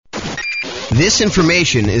This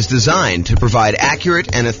information is designed to provide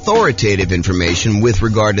accurate and authoritative information with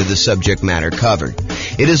regard to the subject matter covered.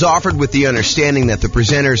 It is offered with the understanding that the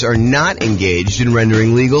presenters are not engaged in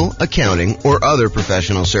rendering legal, accounting, or other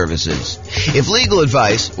professional services. If legal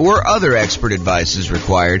advice or other expert advice is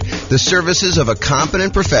required, the services of a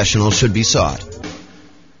competent professional should be sought.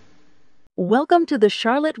 Welcome to the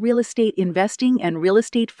Charlotte Real Estate Investing and Real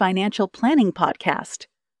Estate Financial Planning Podcast.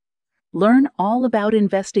 Learn all about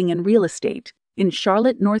investing in real estate in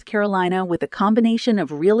Charlotte, North Carolina, with a combination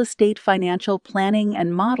of real estate financial planning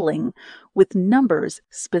and modeling with numbers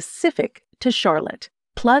specific to Charlotte,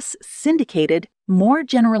 plus syndicated, more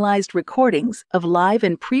generalized recordings of live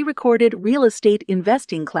and pre-recorded real estate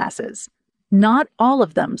investing classes, not all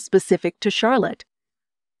of them specific to Charlotte.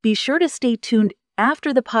 Be sure to stay tuned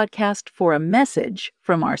after the podcast for a message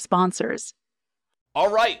from our sponsors. All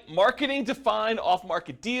right, marketing to find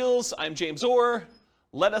off-market deals. I'm James Orr.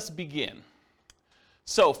 Let us begin.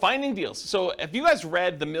 So, finding deals. So, have you guys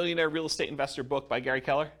read the Millionaire Real Estate Investor book by Gary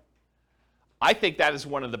Keller? I think that is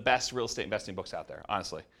one of the best real estate investing books out there,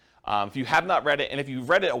 honestly. If you have not read it, and if you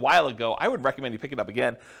read it a while ago, I would recommend you pick it up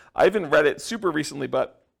again. I haven't read it super recently,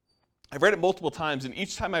 but I've read it multiple times, and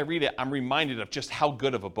each time I read it, I'm reminded of just how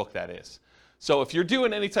good of a book that is. So, if you're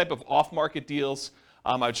doing any type of off-market deals,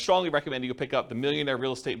 I would strongly recommend you pick up The Millionaire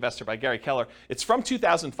Real Estate Investor by Gary Keller. It's from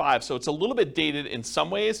 2005, so it's a little bit dated in some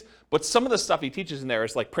ways, but some of the stuff he teaches in there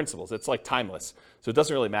is like principles. It's like timeless, so it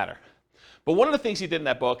doesn't really matter. But one of the things he did in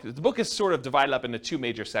that book, the book is sort of divided up into two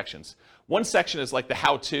major sections. One section is like the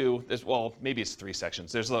how-to. Well, maybe it's three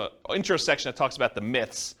sections. There's an intro section that talks about the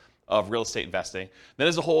myths of real estate investing. Then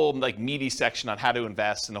there's a whole like meaty section on how to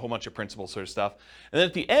invest and a whole bunch of principles sort of stuff. And then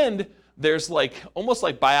at the end, there's like almost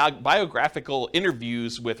like biographical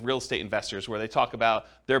interviews with real estate investors where they talk about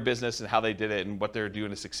their business and how they did it and what they're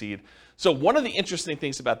doing to succeed. So one of the interesting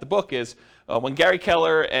things about the book is when Gary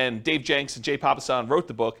Keller and Dave Jenks and Jay Papasan wrote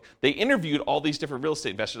the book, they interviewed all these different real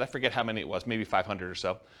estate investors. I forget how many it was, maybe 500 or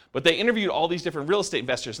so. But they interviewed all these different real estate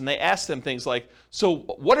investors and they asked them things like, so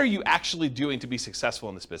what are you actually doing to be successful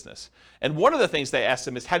in this business? And one of the things they asked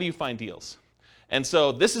them is, how do you find deals? And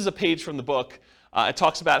so this is a page from the book. It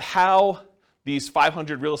talks about how these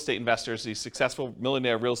 500 real estate investors, these successful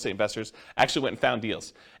millionaire real estate investors, actually went and found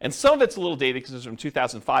deals. And some of it's a little dated because it's from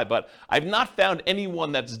 2005, but I've not found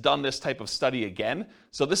anyone that's done this type of study again.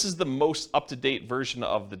 So this is the most up-to-date version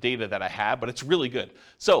of the data that I have, but it's really good.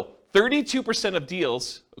 So 32% of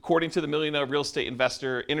deals, according to the Millionaire Real Estate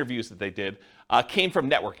Investor interviews that they did, came from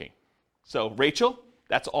networking. So Rachel,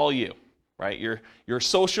 that's all you. Right? You're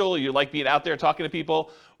social, you like being out there talking to people,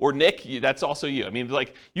 or Nick, that's also you. I mean,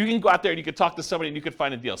 like, you can go out there and you could talk to somebody and you could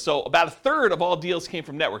find a deal. So about a third of all deals came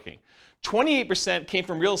from networking. 28% came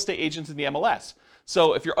from real estate agents in the MLS.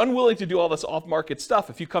 So if you're unwilling to do all this off-market stuff,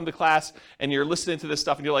 if you come to class and you're listening to this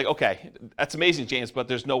stuff and you're like, okay, that's amazing, James, but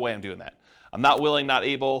there's no way I'm doing that. I'm not willing, not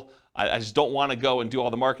able. I just don't want to go and do all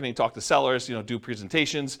the marketing, talk to sellers, do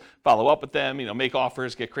presentations, follow up with them, make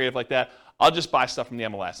offers, get creative like that. I'll just buy stuff from the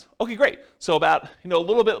MLS. Okay, great. So about, a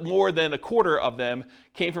little bit more than a quarter of them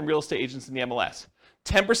came from real estate agents in the MLS.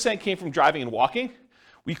 10% came from driving and walking.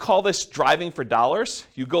 We call this driving for dollars.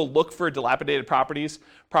 You go look for dilapidated properties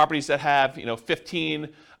that have, 15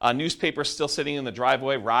 newspapers still sitting in the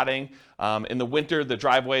driveway, rotting. In the winter, the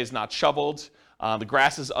driveway is not shoveled. The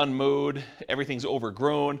grass is unmowed. Everything's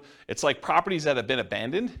overgrown. It's like properties that have been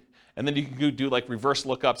abandoned. And then you can go do like reverse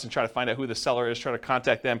lookups and try to find out who the seller is, try to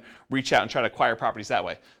contact them, reach out and try to acquire properties that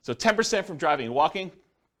way. So 10% from driving and walking,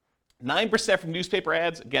 9% from newspaper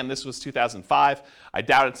ads. Again, this was 2005. I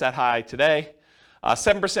doubt it's that high today.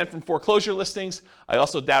 7% from foreclosure listings. I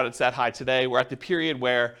also doubt it's that high today. We're at the period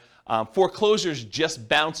where foreclosures just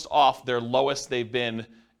bounced off their lowest they've been,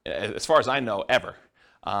 as far as I know, ever.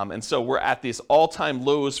 And so we're at these all-time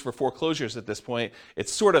lows for foreclosures at this point.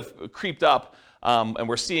 It's sort of creeped up. And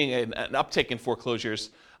we're seeing an uptick in foreclosures,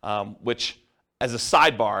 which, as a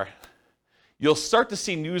sidebar, you'll start to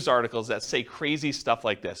see news articles that say crazy stuff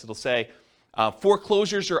like this. It'll say,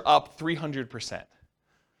 foreclosures are up 300%.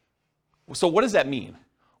 So what does that mean?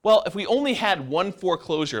 Well, if we only had one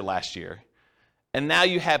foreclosure last year, and now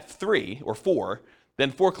you have 3 or 4,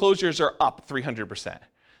 then foreclosures are up 300%.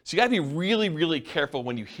 So you got to be really, really careful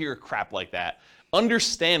when you hear crap like that.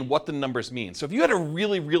 Understand what the numbers mean. So if you had a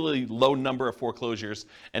really, really low number of foreclosures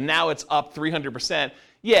and now it's up 300%,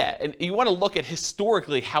 yeah, and you want to look at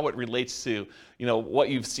historically how it relates to, what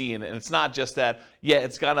you've seen. And it's not just that, yeah,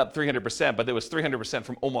 it's gone up 300%, but there was 300%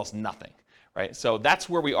 from almost nothing, right? So that's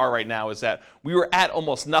where we are right now, is that we were at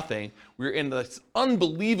almost nothing. We were in this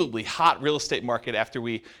unbelievably hot real estate market after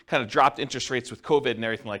we kind of dropped interest rates with COVID and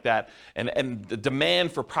everything like that. And the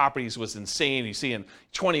demand for properties was insane. You see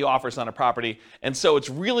 20 offers on a property. And so it's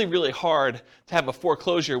really, really hard to have a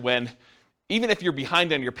foreclosure when, even if you're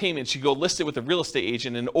behind on your payments, you go list it with a real estate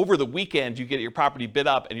agent, and over the weekend you get your property bid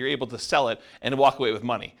up and you're able to sell it and walk away with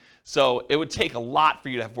money. So it would take a lot for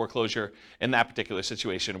you to have foreclosure in that particular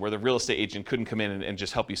situation where the real estate agent couldn't come in and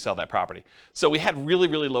just help you sell that property. So we had really,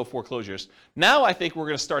 really low foreclosures. Now I think we're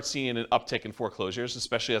going to start seeing an uptick in foreclosures,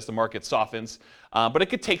 especially as the market softens. But it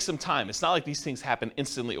could take some time. It's not like these things happen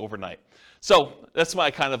instantly overnight. So that's my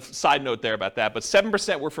kind of side note there about that. But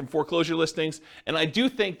 7% were from foreclosure listings, and I do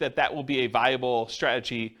think that that will be a viable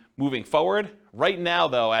strategy moving forward. Right now,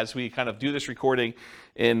 though, as we kind of do this recording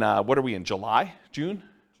in, what are we in, July? June?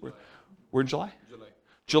 We're in July?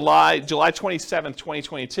 July 27th,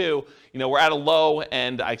 2022. We're at a low,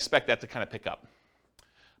 and I expect that to kind of pick up.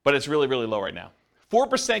 But it's really, really low right now.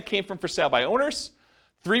 4% came from for sale by owners.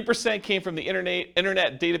 3% came from the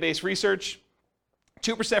internet database research.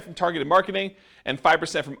 2% from targeted marketing, and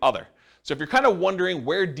 5% from other. So if you're kind of wondering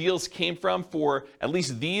where deals came from for at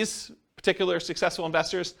least these particular successful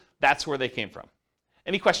investors, that's where they came from.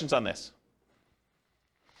 Any questions on this?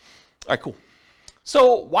 All right, cool.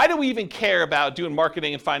 So why do we even care about doing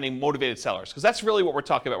marketing and finding motivated sellers? Because that's really what we're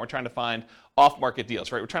talking about. We're trying to find off-market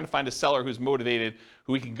deals, right? We're trying to find a seller who's motivated,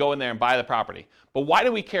 who we can go in there and buy the property. But why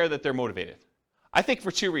do we care that they're motivated? I think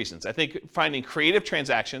for two reasons. I think finding creative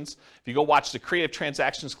transactions. If you go watch the creative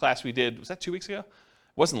transactions class we did, was that 2 weeks ago? It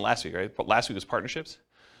wasn't last week, right? But last week was partnerships.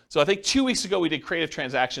 So I think 2 weeks ago we did creative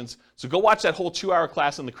transactions. So go watch that whole 2-hour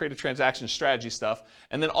class on the creative transaction strategy stuff.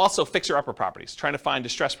 And then also fixer-upper properties, trying to find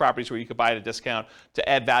distressed properties where you could buy at a discount to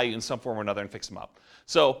add value in some form or another and fix them up.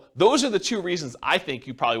 So those are the two reasons I think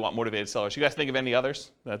you probably want motivated sellers. You guys think of any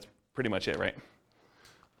others? That's pretty much it, right?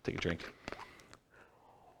 Take a drink.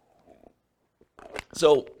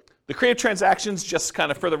 So the creative transactions, just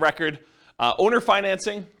kind of for the record, owner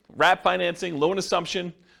financing, wrap financing, loan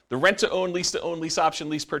assumption, the rent-to-own, lease-to-own, lease option,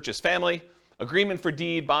 lease purchase family, agreement for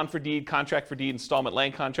deed, bond for deed, contract for deed, installment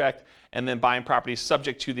land contract, and then buying properties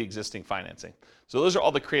subject to the existing financing. So those are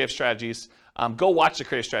all the creative strategies. Go watch the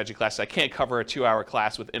creative strategy class. I can't cover a 2-hour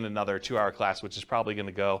class within another 2-hour class, which is probably going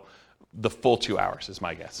to go the full 2 hours, is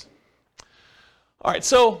my guess. All right,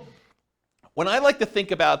 so when I like to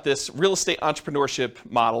think about this real estate entrepreneurship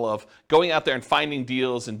model of going out there and finding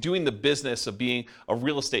deals and doing the business of being a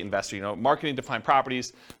real estate investor, marketing to find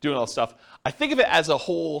properties, doing all this stuff, I think of it as a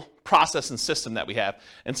whole process and system that we have.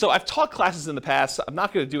 And so I've taught classes in the past. I'm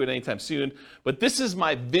not going to do it anytime soon, but this is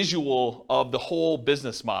my visual of the whole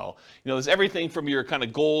business model. There's everything from your kind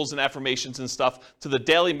of goals and affirmations and stuff to the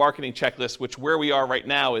daily marketing checklist, which where we are right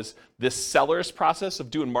now is this seller's process of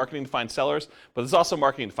doing marketing to find sellers, but there's also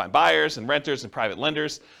marketing to find buyers and renters and private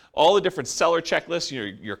lenders. All the different seller checklists,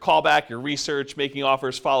 your callback, your research, making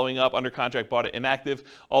offers, following up, under contract, bought it, inactive,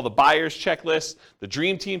 all the buyers checklists, the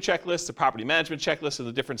dream team checklist, the property management checklist, and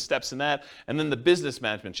the different steps in that, and then the business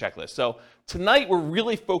management checklist. So tonight we're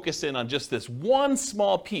really focused in on just this one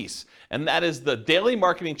small piece, and that is the daily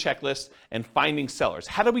marketing checklist and finding sellers.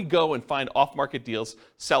 How do we go and find off-market deals,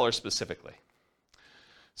 sellers specifically?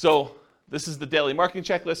 So this is the daily marketing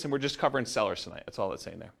checklist, and we're just covering sellers tonight. That's all that's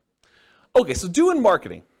saying there. Okay, so doing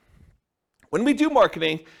marketing. When we do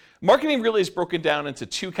marketing, marketing really is broken down into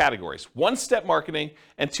two categories: one-step marketing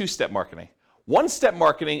and two-step marketing. One-step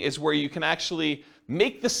marketing is where you can actually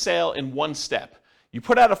make the sale in one step. You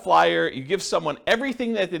put out a flyer, you give someone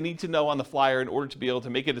everything that they need to know on the flyer in order to be able to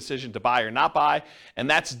make a decision to buy or not buy, and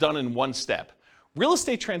that's done in one step. Real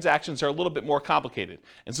estate transactions are a little bit more complicated,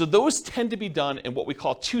 and so those tend to be done in what we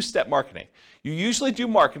call two-step marketing. You usually do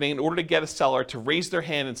marketing in order to get a seller to raise their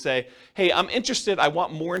hand and say, hey, I'm interested, I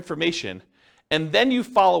want more information, and then you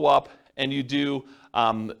follow up and you do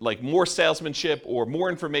like more salesmanship or more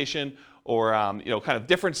information or kind of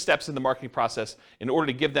different steps in the marketing process in order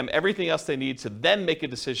to give them everything else they need to then make a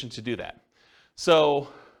decision to do that. So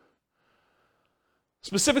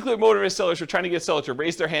specifically with motivated sellers, we're trying to get sellers to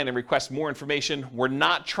raise their hand and request more information. We're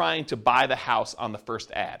not trying to buy the house on the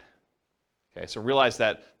first ad. Okay, so realize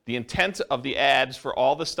that the intent of the ads for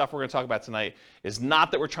all the stuff we're going to talk about tonight is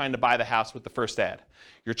not that we're trying to buy the house with the first ad.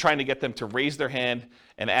 You're trying to get them to raise their hand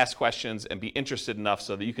and ask questions and be interested enough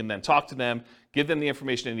so that you can then talk to them, give them the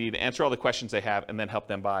information they need, answer all the questions they have, and then help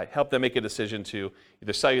them make a decision to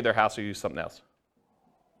either sell you their house or use something else.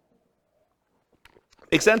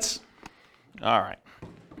 Make sense? All right.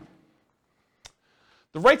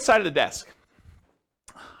 The right side of the desk.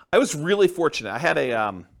 I was really fortunate. I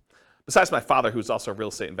had besides my father, who's also a real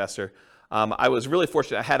estate investor, I was really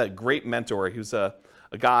fortunate. I had a great mentor. He was a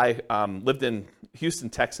guy, lived in Houston,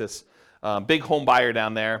 Texas, big home buyer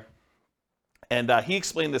down there. And he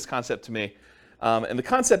explained this concept to me. And the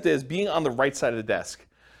concept is being on the right side of the desk.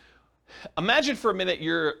 Imagine for a minute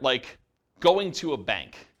you're like going to a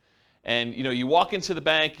bank. And you walk into the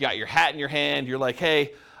bank, you got your hat in your hand, you're like,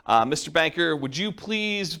 hey, Mr. Banker, would you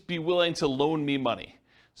please be willing to loan me money?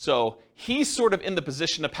 So he's sort of in the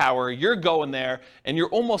position of power, you're going there, and you're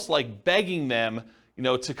almost like begging them,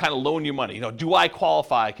 to kind of loan you money. Do I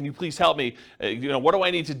qualify? Can you please help me? What do I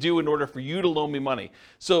need to do in order for you to loan me money?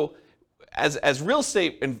 So as real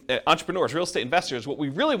estate entrepreneurs, real estate investors, what we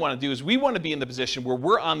really want to do is we want to be in the position where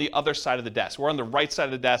we're on the other side of the desk. We're on the right side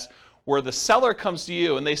of the desk, where the seller comes to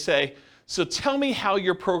you and they say, so tell me how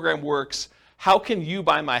your program works. How can you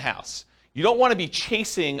buy my house? You don't want to be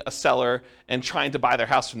chasing a seller and trying to buy their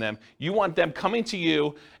house from them. You want them coming to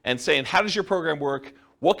you and saying, how does your program work?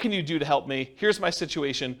 What can you do to help me? Here's my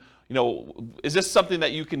situation. Is this something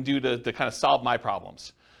that you can do to kind of solve my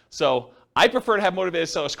problems? So I prefer to have motivated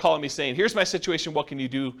sellers calling me saying, here's my situation, what can you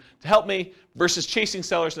do to help me? Versus chasing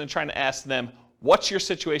sellers and then trying to ask them, what's your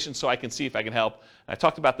situation so I can see if I can help? And I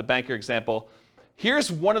talked about the banker example.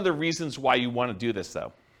 Here's one of the reasons why you want to do this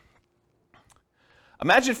though.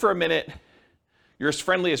 Imagine for a minute, you're as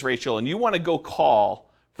friendly as Rachel and you want to go call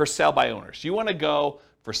for sale by owners. You want to go,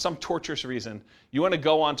 for some torturous reason, you want to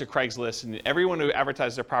go onto Craigslist and everyone who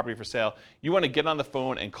advertises their property for sale, you want to get on the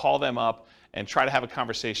phone and call them up and try to have a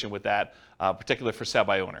conversation with that particular for sale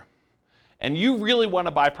by owner. And you really want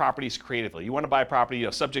to buy properties creatively. You want to buy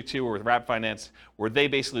property subject to or with wrap finance where they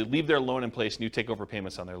basically leave their loan in place and you take over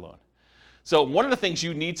payments on their loan. So one of the things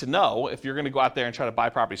you need to know if you're going to go out there and try to buy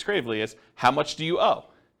properties creatively is how much do you owe?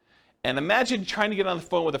 And imagine trying to get on the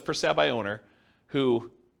phone with a for sale by owner who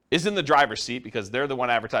is in the driver's seat because they're the one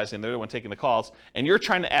advertising, they're the one taking the calls, and you're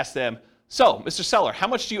trying to ask them, so, Mr. Seller, how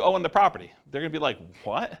much do you owe on the property? They're going to be like,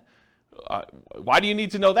 what? Why do you need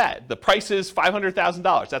to know that? The price is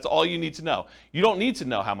 $500,000. That's all you need to know. You don't need to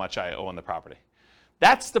know how much I owe on the property.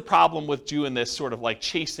 That's the problem with doing this sort of like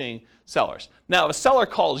chasing sellers. Now, if a seller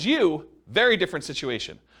calls you, very different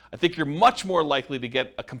situation. I think you're much more likely to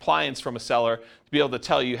get a compliance from a seller to be able to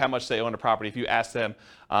tell you how much they own a property if you ask them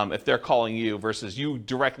if they're calling you versus you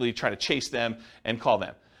directly try to chase them and call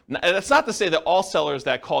them. Now, that's not to say that all sellers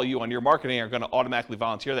that call you on your marketing are going to automatically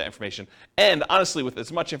volunteer that information. And honestly, with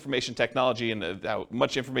as much information technology and how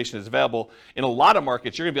much information is available in a lot of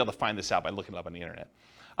markets, you're going to be able to find this out by looking it up on the internet.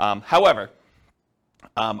 However,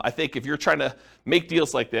 I think if you're trying to make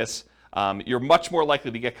deals like this, you're much more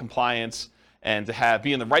likely to get compliance and to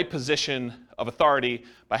be in the right position of authority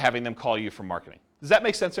by having them call you for marketing. Does that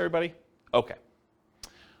make sense, everybody? Okay.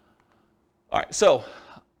 All right, so a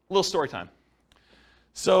little story time.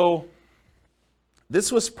 So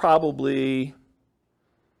this was probably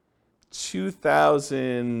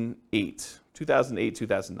 2008,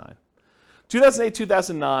 2009.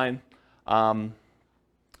 2009,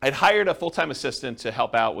 I'd hired a full-time assistant to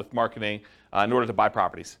help out with marketing in order to buy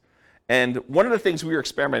properties. And one of the things we were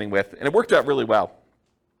experimenting with, and it worked out really well,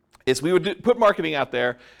 is we would put marketing out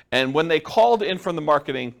there, and when they called in from the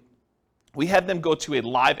marketing, we had them go to a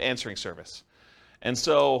live answering service. And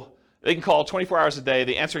so they can call 24 hours a day.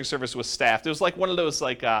 The answering service was staffed. It was like one of those,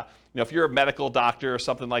 like, if you're a medical doctor or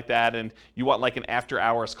something like that, and you want like an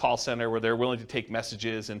after-hours call center where they're willing to take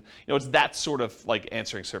messages, and it's that sort of like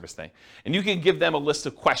answering service thing. And you can give them a list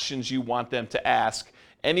of questions you want them to ask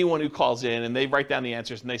anyone who calls in, and they write down the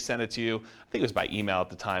answers and they send it to you. I think it was by email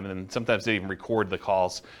at the time, and then sometimes they even record the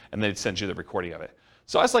calls and they'd send you the recording of it.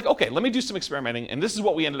 So I was like, okay, let me do some experimenting, and this is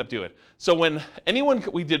what we ended up doing. So when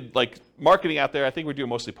we did like marketing out there, I think we were doing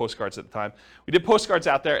mostly postcards at the time. We did postcards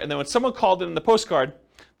out there, and then when someone called in the postcard,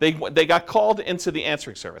 they got called into the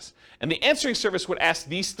answering service. And the answering service would ask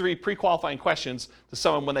these 3 pre-qualifying questions to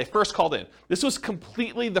someone when they first called in. This was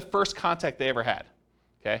completely the first contact they ever had,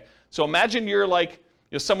 okay? So imagine you're like,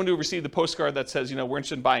 someone who received the postcard that says, we're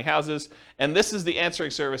interested in buying houses, and this is the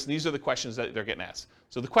answering service, and these are the questions that they're getting asked.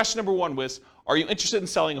 So the question number 1 was, are you interested in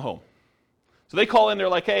selling a home? So they call in, they're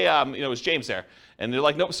like, hey, is James there? And they're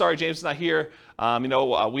like, nope, sorry, James is not here. Are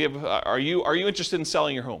you interested in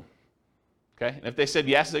selling your home? Okay, and if they said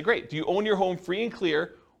yes, they great. Do you own your home free and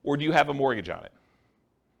clear, or do you have a mortgage on it?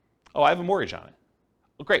 Oh, I have a mortgage on it.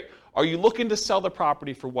 Well, great. Are you looking to sell the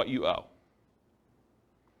property for what you owe?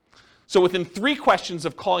 So within 3 questions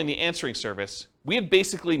of calling the answering service, we had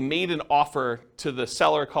basically made an offer to the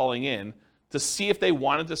seller calling in to see if they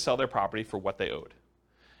wanted to sell their property for what they owed.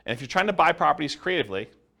 And if you're trying to buy properties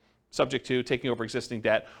creatively, subject to taking over existing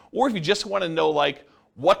debt, or if you just want to know like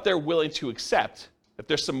what they're willing to accept, if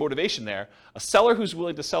there's some motivation there, a seller who's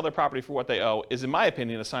willing to sell their property for what they owe is, in my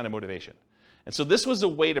opinion, a sign of motivation. And so this was a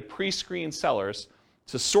way to pre-screen sellers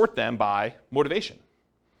to sort them by motivation.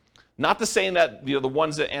 Not to say that the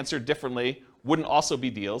ones that answered differently wouldn't also be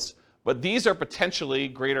deals, but these are potentially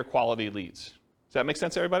greater quality leads. Does that make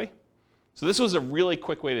sense, everybody? So this was a really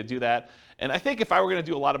quick way to do that. And I think if I were going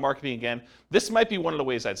to do a lot of marketing again, this might be one of the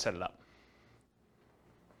ways I'd set it up.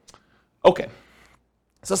 Okay,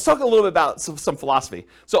 so let's talk a little bit about some philosophy.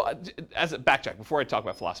 So as a backtrack, before I talk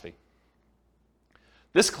about philosophy,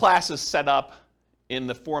 this class is set up in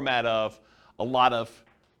the format of a lot of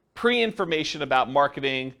pre-information about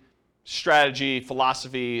marketing, strategy,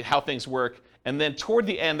 philosophy, how things work. And then toward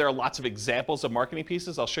the end, there are lots of examples of marketing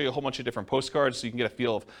pieces. I'll show you a whole bunch of different postcards so you can get a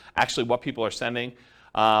feel of actually what people are sending.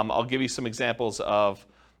 I'll give you some examples of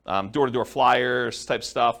door-to-door flyers type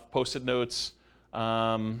stuff, post-it notes.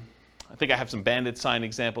 I think I have some bandit sign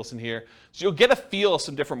examples in here. So you'll get a feel of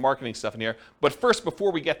some different marketing stuff in here. But first,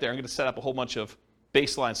 before we get there, I'm going to set up a whole bunch of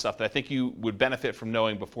baseline stuff that I think you would benefit from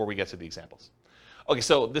knowing before we get to the examples. Okay,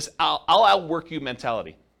 so this I'll outwork you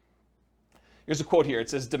mentality. Here's a quote here. It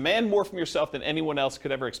says, "Demand more from yourself than anyone else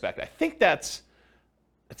could ever expect." I think it's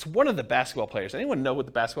one of the basketball players. Anyone know what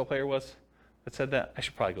the basketball player was that said that? I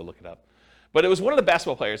should probably go look it up. But it was one of the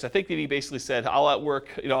basketball players. I think that he basically said, I'll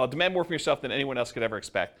demand more from yourself than anyone else could ever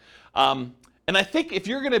expect. And I think if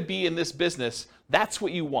you're going to be in this business, that's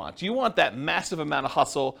what you want. You want that massive amount of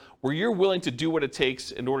hustle where you're willing to do what it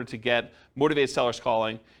takes in order to get motivated sellers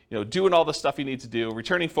calling, doing all the stuff you need to do,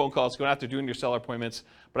 returning phone calls, going out there doing your seller appointments.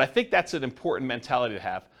 But I think that's an important mentality to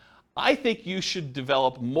have. I think you should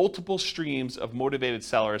develop multiple streams of motivated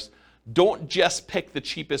sellers. Don't just pick the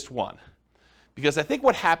cheapest one. Because I think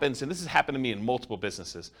what happens, and this has happened to me in multiple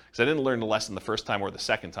businesses, because I didn't learn the lesson the first time or the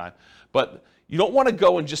second time, but you don't want to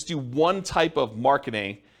go and just do one type of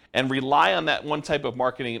marketing and rely on that one type of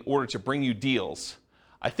marketing in order to bring you deals.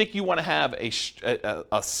 I think you want to have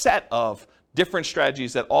a set of different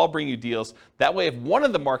strategies that all bring you deals. That way, if one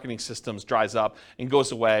of the marketing systems dries up and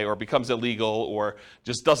goes away or becomes illegal or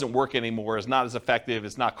just doesn't work anymore, is not as effective,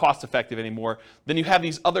 is not cost effective anymore, then you have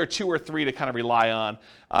these other 2 or 3 to kind of rely on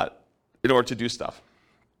in order to do stuff.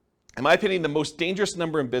 In my opinion, the most dangerous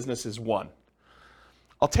number in business is 1.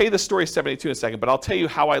 I'll tell you the story of 72 in a second, but I'll tell you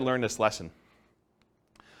how I learned this lesson.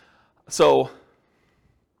 So,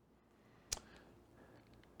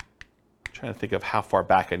 I'm trying to think of how far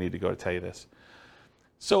back I need to go to tell you this.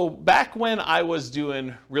 So back when I was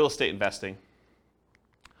doing real estate investing,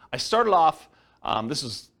 I started off, this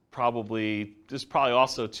is probably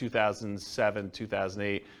also 2007,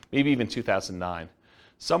 2008, maybe even 2009.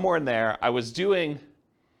 Somewhere in there, I was doing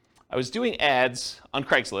ads on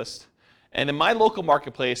Craigslist, and in my local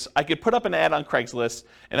marketplace, I could put up an ad on Craigslist,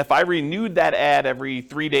 and if I renewed that ad every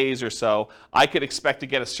 3 days or so, I could expect to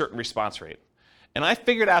get a certain response rate. And I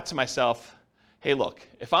figured out to myself, hey, look,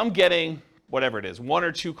 if I'm getting whatever it is, 1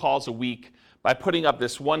 or 2 calls a week by putting up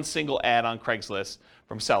this one single ad on Craigslist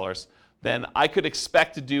from sellers, then I could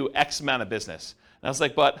expect to do X amount of business. And I was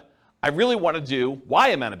like, but I really want to do Y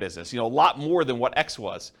amount of business, a lot more than what X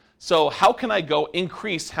was. So how can I go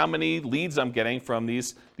increase how many leads I'm getting from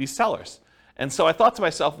these sellers? And so I thought to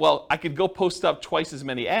myself, well, I could go post up twice as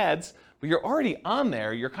many ads, but you're already on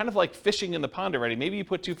there. You're kind of like fishing in the pond already. Maybe you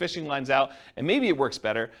put 2 fishing lines out, and maybe it works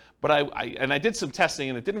better. But I did some testing,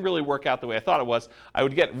 and it didn't really work out the way I thought it was. I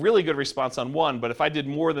would get really good response on one, but if I did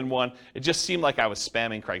more than one, it just seemed like I was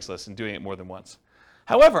spamming Craigslist and doing it more than once.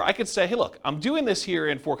 However, I could say, hey, look, I'm doing this here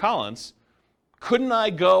in Fort Collins. Couldn't I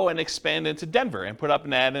go and expand into Denver and put up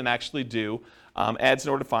an ad and actually do ads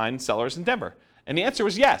in order to find sellers in Denver? And the answer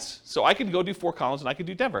was yes. So I could go do Fort Collins and I could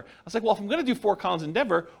do Denver. I was like, well, if I'm going to do Fort Collins and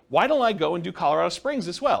Denver, why don't I go and do Colorado Springs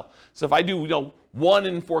as well? So if I do, 1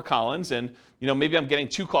 in Fort Collins and, maybe I'm getting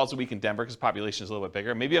 2 calls a week in Denver because the population is a little bit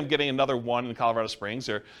bigger. Maybe I'm getting another 1 in Colorado Springs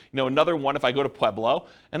or, another 1 if I go to Pueblo.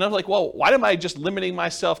 And I'm like, well, why am I just limiting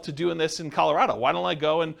myself to doing this in Colorado? Why don't I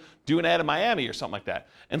go and do an ad in Miami or something like that?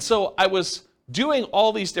 And so I was doing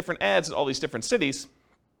all these different ads in all these different cities.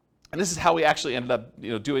 And this is how we actually ended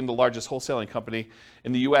up doing the largest wholesaling company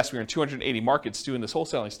in the US. We were in 280 markets doing this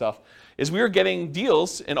wholesaling stuff, is we were getting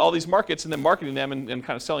deals in all these markets and then marketing them and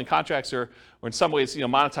kind of selling contracts or in some ways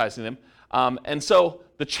monetizing them. And so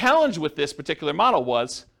the challenge with this particular model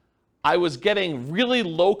was I was getting really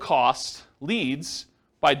low cost leads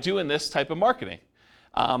by doing this type of marketing.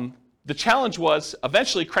 The challenge was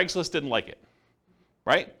eventually Craigslist didn't like it,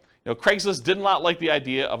 right? Craigslist did not like the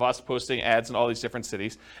idea of us posting ads in all these different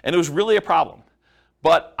cities, and it was really a problem.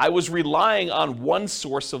 But I was relying on one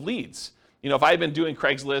source of leads. if I had been doing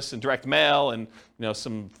Craigslist and direct mail and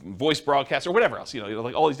some voice broadcasts or whatever else,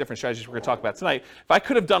 like all these different strategies we're going to talk about tonight, if I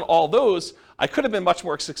could have done all those, I could have been much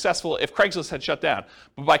more successful if Craigslist had shut down.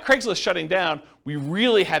 But by Craigslist shutting down, we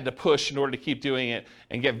really had to push in order to keep doing it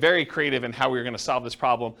and get very creative in how we were going to solve this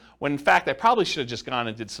problem, when in fact I probably should have just gone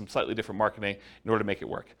and did some slightly different marketing in order to make it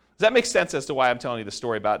work. Does that make sense as to why I'm telling you the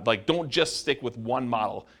story about, don't just stick with one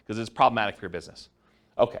model because it's problematic for your business?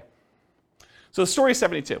 Okay. So the story is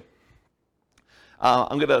 72.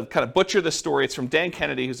 I'm going to kind of butcher this story. It's from Dan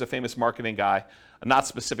Kennedy, who's a famous marketing guy, not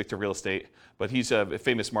specific to real estate, but he's a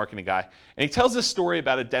famous marketing guy. And he tells this story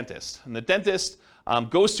about a dentist. And the dentist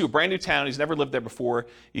goes to a brand new town. He's never lived there before.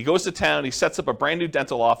 He goes to town. He sets up a brand new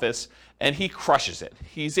dental office, and he crushes it.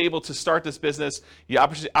 He's able to start this business. He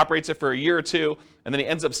operates it for a year or two, and then he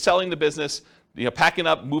ends up selling the business, packing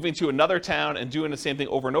up, moving to another town, and doing the same thing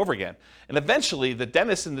over and over again. And eventually, the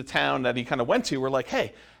dentists in the town that he kind of went to were like,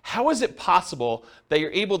 hey, how is it possible that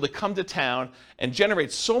you're able to come to town and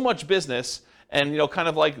generate so much business and,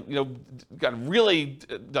 really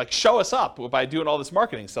show us up by doing all this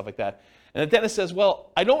marketing, stuff like that? And the dentist says,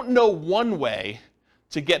 well, I don't know one way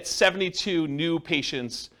to get 72 new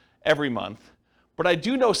patients every month, but I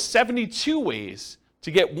do know 72 ways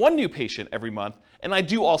to get one new patient every month, and I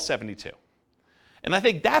do all 72. And I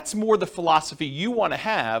think that's more the philosophy you want to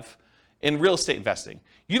have in real estate investing.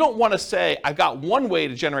 You don't want to say, I've got one way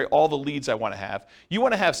to generate all the leads I want to have. You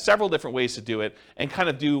want to have several different ways to do it and kind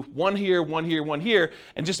of do one here, one here, one here,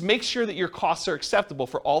 and just make sure that your costs are acceptable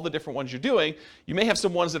for all the different ones you're doing. You may have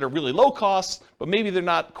some ones that are really low cost, but maybe they're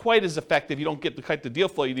not quite as effective. You don't get the deal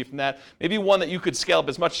flow you need from that. Maybe one that you could scale up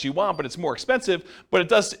as much as you want, but it's more expensive, but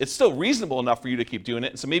it's still reasonable enough for you to keep doing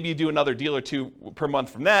it. And so maybe you do another deal or two per month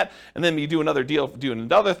from that, and then you do another deal, do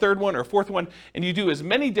another third one or fourth one, and you do as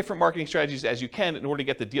many different marketing strategies as you can in order to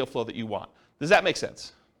get the deal flow that you want. Does that make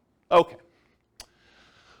sense? Okay.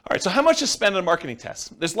 All right, so how much to spend on a marketing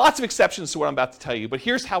test? There's lots of exceptions to what I'm about to tell you, but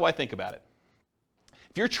here's how I think about it.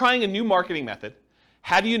 If you're trying a new marketing method,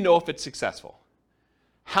 how do you know if it's successful?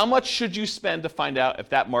 How much should you spend to find out if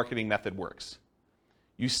that marketing method works?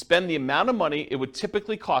 You spend the amount of money it would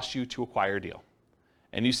typically cost you to acquire a deal,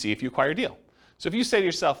 and you see if you acquire a deal. So if you say to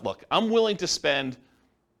yourself, look, I'm willing to spend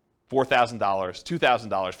 $4,000, $2,000,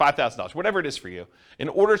 $5,000, whatever it is for you, in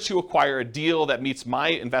order to acquire a deal that meets my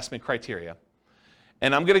investment criteria,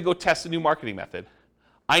 and I'm going to go test a new marketing method,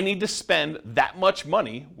 I need to spend that much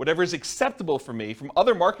money, whatever is acceptable for me from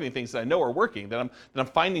other marketing things that I know are working, that I'm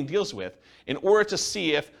finding deals with, in order to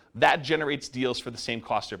see if that generates deals for the same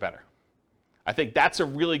cost or better. I think that's a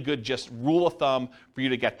really good just rule of thumb for you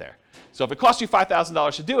to get there. So if it costs you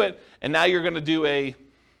 $5,000 to do it, and now you're going to do a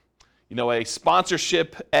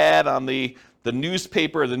sponsorship ad on the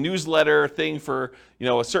newspaper, the newsletter thing for,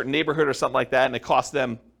 a certain neighborhood or something like that, and it costs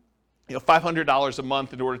them, $500 a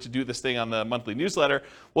month in order to do this thing on the monthly newsletter,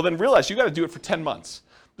 well, then realize you got to do it for 10 months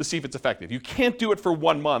to see if it's effective. You can't do it for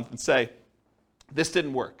 1 month and say, this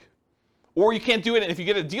didn't work. Or you can't do it, and if you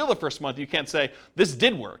get a deal the first month, you can't say, this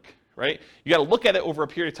did work, right? You got to look at it over a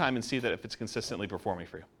period of time and see that if it's consistently performing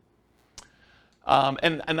for you.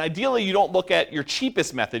 And ideally, you don't look at your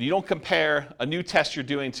cheapest method. You don't compare a new test you're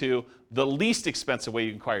doing to the least expensive way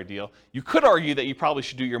you can acquire a deal. You could argue that you probably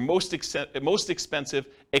should do your most expensive,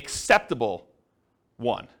 acceptable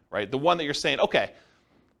one, right? The one that you're saying, okay,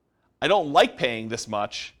 I don't like paying this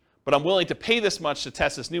much, but I'm willing to pay this much to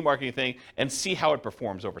test this new marketing thing and see how it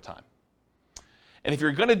performs over time. And if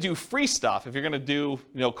you're going to do free stuff, if you're going to do,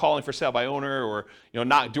 calling for sale by owner or,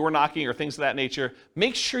 door knocking or things of that nature,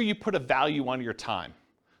 make sure you put a value on your time.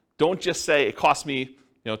 Don't just say it cost me,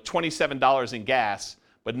 $27 in gas,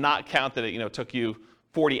 but not count that it, took you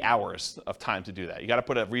 40 hours of time to do that. You got to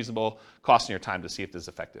put a reasonable cost in your time to see if this is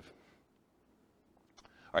effective.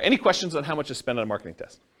 All right, any questions on how much to spend on a marketing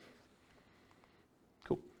test?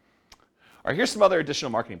 Cool. All right, here's some other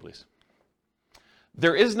additional marketing beliefs.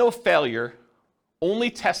 There is no failure,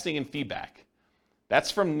 only testing and feedback.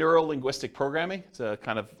 That's from neuro-linguistic programming. It's a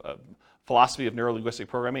kind of philosophy of neuro-linguistic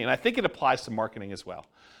programming, and I think it applies to marketing as well.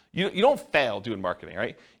 You don't fail doing marketing,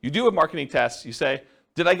 right? You do a marketing test, you say,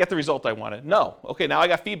 did I get the result I wanted? No. Okay, now I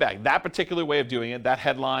got feedback. That particular way of doing it, that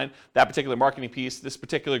headline, that particular marketing piece, this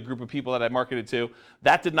particular group of people that I marketed to,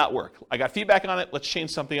 that did not work. I got feedback on it, let's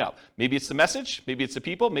change something up. Maybe it's the message, maybe it's the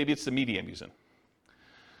people, maybe it's the media I'm using.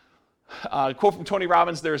 Quote from Tony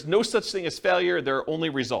Robbins, there is no such thing as failure, there are only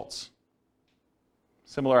results.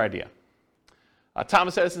 Similar idea.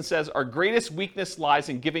 Thomas Edison says, our greatest weakness lies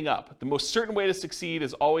in giving up. The most certain way to succeed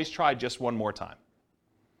is always try just one more time.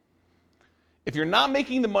 If you're not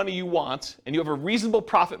making the money you want and you have a reasonable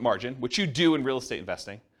profit margin, which you do in real estate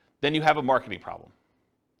investing, then you have a marketing problem.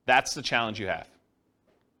 That's the challenge you have.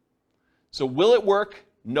 So will it work?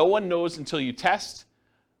 No one knows until you test.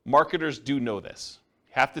 Marketers do know this.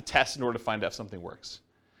 You have to test in order to find out if something works.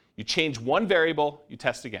 You change one variable, you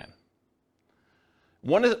test again.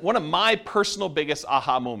 One of my personal biggest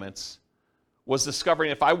aha moments was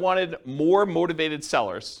discovering if I wanted more motivated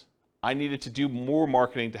sellers, I needed to do more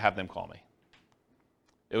marketing to have them call me.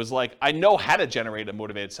 It was like, I know how to generate a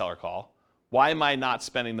motivated seller call. Why am I not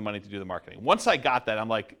spending the money to do the marketing? Once I got that, I'm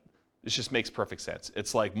like, this just makes perfect sense.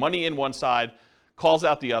 It's like money in one side, calls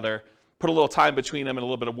out the other, put a little time between them and a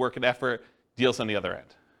little bit of work and effort, deals on the other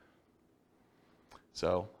end.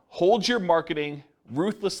 So hold your marketing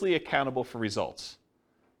ruthlessly accountable for results.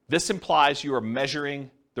 This implies you are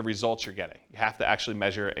measuring the results you're getting. You have to actually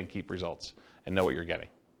measure and keep results and know what you're getting.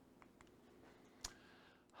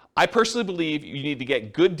 I personally believe you need to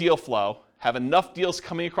get good deal flow, have enough deals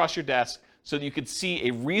coming across your desk so that you can see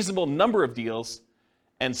a reasonable number of deals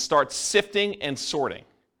and start sifting and sorting.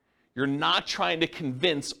 You're not trying to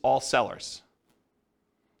convince all sellers.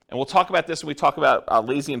 And we'll talk about this when we talk about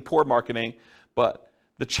lazy and poor marketing, but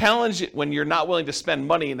the challenge when you're not willing to spend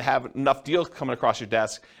money and have enough deals coming across your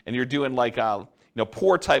desk and you're doing like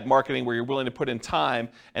poor type marketing where you're willing to put in time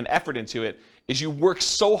and effort into it is you work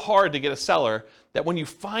so hard to get a seller that when you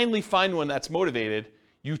finally find one that's motivated,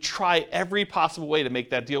 you try every possible way to make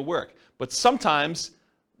that deal work. But sometimes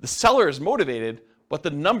the seller is motivated, but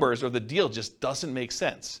the numbers or the deal just doesn't make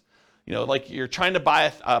sense. You know, like you're trying to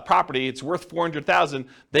buy a property, it's worth $400,000,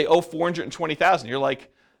 they owe $420,000. You're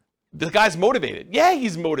like, the guy's motivated. Yeah,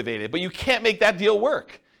 he's motivated, but you can't make that deal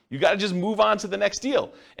work. You got to just move on to the next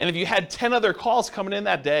deal. And if you had 10 other calls coming in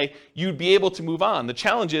that day, you'd be able to move on. The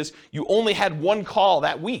challenge is you only had one call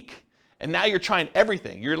that week, and now you're trying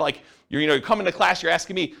everything. You're like, you're coming to class, you're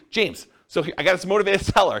asking me, James, so I got this motivated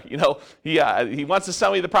seller. You know, he wants to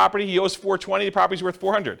sell me the property. He owes $420. The property's worth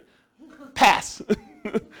 $400. Pass.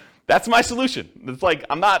 That's my solution. It's like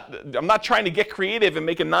I'm not trying to get creative and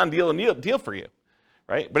make a non-deal deal for you,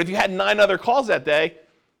 right? But if you had 9 other calls that day,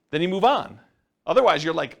 then you move on. Otherwise,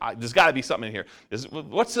 you're like, there's got to be something in here.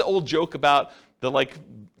 What's the old joke about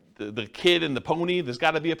the kid and the pony? There's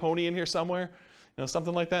got to be a pony in here somewhere,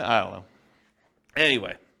 something like that. I don't know.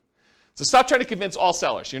 Anyway, so stop trying to convince all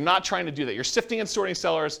sellers. You're not trying to do that. You're sifting and sorting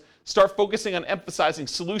sellers. Start focusing on emphasizing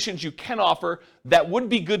solutions you can offer that would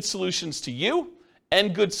be good solutions to you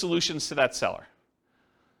and good solutions to that seller.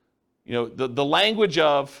 The language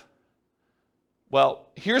of, well,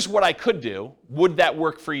 here's what I could do. Would that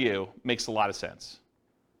work for you? Makes a lot of sense.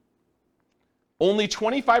 Only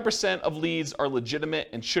 25% of leads are legitimate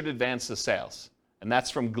and should advance to sales. And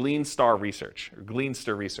that's from Gleanstar Research.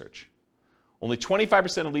 Only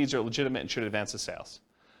 25% of leads are legitimate and should advance to sales.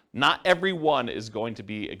 Not every one is going to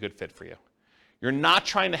be a good fit for you. You're not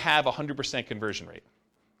trying to have a 100% conversion rate.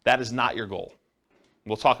 That is not your goal.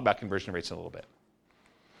 We'll talk about conversion rates in a little bit.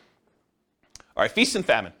 All right, feast and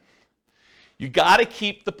famine. You got to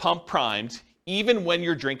keep the pump primed even when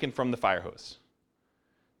you're drinking from the fire hose.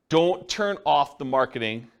 Don't turn off the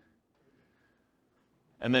marketing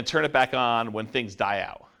and then turn it back on when things die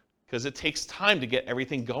out, because it takes time to get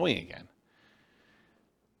everything going again.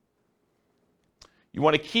 You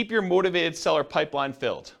want to keep your motivated seller pipeline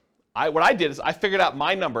filled. What I did is I figured out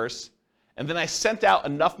my numbers, and then I sent out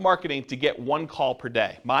enough marketing to get 1 call per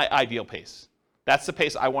day, my ideal pace. That's the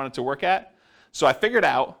pace I wanted to work at. So I figured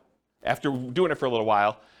out, after doing it for a little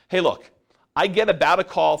while, hey, look, I get about a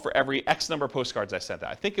call for every X number of postcards I sent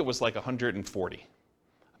out. I think it was like 140.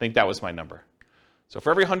 I think that was my number. So for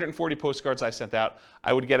every 140 postcards I sent out,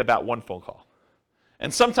 I would get about 1 phone call.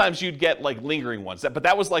 And sometimes you'd get like lingering ones, but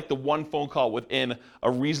that was like the 1 phone call within a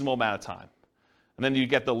reasonable amount of time. And then you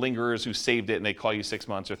get the lingerers who saved it and they call you 6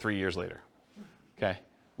 months or 3 years later. Okay?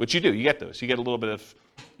 Which you do, you get those. You get a little bit of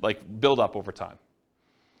like build up over time.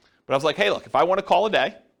 But I was like, hey, look, if I want to call a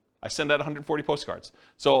day, I send out 140 postcards.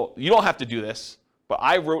 So you don't have to do this, but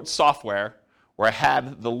I wrote software where I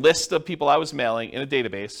had the list of people I was mailing in a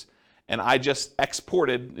database, and I just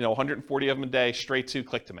exported 140 of them a day straight to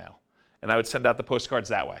Click-to-Mail. And I would send out the postcards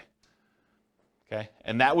that way. Okay?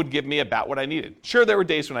 And that would give me about what I needed. Sure, there were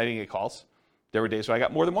days when I didn't get calls. There were days when I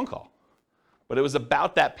got more than 1 call. But it was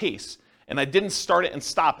about that pace. And I didn't start it and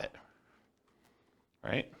stop it.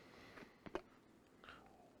 Right?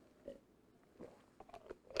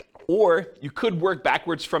 Or you could work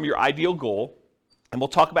backwards from your ideal goal, and we'll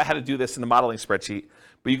talk about how to do this in the modeling spreadsheet.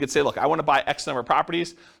 But you could say, look, I want to buy X number of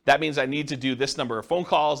properties. That means I need to do this number of phone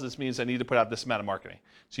calls. This means I need to put out this amount of marketing.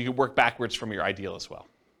 So you could work backwards from your ideal as well.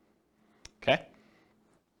 Okay?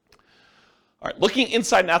 All right, looking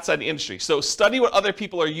inside and outside the industry. So study what other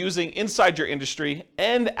people are using inside your industry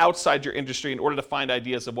and outside your industry in order to find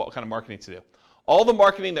ideas of what kind of marketing to do. All the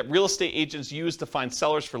marketing that real estate agents use to find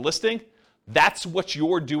sellers for listing, that's what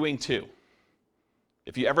you're doing too.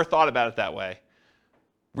 If you ever thought about it that way,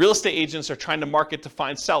 real estate agents are trying to market to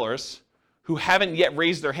find sellers who haven't yet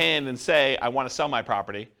raised their hand and say, I want to sell my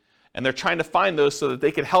property. And they're trying to find those so that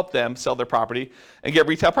they can help them sell their property and get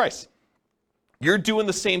retail price. You're doing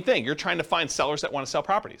the same thing. You're trying to find sellers that want to sell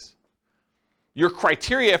properties. Your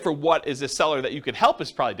criteria for what is a seller that you could help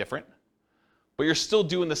is probably different, but you're still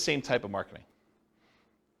doing the same type of marketing.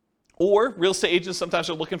 Or real estate agents sometimes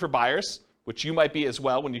are looking for buyers, which you might be as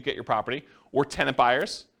well when you get your property, or tenant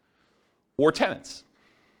buyers, or tenants.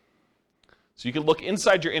 So you can look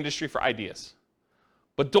inside your industry for ideas.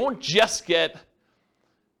 But don't just get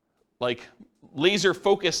laser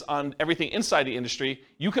focus on everything inside the industry.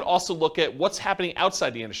 You can also look at what's happening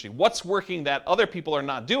outside the industry, what's working that other people are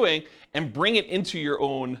not doing, and bring it into your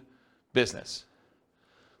own business.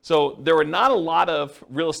 So there were not a lot of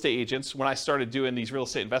real estate agents when I started doing these real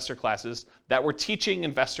estate investor classes that were teaching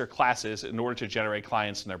investor classes in order to generate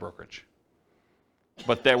clients in their brokerage.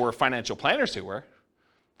 But there were financial planners who were.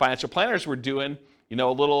 Financial planners were doing, a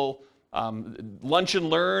little lunch and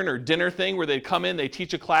learn or dinner thing where they'd come in, they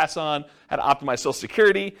teach a class on how to optimize Social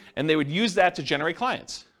Security, and they would use that to generate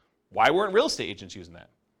clients. Why weren't real estate agents using that?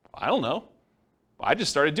 I don't know. I just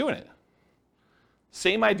started doing it.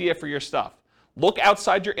 Same idea for your stuff. Look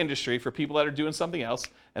outside your industry for people that are doing something else,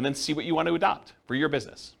 and then see what you want to adopt for your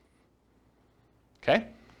business. Okay?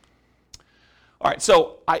 All right,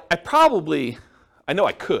 so I know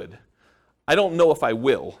I could. I don't know if I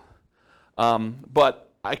will, but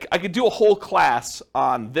I could do a whole class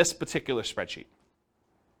on this particular spreadsheet.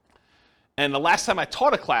 And the last time I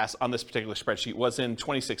taught a class on this particular spreadsheet was in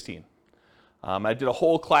 2016. I did a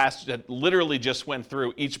whole class that literally just went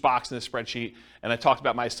through each box in the spreadsheet, and I talked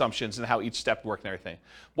about my assumptions and how each step worked and everything.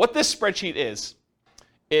 What this spreadsheet is,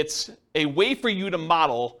 it's a way for you to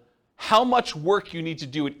model how much work you need to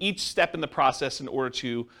do at each step in the process in order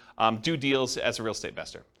to do deals as a real estate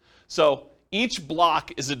investor. So each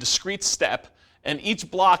block is a discrete step, and each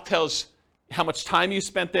block tells how much time you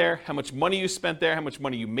spent there, how much money you spent there, how much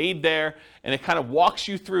money you made there, and it kind of walks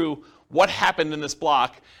you through what happened in this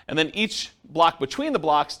block, and then each block between the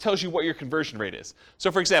blocks tells you what your conversion rate is.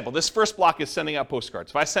 So for example, this first block is sending out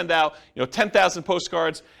postcards. If I send out 10,000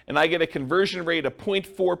 postcards and I get a conversion rate of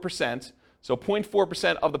 0.4%, so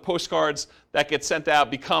 0.4% of the postcards that get sent out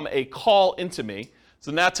become a call into me.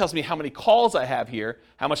 So now it tells me how many calls I have here,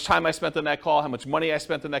 how much time I spent on that call, how much money I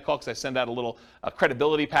spent on that call, because I send out a little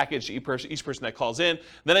credibility package to each person that calls in.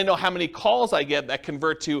 Then I know how many calls I get that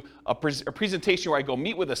convert to a presentation where I go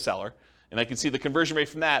meet with a seller, and I can see the conversion rate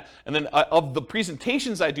from that. And then of the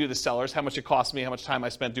presentations I do to sellers, how much it costs me, how much time I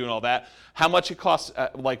spent doing all that, how much it costs,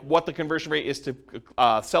 what the conversion rate is to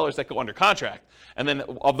sellers that go under contract. And then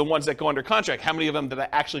of the ones that go under contract, how many of them did I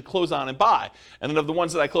actually close on and buy? And then of the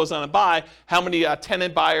ones that I close on and buy, how many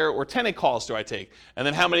tenant buyer or tenant calls do I take? And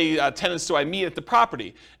then how many tenants do I meet at the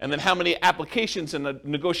property? And then how many applications and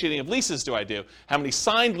negotiating of leases do I do? How many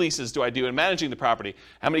signed leases do I do in managing the property?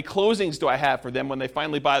 How many closings do I have for them when they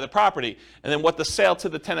finally buy the property? And then what the sale to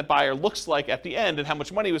the tenant buyer looks like at the end, and how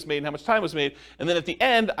much money was made and how much time was made. And then at the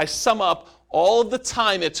end, I sum up all of the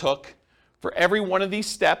time it took for every one of these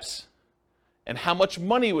steps, and how much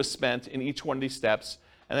money was spent in each one of these steps,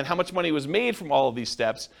 and then how much money was made from all of these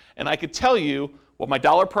steps. And I could tell you what my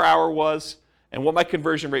dollar per hour was, and what my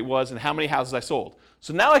conversion rate was, and how many houses I sold.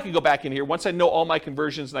 So now I can go back in here, once I know all my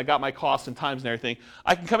conversions and I got my costs and times and everything,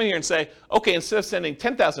 I can come in here and say, okay, instead of sending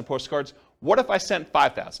 10,000 postcards, what if I sent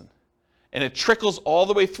 5,000? And it trickles all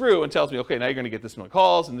the way through and tells me, okay, now you're going to get this many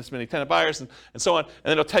calls and this many tenant buyers and so on. And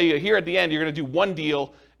then it'll tell you here at the end, you're going to do one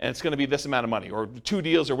deal and it's going to be this amount of money, or 2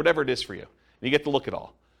 deals, or whatever it is for you. And you get to look at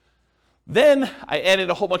all. Then I added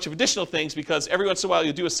a whole bunch of additional things, because every once in a while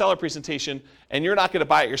you'll do a seller presentation and you're not going to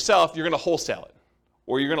buy it yourself, you're going to wholesale it.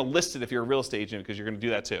 Or you're going to list it if you're a real estate agent, because you're going to do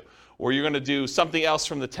that too. Or you're going to do something else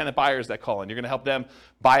from the tenant buyers that call in. You're going to help them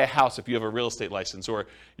buy a house if you have a real estate license. Or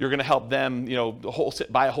you're going to help them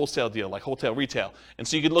buy a wholesale deal, like wholesale retail. And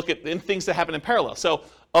so you can look at things that happen in parallel. So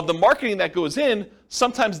of the marketing that goes in,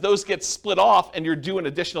 sometimes those get split off and you're doing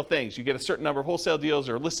additional things. You get a certain number of wholesale deals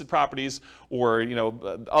or listed properties, or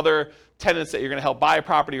other tenants that you're going to help buy a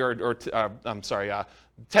property,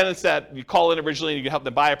 tenants that you call in originally and you can help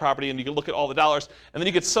them buy a property, and you can look at all the dollars, and then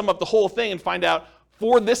you can sum up the whole thing and find out,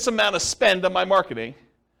 for this amount of spend on my marketing,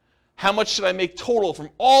 how much should I make total from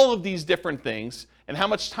all of these different things, and how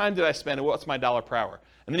much time did I spend, and what's my dollar per hour?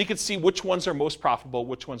 And then you can see which ones are most profitable,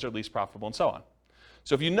 which ones are least profitable, and so on.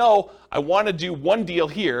 So if you know, I want to do one deal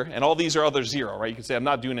here, and all these are other 0, right? You can say, I'm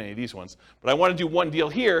not doing any of these ones, but I want to do one deal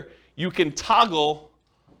here. You can toggle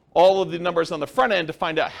all of the numbers on the front end to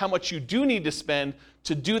find out how much you do need to spend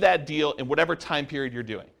to do that deal in whatever time period you're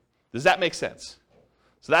doing. Does that make sense?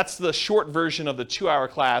 So that's the short version of the 2-hour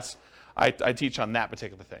class I teach on that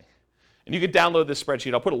particular thing. And you can download this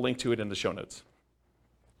spreadsheet. I'll put a link to it in the show notes.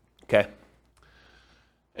 Okay.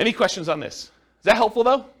 Any questions on this? Is that helpful,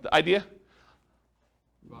 though, the idea?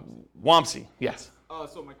 Wamsi, yes.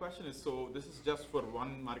 So my question is, so this is just for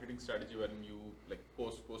one marketing strategy when you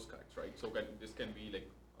post postcards, right? So this can be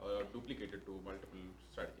duplicated to multiple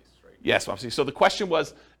strategies, right? Yes, Wamsi. So the question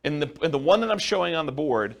was, in the one that I'm showing on the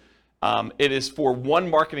board, it is for one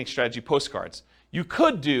marketing strategy, postcards. You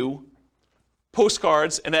could do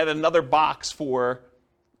postcards and add another box for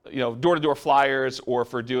door-to-door flyers or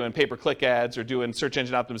for doing pay-per-click ads or doing search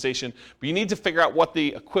engine optimization. But you need to figure out what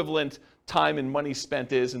the equivalent time and money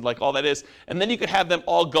spent is and all that is. And then you could have them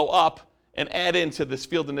all go up and add into this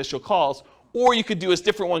field initial calls. Or you could do as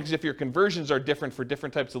different ones, because if your conversions are different for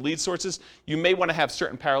different types of lead sources, you may want to have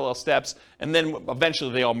certain parallel steps, and then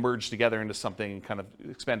eventually they all merge together into something and kind of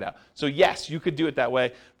expand out. So yes, you could do it that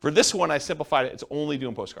way. For this one, I simplified it. It's only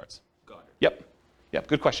doing postcards. Got it. Yep,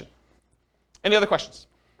 good question. Any other questions?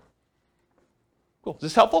 Cool. Is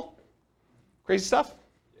this helpful? Crazy stuff?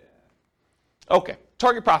 Yeah. Okay.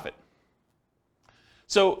 Target profit.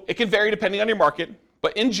 So it can vary depending on your market,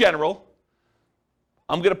 but in general,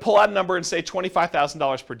 I'm going to pull out a number and say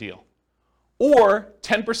 $25,000 per deal, or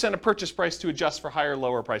 10% of purchase price to adjust for higher,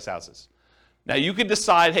 lower price houses. Now you could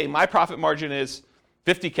decide, hey, my profit margin is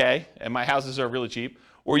 $50K and my houses are really cheap,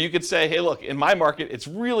 or you could say, hey, look, in my market, it's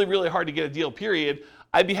really, really hard to get a deal, period.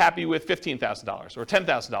 I'd be happy with $15,000 or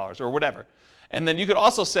 $10,000 or whatever. And then you could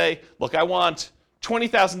also say, look, I want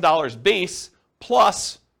 $20,000 base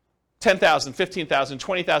plus $10,000, $15,000,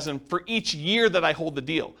 $20,000 for each year that I hold the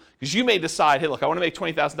deal. Because you may decide, hey, look, I want to make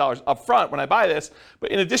 $20,000 up front when I buy this,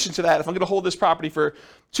 but in addition to that, if I'm going to hold this property for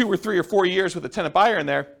 2 or 3 or 4 years with a tenant buyer in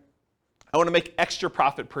there, I want to make extra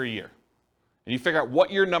profit per year. And you figure out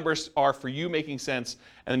what your numbers are for you making sense,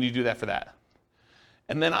 and then you do that for that.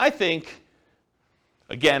 And then I think,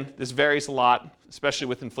 again, this varies a lot, especially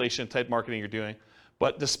with inflation type marketing you're doing,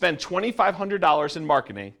 but to spend $2,500 in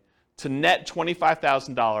marketing to net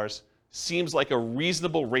 $25,000 seems like a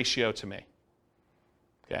reasonable ratio to me.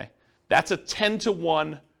 Okay? That's a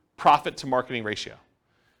 10-to-1 profit to marketing ratio.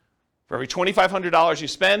 For every $2,500 you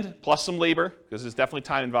spend, plus some labor, because there's definitely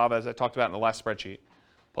time involved, as I talked about in the last spreadsheet,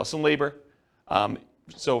 plus some labor.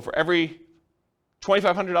 So for every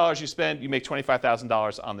 $2,500 you spend, you make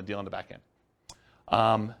 $25,000 on the deal on the back end.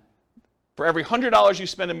 For every $100 you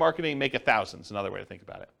spend in marketing, make $1,000 is another way to think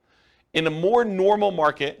about it. In a more normal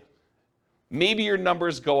market, maybe your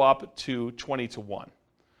numbers go up to 20-to-1.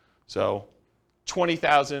 So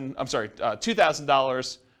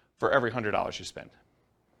 $2,000 for every $100 you spend.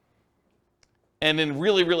 And in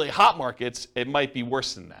really, really hot markets, it might be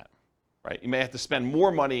worse than that, right? You may have to spend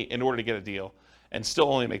more money in order to get a deal and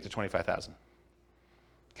still only make the $25,000.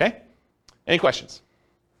 Okay? Any questions?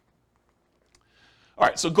 All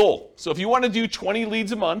right, so goal. So if you want to do 20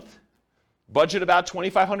 leads a month, budget about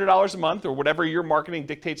 $2,500 a month or whatever your marketing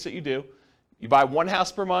dictates that you do. You buy one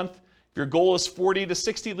house per month. If your goal is 40 to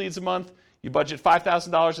 60 leads a month, you budget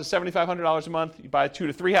 $5,000 to $7,500 a month. You buy 2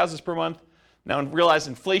 to 3 houses per month. Now realize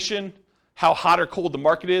inflation, how hot or cold the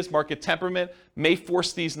market is, market temperament, may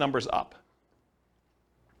force these numbers up.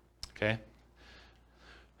 Okay?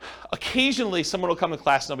 Occasionally, someone will come to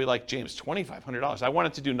class and they'll be like, James, $2,500. I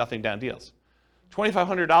wanted to do nothing down deals.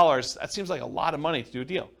 $2,500, that seems like a lot of money to do a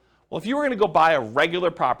deal. Well, if you were going to go buy a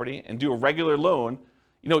regular property and do a regular loan,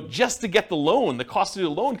 just to get the loan, the cost to do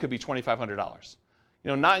the loan could be $2,500.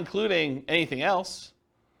 Not including anything else.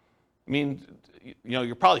 I mean,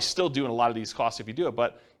 you're probably still doing a lot of these costs if you do it,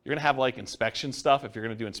 but you're going to have inspection stuff if you're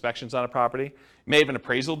going to do inspections on a property. You may have an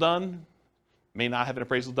appraisal done. May not have an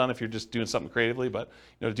appraisal done if you're just doing something creatively, but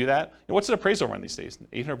to do that, what's an appraisal run these days?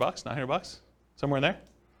 $800, $900, somewhere in there,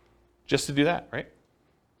 just to do that, right?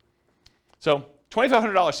 So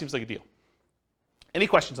 $2,500 seems like a deal. Any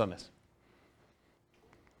questions on this?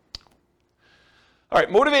 All right,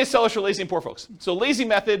 motivated sellers for lazy and poor folks. So lazy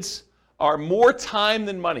methods are more time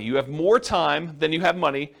than money. You have more time than you have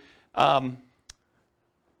money. I'm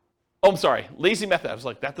sorry, lazy method. I was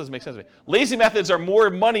like, that doesn't make sense to me. Lazy methods are more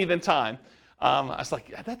money than time. I was like,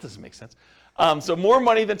 yeah, that doesn't make sense. So more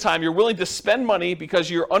money than time. You're willing to spend money because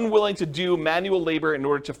you're unwilling to do manual labor in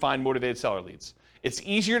order to find motivated seller leads. It's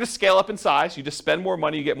easier to scale up in size. You just spend more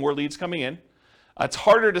money, you get more leads coming in. It's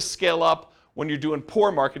harder to scale up when you're doing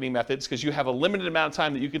poor marketing methods because you have a limited amount of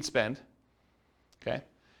time that you can spend. Okay?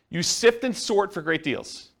 You sift and sort for great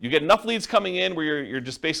deals. You get enough leads coming in where you're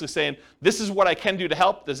just basically saying, this is what I can do to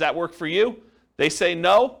help. Does that work for you? They say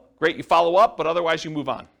no. Great, you follow up, but otherwise you move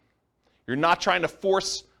on. You're not trying to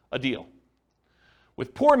force a deal.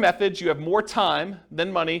 With poor methods, you have more time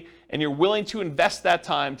than money, and you're willing to invest that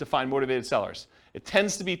time to find motivated sellers. It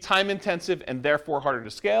tends to be time intensive and therefore harder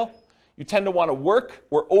to scale. You tend to want to work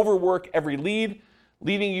or overwork every lead,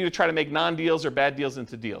 leaving you to try to make non-deals or bad deals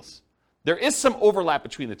into deals. There is some overlap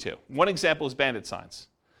between the two. One example is bandit signs.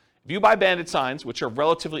 If you buy bandit signs, which are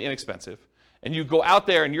relatively inexpensive, and you go out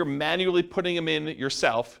there and you're manually putting them in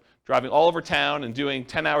yourself, driving all over town and doing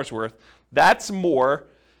 10 hours worth, that's more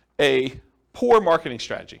a poor marketing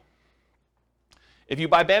strategy. If you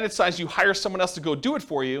buy bandit signs, you hire someone else to go do it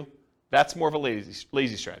for you, that's more of a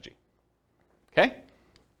lazy strategy. Okay?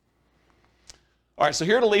 All right, so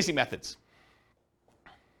here are the lazy methods.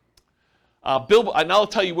 And I'll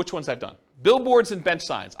tell you which ones I've done. Billboards and bench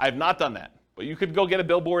signs. I have not done that. But you could go get a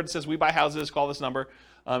billboard that says, we buy houses, call this number.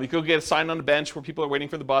 You could go get a sign on the bench where people are waiting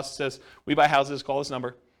for the bus that says, we buy houses, call this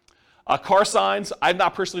number. Car signs, I've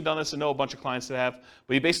not personally done this. I know a bunch of clients that have.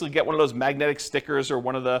 But you basically get one of those magnetic stickers or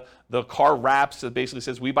one of the car wraps that basically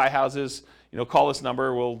says, we buy houses, call this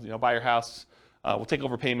number, we'll buy your house. We'll take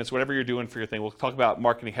over payments, whatever you're doing for your thing. We'll talk about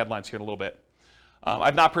marketing headlines here in a little bit.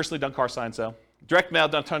 I've not personally done car signs, though. Direct mail,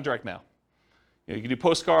 done a ton of direct mail. You could do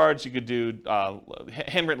postcards, you could do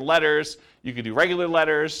handwritten letters, you could do regular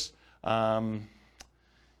letters,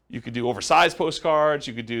 you could do oversized postcards,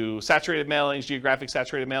 you could do saturated mailings, geographic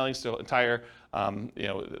saturated mailings to entire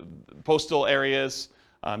postal areas.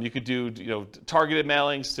 You could do targeted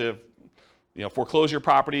mailings to foreclosure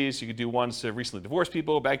properties. You could do ones to recently divorced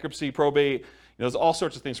people, bankruptcy, probate. There's all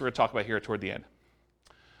sorts of things we're going to talk about here toward the end.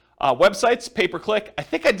 Websites, pay-per-click. I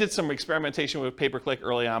think I did some experimentation with pay-per-click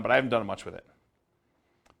early on, but I haven't done much with it.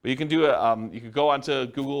 But you can do it. You could go onto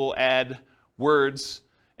Google AdWords,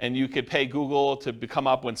 and you could pay Google to come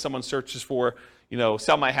up when someone searches for,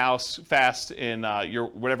 sell my house fast in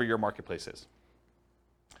whatever your marketplace is.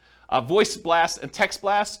 Voice blast and text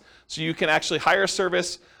blast. So you can actually hire a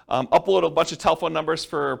service, upload a bunch of telephone numbers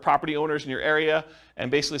for property owners in your area, and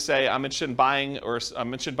basically say, I'm interested in buying, or I'm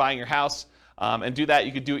interested in buying your house. And do that.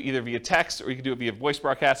 You could do it either via text or you could do it via voice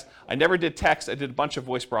broadcast. I never did text. I did a bunch of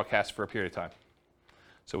voice broadcasts for a period of time.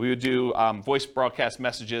 So we would do voice broadcast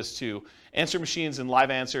messages to answer machines and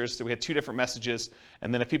live answers. So we had 2 different messages.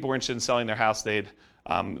 And then if people were interested in selling their house, they'd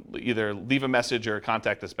either leave a message or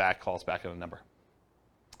contact us back, call us back on a number.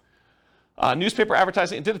 Newspaper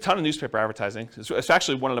advertising. I did a ton of newspaper advertising. It's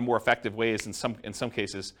actually one of the more effective ways in some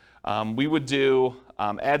cases. We would do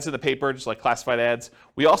ads in the paper, just like classified ads.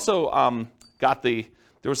 We also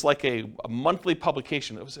there was like a monthly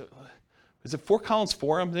publication. Is it Fort Collins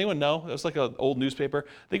Forum? Does anyone know? It was like an old newspaper.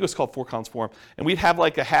 I think it was called Fort Collins Forum. And we'd have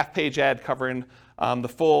like a half-page ad covering the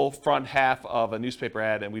full front half of a newspaper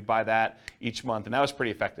ad, and we'd buy that each month. And that was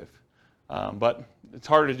pretty effective. But it's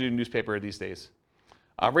harder to do newspaper these days.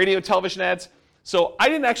 Radio and television ads. So I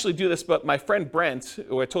didn't actually do this, but my friend Brent,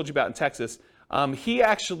 who I told you about in Texas, he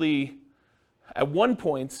actually, at one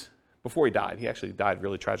point, before he died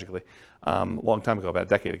really tragically, a long time ago, about a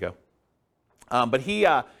decade ago. But he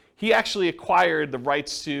actually acquired the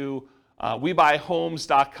rights to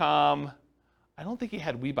WeBuyHomes.com. I don't think he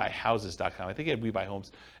had WeBuyHouses.com. I think he had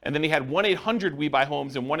WeBuyHomes. And then he had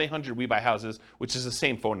 1-800-WeBuyHomes and 1-800-WeBuyHouses, which is the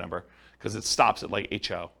same phone number because it stops at like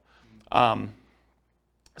HO.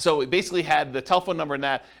 So it basically had the telephone number and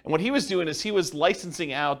that. And what he was doing is he was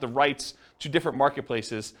licensing out the rights to different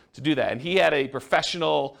marketplaces to do that. And he had a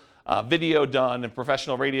professional video done and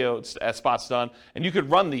professional radio spots done. And you could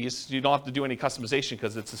run these. You don't have to do any customization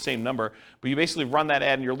because it's the same number. But you basically run that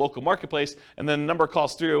ad in your local marketplace, and then the number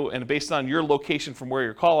calls through. And based on your location from where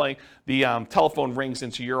you're calling, the telephone rings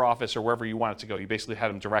into your office or wherever you want it to go. You basically had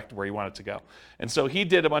them direct where you want it to go. And so he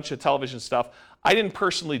did a bunch of television stuff. I didn't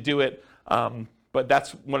personally do it. But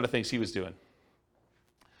that's one of the things he was doing.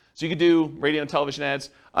 So you could do radio and television ads.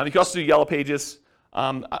 You can also do Yellow Pages.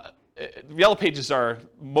 Yellow Pages are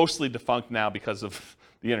mostly defunct now because of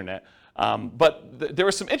the internet. But there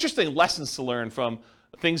were some interesting lessons to learn from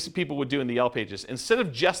things people would do in the Yellow Pages. Instead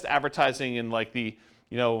of just advertising in like the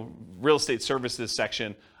real estate services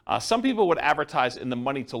section, some people would advertise in the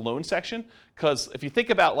money to loan section. Because if you think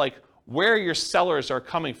about like where your sellers are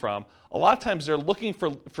coming from, a lot of times they're looking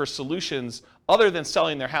for solutions other than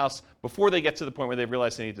selling their house before they get to the point where they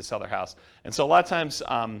realize they need to sell their house. And so a lot of times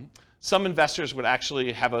some investors would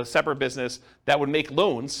actually have a separate business that would make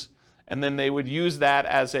loans, and then they would use that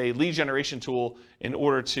as a lead generation tool in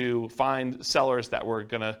order to find sellers that were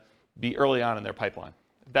going to be early on in their pipeline.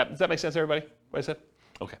 Does that make sense, everybody? What I said?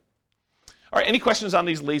 Okay. All right, any questions on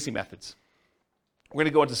these lazy methods? We're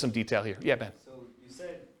going to go into some detail here. Yeah, Ben. So you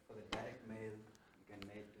said for the direct mail, you can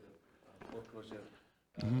mail to foreclosure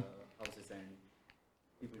houses and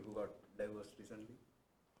people who got divorced recently.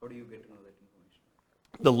 How do you get to know that information?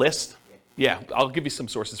 The list? Yeah, I'll give you some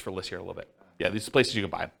sources for lists here in a little bit. Yeah, these are places you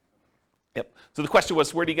can buy them. Yep. So the question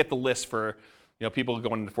was, where do you get the list for people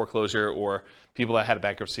going into foreclosure or people that had a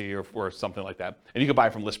bankruptcy or something like that? And you can buy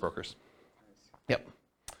it from list brokers. Yep.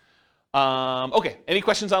 Okay, any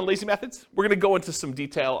questions on lazy methods? We're going to go into some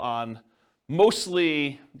detail on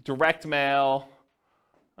mostly direct mail.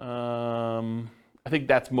 I think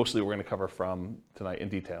that's mostly what we're going to cover from tonight in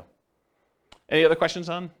detail. Any other questions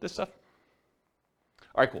on this stuff?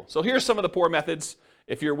 All right, cool. So here's some of the poor methods.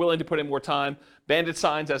 If you're willing to put in more time, bandit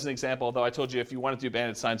signs as an example, although I told you if you want to do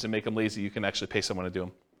bandit signs and make them lazy, you can actually pay someone to do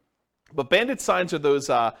them. But bandit signs are those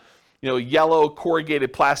yellow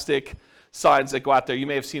corrugated plastic signs that go out there. You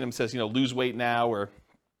may have seen them, says, lose weight now, or,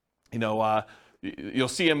 you'll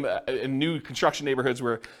see them in new construction neighborhoods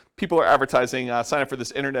where people are advertising, sign up for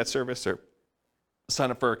this internet service or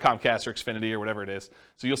sign up for Comcast or Xfinity or whatever it is.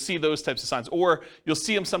 So you'll see those types of signs. Or you'll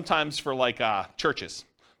see them sometimes for churches.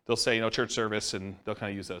 They'll say, church service, and they'll kind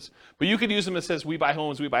of use those. But you could use them that says, we buy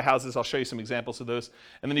homes, we buy houses. I'll show you some examples of those.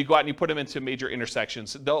 And then you go out and you put them into major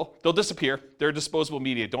intersections. They'll disappear. They're disposable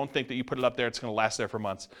media. Don't think that you put it up there, it's going to last there for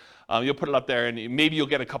months. You'll put it up there, and maybe you'll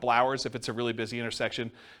get a couple hours if it's a really busy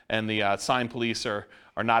intersection, and the sign police are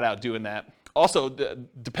not out doing that. Also,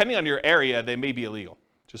 depending on your area, they may be illegal,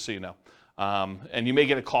 just so you know. And you may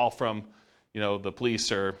get a call from, the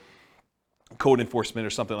police or code enforcement or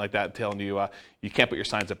something like that telling you you can't put your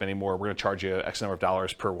signs up anymore. We're going to charge you X number of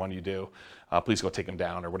dollars per one you do. Please go take them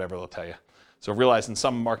down or whatever they'll tell you. So realize in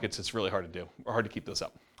some markets it's really hard to do or hard to keep those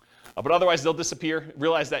up. But otherwise they'll disappear.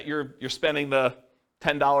 Realize that you're spending the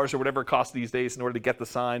 $10 or whatever it costs these days in order to get the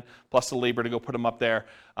sign plus the labor to go put them up there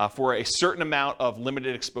for a certain amount of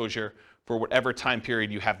limited exposure for whatever time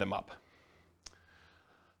period you have them up.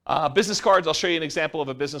 Business cards, I'll show you an example of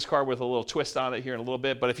a business card with a little twist on it here in a little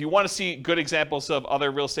bit. But if you want to see good examples of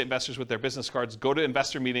other real estate investors with their business cards, go to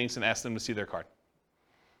investor meetings and ask them to see their card.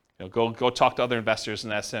 Go talk to other investors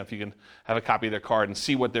and ask them if you can have a copy of their card and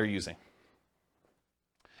see what they're using.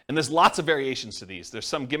 And there's lots of variations to these. There's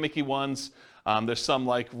some gimmicky ones. There's some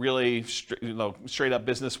really straight up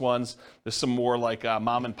business ones. There's some more like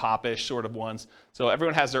mom and pop-ish sort of ones. So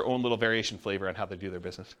everyone has their own little variation flavor on how they do their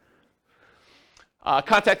business.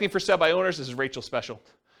 Contacting for sale by owners, this is Rachel's special.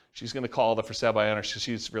 She's going to call the for sale by owners because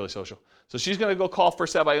she's really social. So she's going to go call for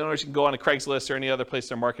sale by owners. You can go on a Craigslist or any other place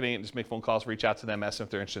they're marketing it and just make phone calls, reach out to them, ask them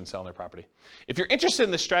if they're interested in selling their property. If you're interested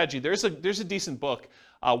in this strategy, there's a decent book.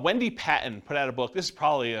 Wendy Patton put out a book. This is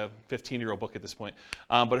probably a 15-year-old book at this point.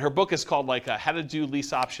 But her book is called How to Do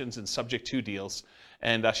Lease Options and Subject to Deals.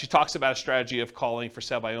 And she talks about a strategy of calling for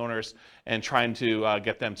sale by owners and trying to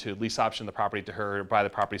get them to lease option the property to her or buy the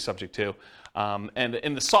property subject to. And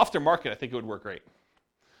in the softer market, I think it would work great.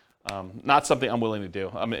 Not something I'm willing to do.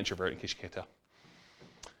 I'm an introvert, in case you can't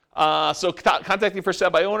tell. So contacting for sale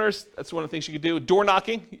by owners, that's one of the things you could do. Door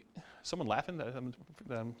knocking. Someone laughing that I'm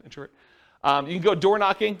an introvert? You can go door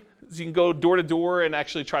knocking. So you can go door to door and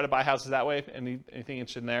actually try to buy houses that way. Anything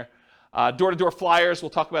interested in there? Door to door flyers. We'll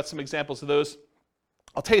talk about some examples of those.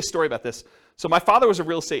 I'll tell you a story about this. So my father was a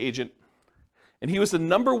real estate agent, and he was the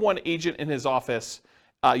 #1 agent in his office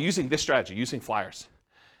using this strategy, using flyers.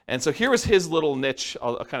 And so here was his little niche.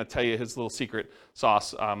 I'll kind of tell you his little secret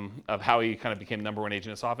sauce of how he kind of became #1 agent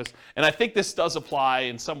in his office. And I think this does apply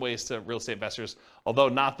in some ways to real estate investors, although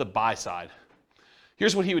not the buy side.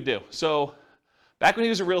 Here's what he would do. So back when he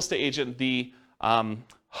was a real estate agent, the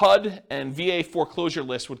HUD and VA foreclosure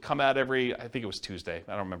list would come out every, I think it was Tuesday.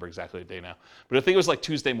 I don't remember exactly the day now. But I think it was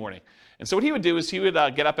Tuesday morning. And so what he would do is he would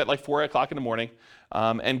get up at 4 o'clock in the morning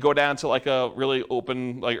and go down to a really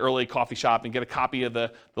open, early coffee shop and get a copy of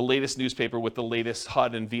the latest newspaper with the latest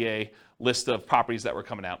HUD and VA list of properties that were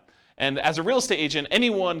coming out. And as a real estate agent,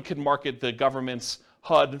 anyone could market the government's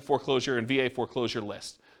HUD foreclosure and VA foreclosure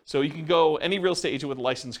list. So you can go, any real estate agent with a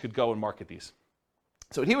license could go and market these.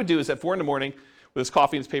 So what he would do is at 4 in the morning, with his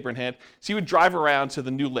coffee and his paper in hand, so he would drive around to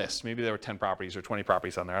the new list. Maybe there were 10 properties or 20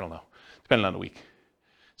 properties on there, I don't know, depending on the week.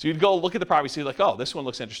 So you'd go look at the properties, see oh, this one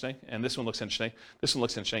looks interesting, and this one looks interesting, this one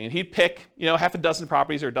looks interesting. And he'd pick, half a dozen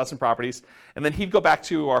properties or a dozen properties, and then he'd go back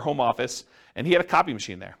to our home office, and he had a copy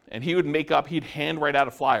machine there. And he would he'd hand write out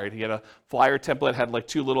a flyer. He had a flyer template, had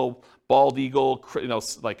 2 little bald eagle,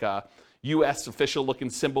 U.S. official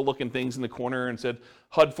looking symbol looking things in the corner and said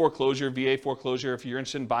HUD foreclosure, VA foreclosure, if you're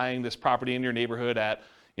interested in buying this property in your neighborhood at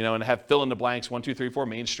and have fill in the blanks, 1, 2, 3, 4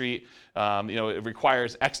 Main Street. It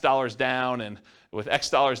requires X dollars down, and with X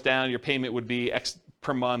dollars down, your payment would be X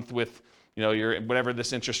per month with, your whatever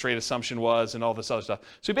this interest rate assumption was and all this other stuff.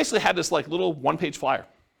 So he basically had this like little one-page flyer.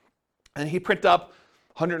 And he'd print up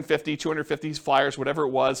 150, 250 flyers, whatever it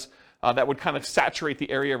was, that would kind of saturate the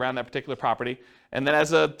area around that particular property. And then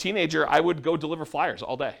as a teenager, I would go deliver flyers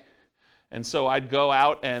all day. And so I'd go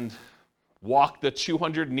out and walk the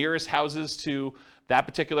 200 nearest houses to that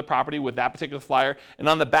particular property with that particular flyer. And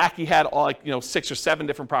on the back, he had all 6 or 7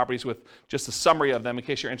 different properties with just a summary of them in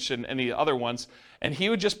case you're interested in any other ones. And he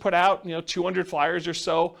would just put out 200 flyers or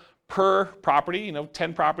so per property,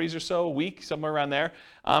 10 properties or so a week, somewhere around there.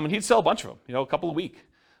 And he'd sell a bunch of them, a couple a week,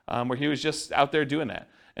 where he was just out there doing that.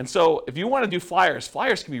 And so if you want to do flyers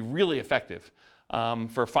can be really effective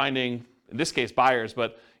for finding, in this case, buyers,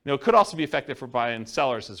 but it could also be effective for buying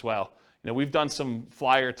sellers as well. We've done some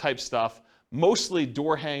flyer type stuff, mostly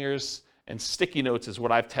door hangers and sticky notes is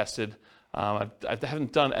what I've tested. I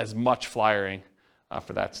haven't done as much flyering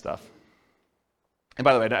for that stuff. And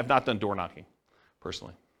by the way, I've not done door knocking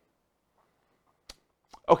personally.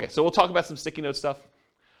 Okay, so we'll talk about some sticky note stuff.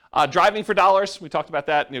 Driving for dollars, we talked about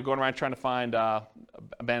that, going around trying to find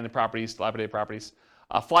abandoned properties, dilapidated properties.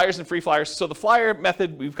 Flyers and free flyers. So the flyer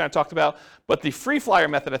method we've kind of talked about, but the free flyer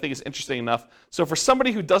method I think is interesting enough. So for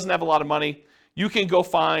somebody who doesn't have a lot of money, you can go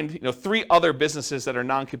find 3 other businesses that are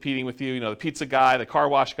non-competing with you, the pizza guy, the car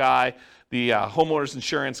wash guy, the homeowner's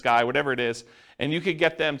insurance guy, whatever it is, and you could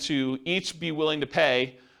get them to each be willing to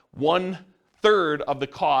pay 1/3 of the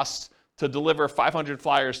cost to deliver 500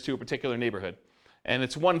 flyers to a particular neighborhood. And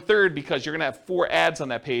it's 1/3 because you're going to have 4 ads on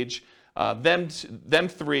that page, them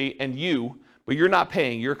 3 and you, but you're not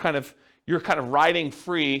paying. You're kind of riding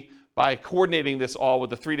free by coordinating this all with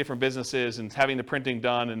the 3 different businesses and having the printing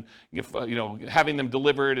done and having them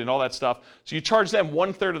delivered and all that stuff. So you charge them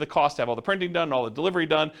 1/3 of the cost to have all the printing done, all the delivery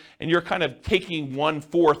done, and you're kind of taking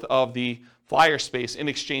 1/4 of the flyer space in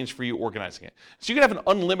exchange for you organizing it. So you can have an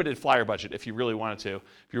unlimited flyer budget if you really wanted to,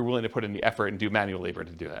 if you're willing to put in the effort and do manual labor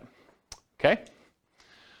to do that. Okay?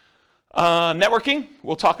 Networking,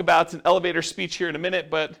 we'll talk about an elevator speech here in a minute,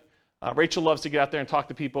 but Rachel loves to get out there and talk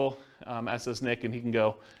to people, as does Nick, and he can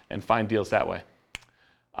go and find deals that way.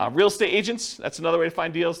 Real estate agents, that's another way to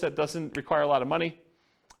find deals that doesn't require a lot of money.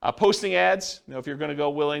 Posting ads, if you're going to go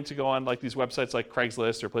willing to go on like these websites like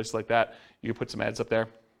Craigslist or places like that, you can put some ads up there.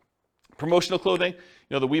 Promotional clothing,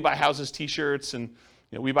 the We Buy Houses t-shirts and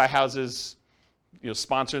We Buy Houses,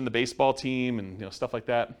 sponsoring the baseball team and stuff like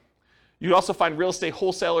that. You can also find real estate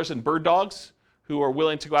wholesalers and bird dogs who are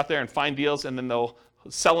willing to go out there and find deals, and then they'll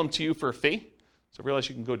sell them to you for a fee. So realize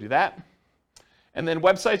you can go do that. And then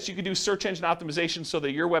websites, you can do search engine optimization so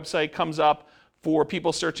that your website comes up for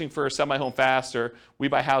people searching for Sell My Home Fast or We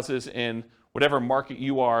Buy Houses in whatever market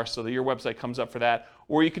you are, so that your website comes up for that.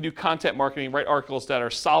 Or you can do content marketing, write articles that are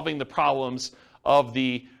solving the problems of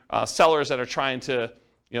the sellers that are trying to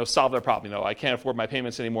solve their problem. I can't afford my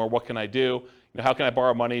payments anymore. What can I do? How can I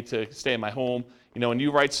borrow money to stay in my home? And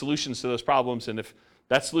you write solutions to those problems. And if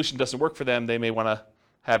that solution doesn't work for them, they may want to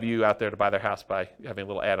have you out there to buy their house by having a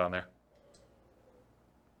little ad on there.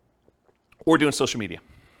 Or doing social media.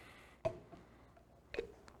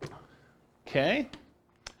 Okay.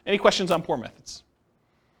 Any questions on poor methods?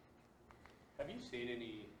 Have you seen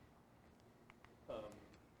any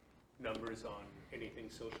numbers on anything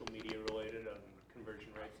social media related on conversion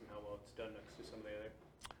rates and how well it's done next to some of the other?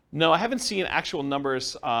 No, I haven't seen actual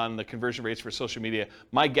numbers on the conversion rates for social media.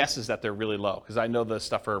 My guess is that they're really low because I know the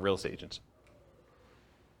stuff for real estate agents.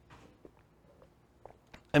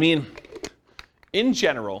 I mean, in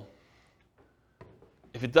general,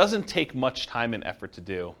 if it doesn't take much time and effort to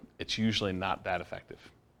do, it's usually not that effective,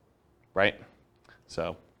 right?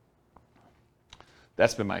 So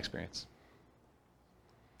that's been my experience.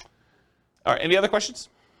 All right, any other questions?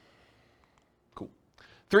 Cool.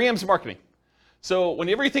 3 M's marketing. So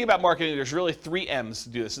whenever you think about marketing, there's really 3 M's to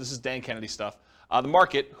do this. This is Dan Kennedy stuff. The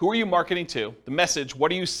market, who are you marketing to? The message,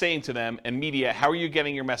 what are you saying to them? And media, how are you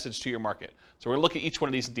getting your message to your market? So we're going to look at each one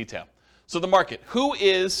of these in detail. So the market, who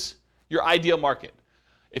is your ideal market?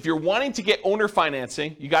 If you're wanting to get owner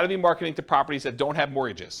financing, you got to be marketing to properties that don't have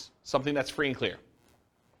mortgages, something that's free and clear.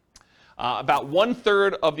 About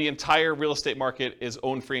 1/3 of the entire real estate market is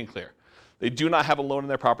owned free and clear. They do not have a loan in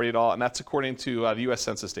their property at all, and that's according to the U.S.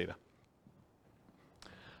 Census data.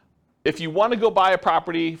 If you want to go buy a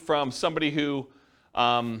property from somebody who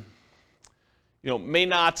may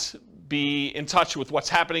not be in touch with what's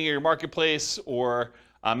happening in your marketplace or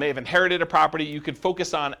may have inherited a property, you can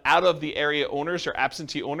focus on out-of-the-area owners or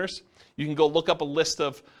absentee owners. You can go look up a list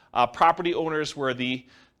of property owners where the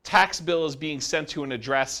tax bill is being sent to an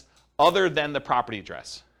address other than the property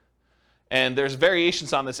address. And there's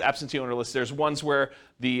variations on this absentee owner list. There's ones where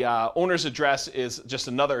the owner's address is just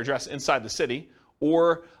another address inside the city,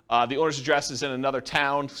 or the owner's address is in another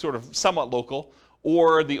town, sort of somewhat local,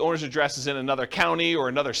 or the owner's address is in another county or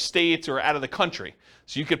another state or out of the country.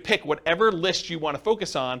 So you could pick whatever list you want to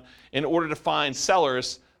focus on in order to find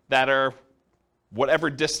sellers that are whatever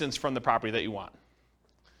distance from the property that you want.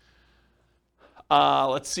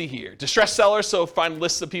 Let's see here. Distressed sellers, so find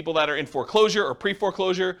lists of people that are in foreclosure or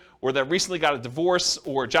pre-foreclosure, or that recently got a divorce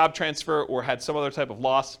or job transfer or had some other type of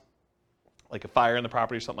loss, like a fire in the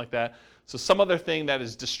property or something like that. So some other thing that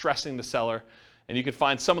is distressing the seller, and you can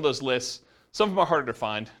find some of those lists. Some of them are harder to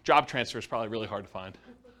find. Job transfer is probably really hard to find.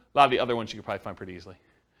 A lot of the other ones you could probably find pretty easily.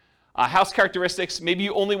 House characteristics, maybe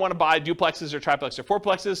you only want to buy duplexes or triplexes or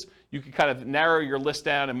fourplexes. You can kind of narrow your list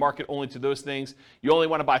down and market only to those things. You only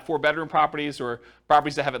want to buy 4-bedroom properties, or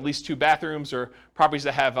properties that have at least 2 bathrooms, or properties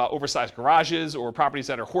that have oversized garages, or properties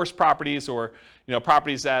that are horse properties, or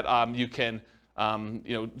properties that you can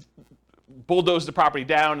bulldoze the property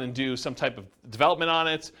down and do some type of development on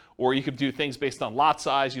it, or you could do things based on lot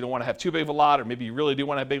size. You don't want to have too big of a lot, or maybe you really do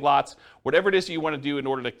want to have big lots. Whatever it is that you want to do in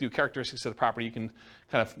order to do characteristics of the property, you can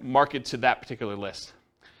kind of market to that particular list.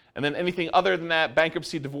 And then anything other than that,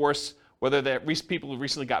 bankruptcy, divorce, whether that people who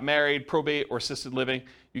recently got married, probate, or assisted living,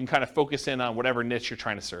 you can kind of focus in on whatever niche you're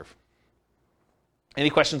trying to serve. Any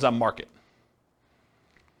questions on market?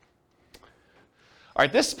 All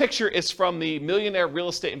right, this picture is from the Millionaire Real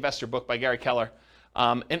Estate Investor book by Gary Keller.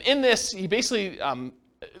 And in this, he basically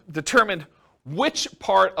determined which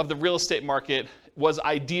part of the real estate market was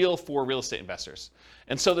ideal for real estate investors.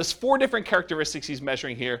 And so there's 4 different characteristics he's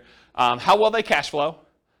measuring here. How well they cash flow,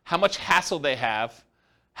 how much hassle they have,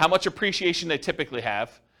 how much appreciation they typically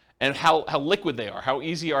have, and how liquid they are, how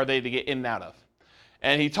easy are they to get in and out of.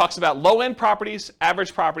 And he talks about low-end properties,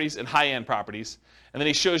 average properties, and high-end properties. And then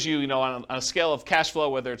he shows you, on a scale of cash flow,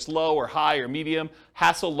 whether it's low or high or medium,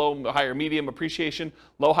 hassle, low, high or medium, appreciation,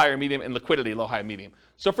 low, high or medium, and liquidity, low, high, or medium.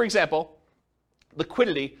 So for example,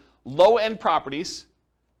 liquidity, low-end properties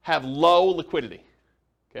have low liquidity.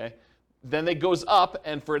 Okay? Then it goes up,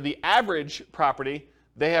 and for the average property,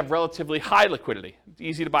 they have relatively high liquidity. It's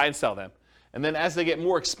easy to buy and sell them. And then as they get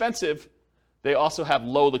more expensive, they also have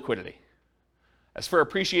low liquidity. As for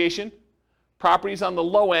appreciation, properties on the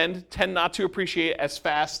low end tend not to appreciate as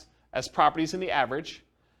fast as properties in the average,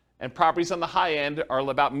 and properties on the high end are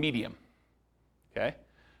about medium. Okay?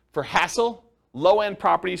 For hassle, low-end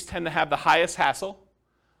properties tend to have the highest hassle,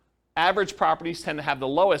 average properties tend to have the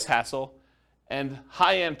lowest hassle, and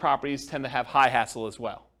high-end properties tend to have high hassle as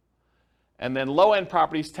well. And then low-end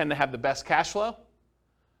properties tend to have the best cash flow,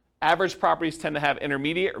 average properties tend to have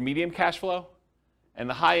intermediate or medium cash flow, and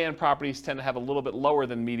the high-end properties tend to have a little bit lower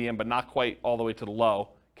than medium, but not quite all the way to the low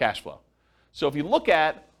cash flow. So if you look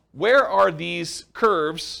at where are these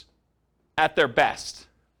curves at their best,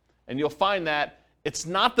 and you'll find that it's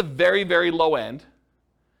not the very, very low end,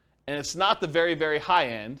 and it's not the very, very high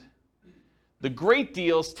end. The great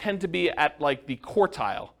deals tend to be at like the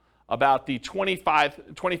quartile, about the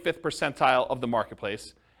 25th percentile of the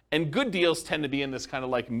marketplace, and good deals tend to be in this kind of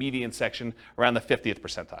like median section around the 50th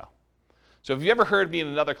percentile. So have you ever heard me in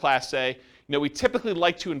another class say, we typically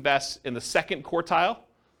like to invest in the second quartile.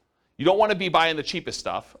 You don't want to be buying the cheapest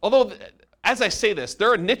stuff. Although, as I say this,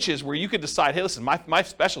 there are niches where you could decide, hey, listen, my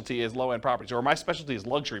specialty is low-end properties, or my specialty is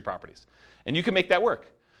luxury properties. And you can make that work.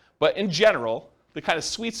 But in general, the kind of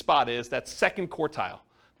sweet spot is that second quartile.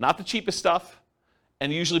 Not the cheapest stuff,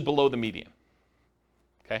 and usually below the median.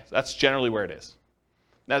 Okay, so that's generally where it is.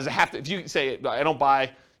 Now, does it have to, if you say, I don't buy,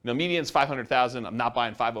 median's 500,000, I'm not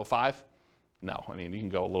buying 505. No, I mean, you can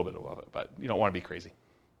go a little bit above it, but you don't want to be crazy.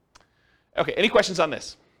 Okay, any questions on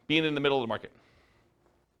this? Being in the middle of the market.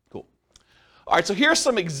 Cool. All right, so here's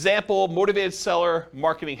some example motivated seller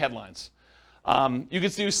marketing headlines. You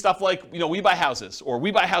can do stuff like, we buy houses, or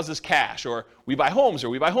we buy houses cash, or we buy homes, or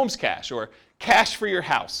we buy homes cash, or cash for your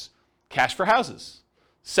house, cash for houses.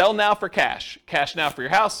 Sell now for cash, cash now for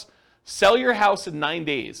your house. Sell your house in 9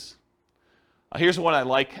 days. Here's one I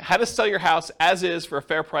like. How to sell your house as is for a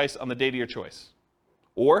fair price on the date of your choice.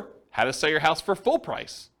 Or how to sell your house for full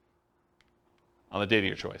price on the date of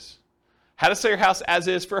your choice. How to sell your house as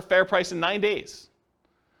is for a fair price in 9 days.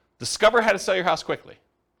 Discover how to sell your house quickly.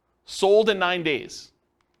 Sold in 9 days.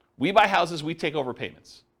 We buy houses, we take over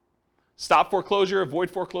payments. Stop foreclosure, avoid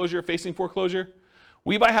foreclosure, facing foreclosure.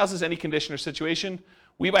 We buy houses any condition or situation.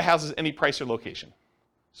 We buy houses any price or location.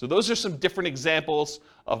 So those are some different examples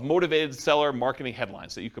of motivated seller marketing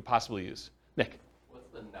headlines that you could possibly use. Nick? What's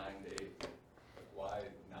the 9 days? Like why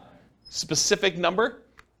 9? Specific number?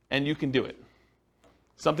 and you can do it.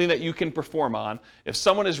 Something that you can perform on. If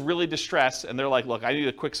someone is really distressed and they're like, look, I need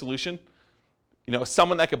a quick solution,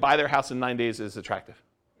 someone that could buy their house in 9 days is attractive.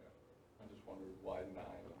 I just wondered why 9,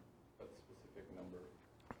 that specific number.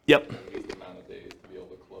 Yep. At least the amount of days to be able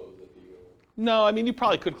to close a deal. No, I mean, you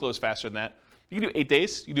probably could close faster than that. You can do 8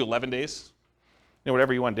 days. You can do 11 days.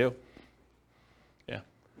 Whatever you want to do. Yeah.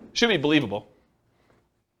 Should be believable.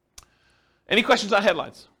 Any questions on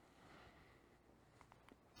headlines?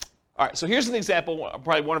 All right, so here's an example,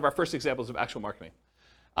 probably one of our first examples of actual marketing.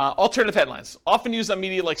 Alternative headlines, often used on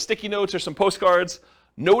media like sticky notes or some postcards.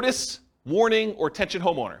 Notice, warning, or attention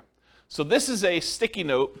homeowner. So this is a sticky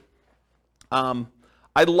note.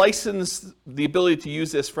 I licensed the ability to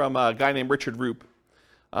use this from a guy named Richard Roop.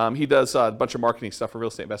 He does a bunch of marketing stuff for real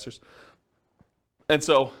estate investors. And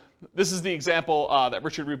so this is the example that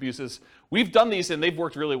Richard Roop uses. We've done these and they've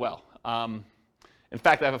worked really well. In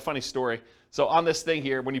fact, I have a funny story. So on this thing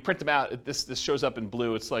here, when you print them out, this shows up in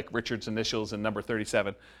blue. It's like Richard's initials and number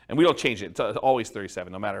 37. And we don't change it. It's always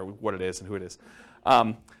 37, no matter what it is and who it is.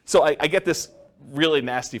 So I get this really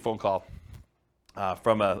nasty phone call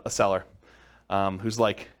from a seller who's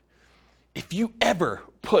like, if you ever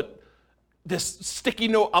put this sticky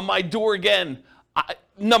note on my door again,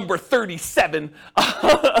 number 37.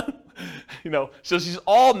 So she's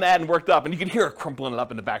all mad and worked up, and you can hear her crumpling it up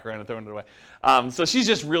in the background and throwing it away. So she's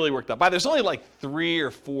just really worked up. There's only like 3 or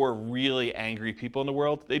 4 really angry people in the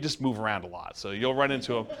world. They just move around a lot, so you'll run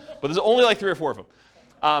into them. But there's only like 3 or 4 of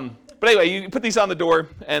them. But anyway, you put these on the door,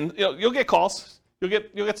 and you'll get calls. You'll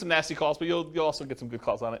get some nasty calls, but you'll also get some good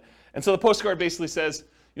calls on it. And so the postcard basically says,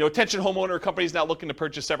 attention homeowner, companies now looking to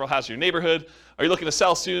purchase several houses in your neighborhood. Are you looking to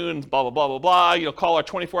sell soon? Blah, blah, blah, blah, blah. Call our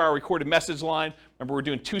 24-hour recorded message line. Remember, we're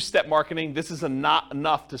doing 2-step marketing. This is not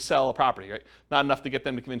enough to sell a property, right? Not enough to get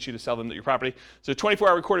them to convince you to sell them your property. So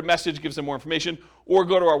 24-hour recorded message gives them more information. Or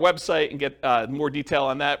go to our website and get more detail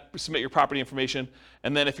on that. Submit your property information.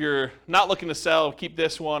 And then if you're not looking to sell, keep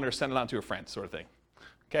this one or send it on to a friend, sort of thing.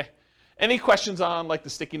 Okay? Any questions on like the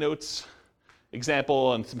sticky notes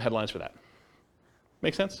example and some headlines for that?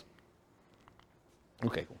 Make sense?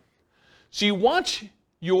 Okay, cool. So you want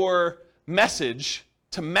your message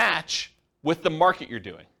to match with the market you're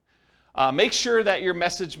doing. Make sure that your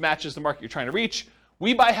message matches the market you're trying to reach.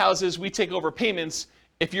 We buy houses, we take over payments.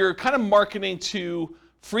 If you're kind of marketing to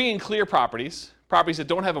free and clear properties that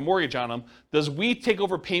don't have a mortgage on them, does we take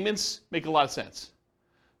over payments make a lot of sense?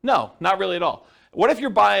 No, not really at all. What if you're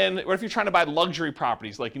trying to buy luxury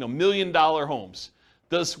properties like $1 million homes?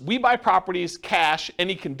 Does we buy properties cash,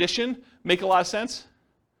 any condition, make a lot of sense?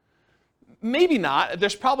 Maybe not.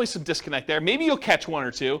 There's probably some disconnect there. Maybe you'll catch 1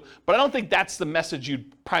 or 2, but I don't think that's the message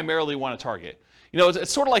you'd primarily want to target.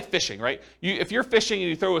 It's sort of like fishing, right? If you're fishing and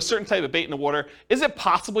you throw a certain type of bait in the water, is it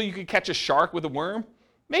possible you could catch a shark with a worm?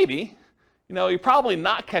 Maybe. You're probably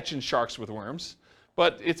not catching sharks with worms,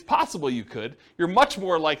 but it's possible you could. You're much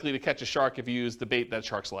more likely to catch a shark if you use the bait that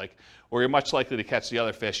sharks like, or you're much likely to catch the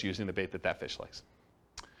other fish using the bait that fish likes.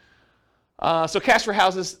 So cash for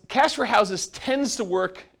houses tends to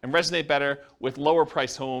work and resonate better with lower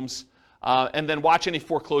priced homes. And then watch any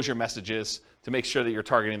foreclosure messages to make sure that you're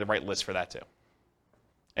targeting the right list for that too.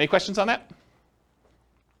 Any questions on that?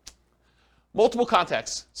 Multiple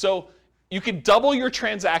contacts. So you can double your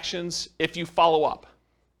transactions if you follow up.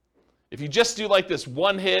 If you just do like this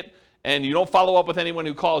one hit and you don't follow up with anyone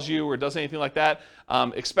who calls you or does anything like that,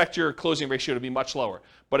 expect your closing ratio to be much lower.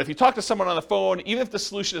 But if you talk to someone on the phone, even if the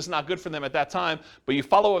solution is not good for them at that time, but you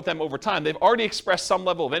follow up with them over time, they've already expressed some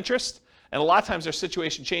level of interest, and a lot of times their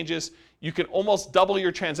situation changes. You can almost double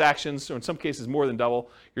your transactions, or in some cases more than double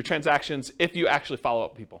your transactions if you actually follow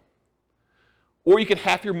up with people. Or you can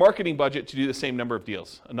half your marketing budget to do the same number of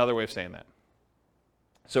deals. Another way of saying that.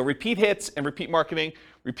 So repeat hits and repeat marketing,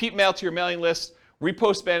 repeat mail to your mailing list,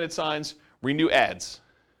 repost banded signs, renew ads.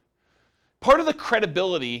 Part of the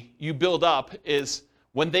credibility you build up is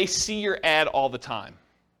when they see your ad all the time,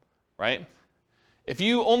 right? If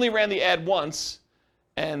you only ran the ad once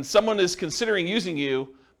and someone is considering using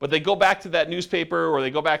you, but they go back to that newspaper or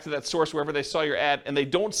they go back to that source wherever they saw your ad and they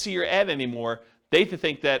don't see your ad anymore, they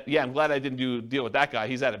think that, yeah, I'm glad I didn't do a deal with that guy.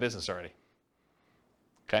 He's out of business already.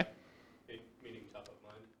 Okay? Meaning top of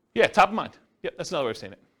mind? Yeah, top of mind. Yep, that's another way of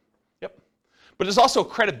saying it. Yep. But there's also a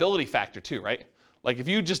credibility factor too, right? Like if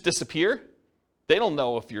you just disappear, they don't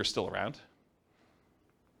know if you're still around.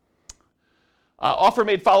 Offer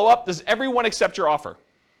made follow-up. Does everyone accept your offer?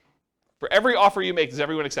 For every offer you make, does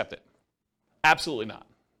everyone accept it? Absolutely not.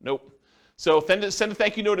 Nope. So send a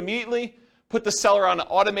thank you note immediately. Put the seller on an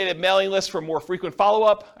automated mailing list for more frequent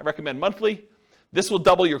follow-up. I recommend monthly. This will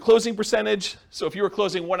double your closing percentage. So if you were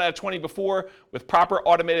closing 1 out of 20 before, with proper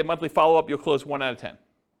automated monthly follow-up, you'll close 1 out of 10.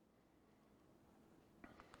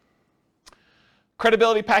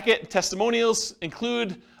 Credibility packet and testimonials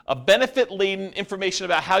include a benefit-laden information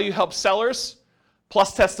about how you help sellers,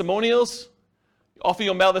 plus testimonials. Often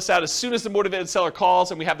you'll mail this out as soon as the motivated seller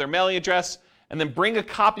calls and we have their mailing address, and then bring a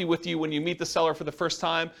copy with you when you meet the seller for the first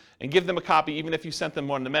time and give them a copy even if you sent them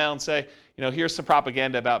one in the mail and say, here's some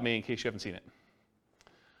propaganda about me in case you haven't seen it.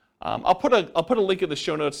 I'll put a link in the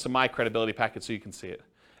show notes to my credibility packet so you can see it.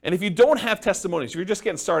 And if you don't have testimonials, if you're just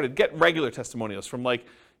getting started, get regular testimonials from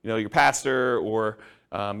your pastor or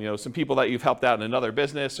some people that you've helped out in another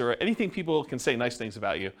business or anything people can say nice things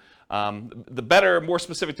about you. The better, more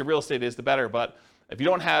specific to real estate is, the better. But if you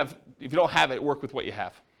don't have it, work with what you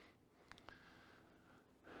have.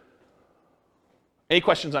 Any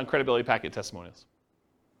questions on credibility packet testimonials?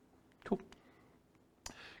 Cool.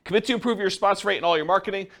 Commit to improve your response rate in all your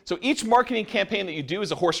marketing. So each marketing campaign that you do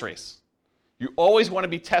is a horse race. You always want to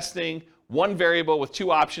be testing one variable with 2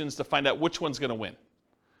 options to find out which one's going to win.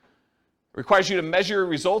 It requires you to measure your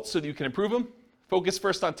results so that you can improve them. Focus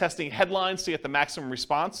first on testing headlines to get the maximum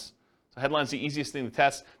response. So headlines are the easiest thing to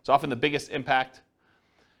test. It's often the biggest impact.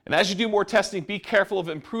 And as you do more testing, be careful of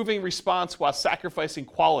improving response while sacrificing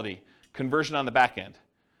quality, conversion on the back end.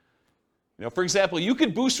 For example, you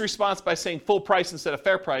could boost response by saying full price instead of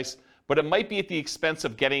fair price, but it might be at the expense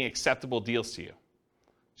of getting acceptable deals to you.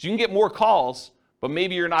 So you can get more calls, but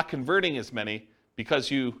maybe you're not converting as many because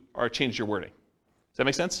you changed your wording. Does that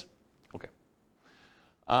make sense? Okay.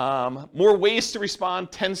 More ways to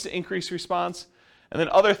respond tends to increase response. And then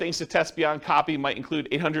other things to test beyond copy might include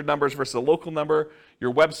 800 numbers versus a local number,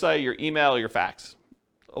 your website, your email, your fax.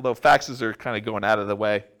 Although faxes are kind of going out of the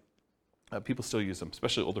way, people still use them,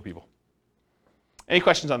 especially older people. Any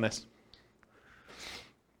questions on this?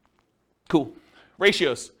 Cool.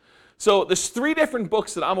 Ratios. So there's 3 different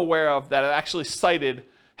books that I'm aware of that have actually cited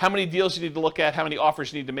how many deals you need to look at, how many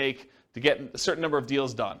offers you need to make to get a certain number of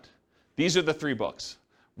deals done. These are the 3 books.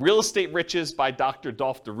 Real Estate Riches by Dr.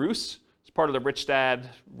 Dolph DeRoos. It's part of the Rich Dad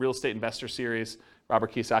Real Estate Investor series,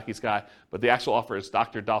 Robert Kiyosaki's guy. But the actual author is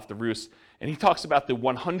Dr. Dolph DeRoos. And he talks about the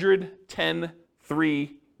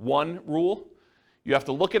 100-10-3-1 rule. You have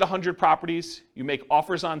to look at 100 properties. You make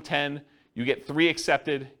offers on 10. You get 3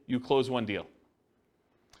 accepted. You close 1 deal.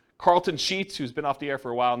 Carlton Sheets, who's been off the air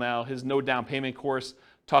for a while now, his no down payment course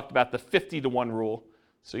talked about the 50-to-1 rule.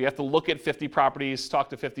 So you have to look at 50 properties,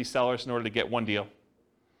 talk to 50 sellers in order to get 1 deal.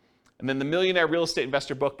 And then the Millionaire Real Estate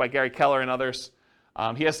Investor book by Gary Keller and others,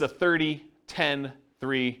 he has the 30-10-3-1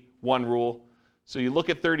 rule. So you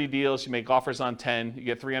look at 30 deals, you make offers on 10, you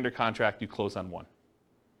get 3 under contract, you close on 1.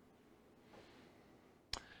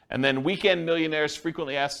 And then Weekend Millionaires,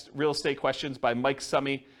 Frequently Asked Real Estate Questions by Mike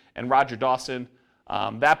Summey and Roger Dawson.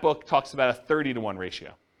 That book talks about a 30-to-1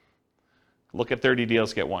 ratio. Look at 30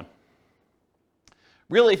 deals, get 1.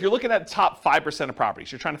 Really, if you're looking at the top 5% of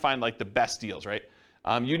properties, you're trying to find the best deals, right?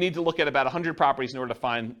 You need to look at about 100 properties in order to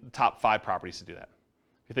find the top 5 properties to do that.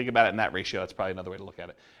 If you think about it in that ratio, that's probably another way to look at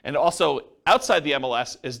it. And also, outside the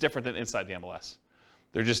MLS is different than inside the MLS.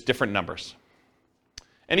 They're just different numbers.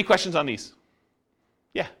 Any questions on these?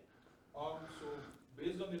 Yeah. So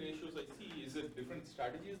based on the ratios I see, is it different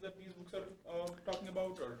strategies that these books are talking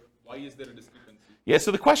about, or why is there a discrepancy? Yeah,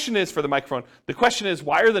 so the question is, for the microphone, the question is,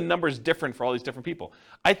 why are the numbers different for all these different people?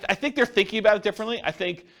 I think they're thinking about it differently. I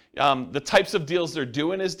think the types of deals they're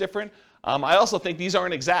doing is different. I also think these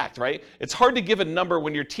aren't exact, right? It's hard to give a number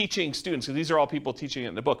when you're teaching students, because these are all people teaching it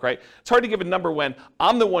in the book, right? It's hard to give a number when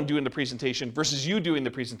I'm the one doing the presentation versus you doing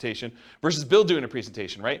the presentation versus Bill doing the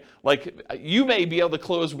presentation, right? You may be able to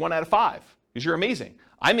close 1 out of 5 because you're amazing.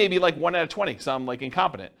 I may be 1 out of 20 because I'm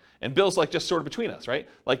incompetent. And Bill's just sort of between us, right?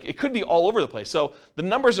 It could be all over the place. So the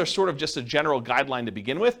numbers are sort of just a general guideline to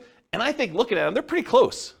begin with. And I think looking at them, they're pretty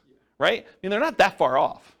close, right? They're not that far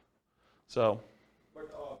off. So.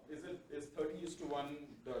 But is 30:1,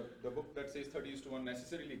 the book that says 30:1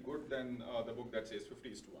 necessarily good than the book that says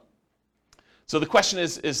 50:1? So the question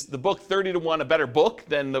is the book 30-to-1 a better book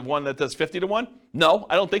than the one that does 50-to-1? No,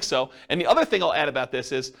 I don't think so. And the other thing I'll add about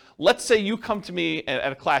this is, let's say you come to me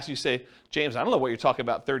at a class, you say, James, I don't know what you're talking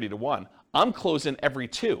about 30-to-1. I'm closing every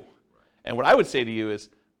 2. And what I would say to you is,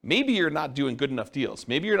 maybe you're not doing good enough deals.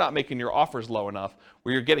 Maybe you're not making your offers low enough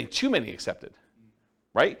where you're getting too many accepted,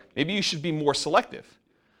 right? Maybe you should be more selective.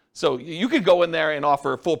 So you could go in there and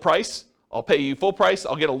offer full price. I'll pay you full price.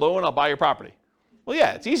 I'll get a loan. I'll buy your property. Well,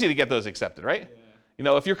 yeah, it's easy to get those accepted, right?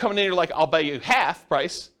 Yeah. If you're coming in, you're I'll buy you half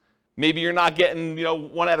price. Maybe you're not getting,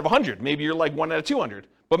 1 out of 100. Maybe you're 1 out of 200.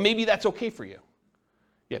 But maybe that's okay for you.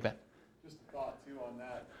 Yeah, Ben. Just a thought too on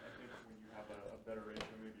that. I think when you have a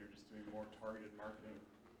more targeted marketing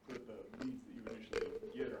so that the leads that you initially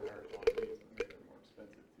get are higher quality leads and they're more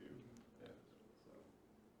expensive too. Yeah. So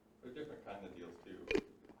they're different kind of deals too.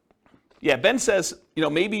 Yeah, Ben says,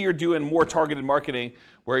 maybe you're doing more targeted marketing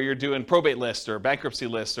where you're doing probate lists or bankruptcy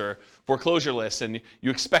lists or foreclosure lists, and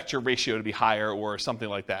you expect your ratio to be higher or something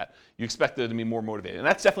like that. You expect it to be more motivated, and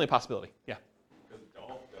that's definitely a possibility. Yeah. Because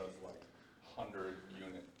Dolph does like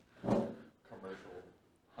 100-unit commercial,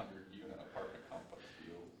 100-unit apartment complex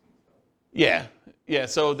deals and stuff. Yeah.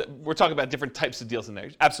 So we're talking about different types of deals in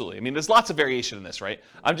there. Absolutely. I mean, there's lots of variation in this, right?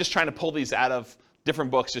 I'm just trying to pull these out of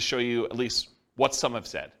different books to show you at least what some have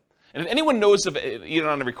said. And if anyone knows of, even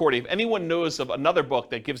on the recording, if anyone knows of another book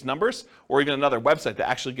that gives numbers, or even another website that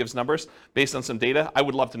actually gives numbers based on some data, I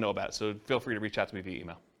would love to know about it. So feel free to reach out to me via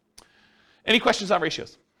email. Any questions on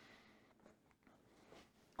ratios?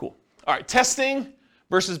 Cool. All right, testing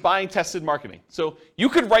versus buying tested marketing. So you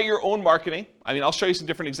could write your own marketing. I mean, I'll show you some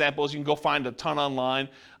different examples. You can go find a ton online.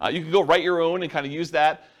 You can go write your own and kind of use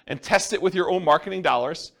that and test it with your own marketing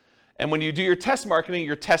dollars. And when you do your test marketing,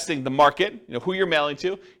 you're testing the market, who you're mailing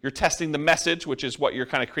to. You're testing the message, which is what you're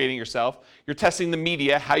kind of creating yourself. You're testing the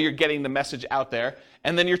media, how you're getting the message out there.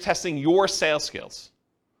 And then you're testing your sales skills.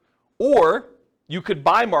 Or you could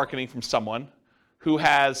buy marketing from someone who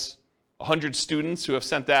has 100 students who have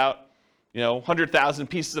sent out 100,000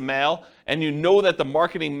 pieces of mail, and you know that the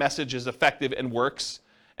marketing message is effective and works,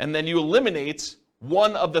 and then you eliminate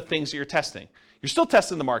one of the things that you're testing. You're still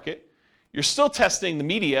testing the market. You're still testing the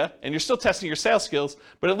media, and you're still testing your sales skills,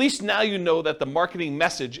 but at least now you know that the marketing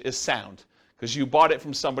message is sound because you bought it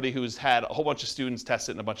from somebody who's had a whole bunch of students test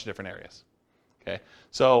it in a bunch of different areas. Okay,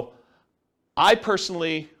 so I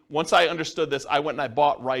personally, once I understood this, I went and I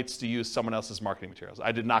bought rights to use someone else's marketing materials.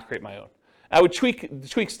 I did not create my own. I would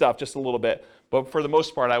tweak stuff just a little bit, but for the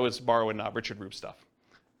most part, I was borrowing Richard Roop's stuff.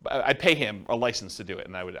 I'd pay him a license to do it,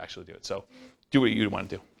 and I would actually do it. So do what you want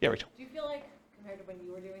to do. Yeah, Rachel. Do you feel like, compared to when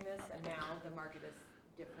you were doing this, and now the market is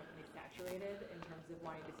differently saturated in terms of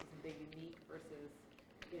wanting to see something unique versus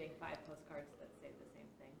getting 5 postcards that say the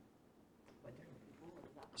same thing? What different people? What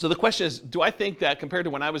is that? So the question is, do I think that compared to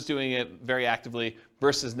when I was doing it very actively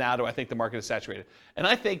versus now, do I think the market is saturated? And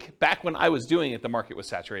I think back when I was doing it, the market was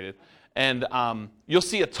saturated. And you'll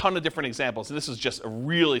see a ton of different examples. And this is just a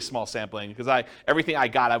really small sampling because everything I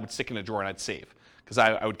got, I would stick in a drawer and I'd save because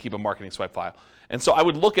I would keep a marketing swipe file. And so I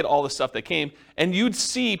would look at all the stuff that came, and you'd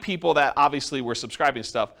see people that obviously were subscribing to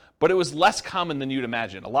stuff, but it was less common than you'd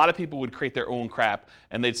imagine. A lot of people would create their own crap,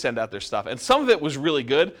 and they'd send out their stuff. And some of it was really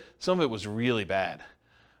good, some of it was really bad,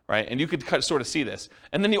 right? And you could sort of see this.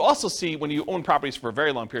 And then you also see, when you own properties for a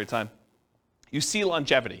very long period of time, you see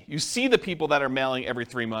longevity. You see the people that are mailing every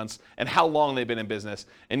 3 months and how long they've been in business.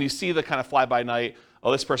 And you see the kind of fly-by-night,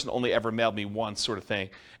 oh, this person only ever mailed me once sort of thing.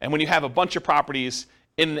 And when you have a bunch of properties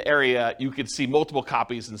in the area, you could see multiple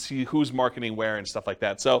copies and see who's marketing where and stuff like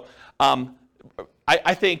that. So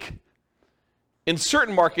I think in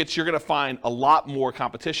certain markets, you're going to find a lot more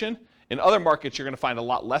competition. In other markets, you're going to find a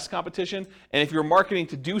lot less competition. And if you're marketing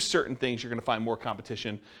to do certain things, you're going to find more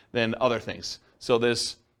competition than other things. So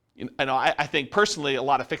there's, I think personally, a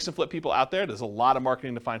lot of fix and flip people out there. There's a lot of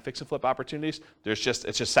marketing to find fix and flip opportunities. It's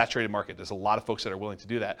just saturated market. There's a lot of folks that are willing to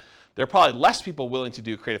do that. There are probably less people willing to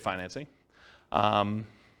do creative financing.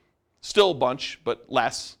 Still a bunch, but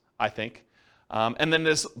less, I think. And then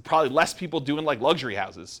there's probably less people doing like luxury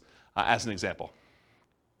houses, as an example.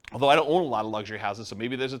 Although I don't own a lot of luxury houses, so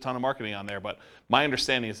maybe there's a ton of marketing on there, but my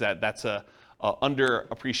understanding is that that's a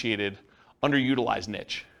underappreciated, underutilized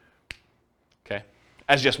niche. Okay?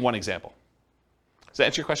 As just one example. Does that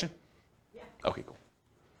answer your question? Yeah. Okay, cool.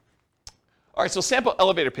 All right, so sample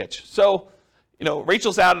elevator pitch. So,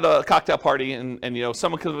 Rachel's out at a cocktail party, and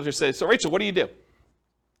someone comes up to her and says, so Rachel, what do you do?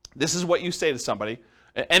 This is what you say to somebody.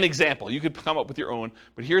 An example. You could come up with your own,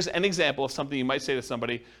 but here's an example of something you might say to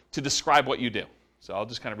somebody to describe what you do. So I'll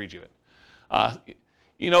just kind of read you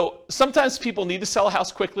it. Sometimes people need to sell a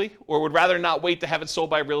house quickly or would rather not wait to have it sold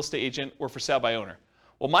by a real estate agent or for sale by owner.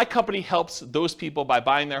 Well, my company helps those people by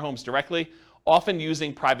buying their homes directly, often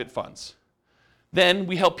using private funds. Then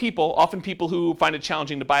we help people, often people who find it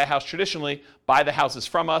challenging to buy a house traditionally, buy the houses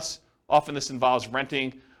from us. Often this involves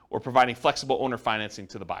renting or providing flexible owner financing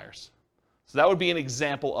to the buyers. So that would be an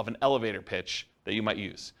example of an elevator pitch that you might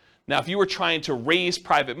use. Now, if you were trying to raise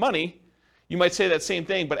private money, you might say that same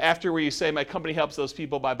thing, but after where you say, my company helps those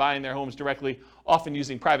people by buying their homes directly, often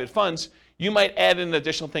using private funds, you might add an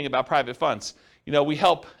additional thing about private funds. We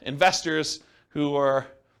help investors who are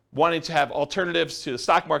wanting to have alternatives to the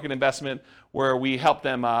stock market investment where we help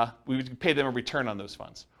them, we pay them a return on those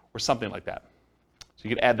funds or something like that. So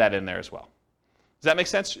you could add that in there as well. Does that make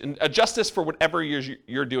sense? And adjust this for whatever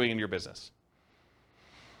you're doing in your business.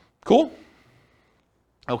 Cool?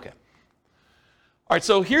 Okay. All right,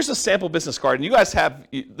 so here's a sample business card, and you guys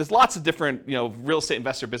there's lots of different, real estate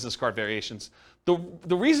investor business card variations. The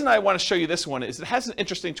reason I want to show you this one is it has an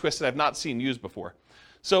interesting twist that I've not seen used before.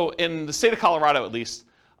 So in the state of Colorado, at least,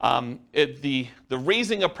 the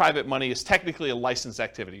raising of private money is technically a licensed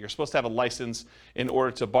activity. You're supposed to have a license in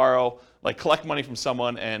order to borrow, like collect money from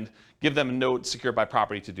someone and give them a note secured by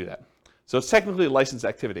property to do that. So it's technically a licensed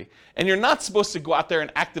activity. And you're not supposed to go out there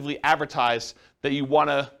and actively advertise that you want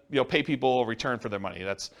to pay people a return for their money.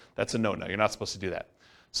 That's a no-no. You're not supposed to do that.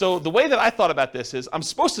 So the way that I thought about this is I'm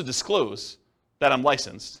supposed to disclose that I'm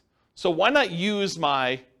licensed. So why not use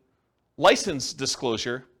my license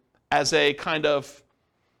disclosure as a kind of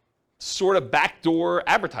sort of backdoor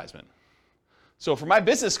advertisement? So for my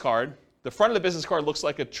business card, the front of the business card looks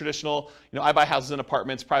like a traditional, I buy houses and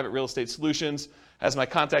apartments, private real estate solutions, has my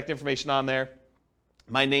contact information on there,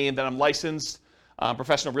 my name, that I'm licensed,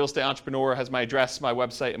 professional real estate entrepreneur, has my address, my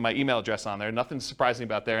website, and my email address on there. Nothing surprising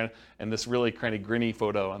about there, and this really kind of grinny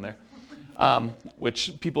photo on there,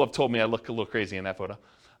 which people have told me I look a little crazy in that photo,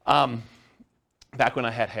 back when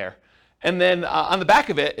I had hair. And then on the back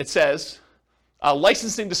of it, it says,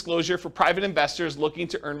 licensing disclosure for private investors looking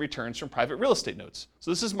to earn returns from private real estate notes.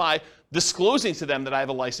 So this is my disclosing to them that I have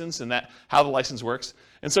a license and that how the license works.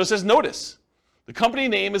 And so it says, notice, the company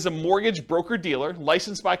name is a mortgage broker-dealer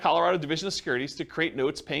licensed by Colorado Division of Securities to create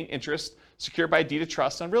notes paying interest secured by a deed of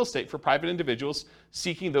trust on real estate for private individuals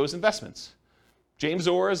seeking those investments. James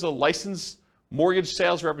Orr is a licensed mortgage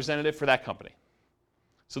sales representative for that company.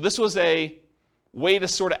 So this was a way to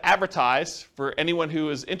sort of advertise for anyone who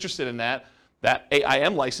is interested in that I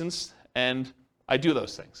am licensed and I do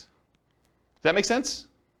those things. Does that make sense?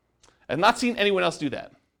 I've not seen anyone else do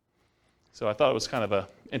that. So I thought it was kind of an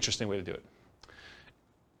interesting way to do it.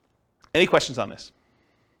 Any questions on this?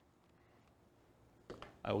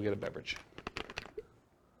 I will get a beverage.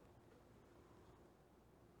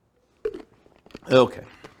 Okay.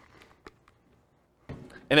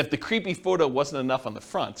 And if the creepy photo wasn't enough on the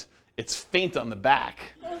front, it's faint on the back.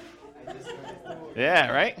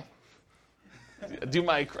 Yeah, right?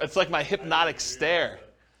 It's like my hypnotic stare.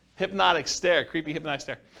 Hypnotic stare, creepy hypnotic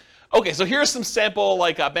stare. Okay, so here are some sample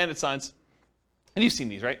bandit signs. And you've seen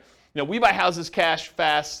these, right? We buy houses cash,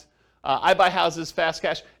 fast. I buy houses fast,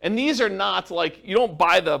 cash. And these are not you don't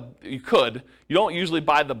buy you don't usually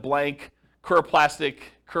buy the blank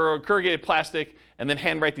corrugated plastic and then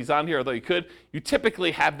handwrite these on here, although you could. You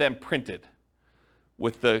typically have them printed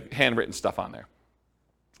with the handwritten stuff on there.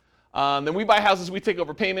 Then we buy houses, we take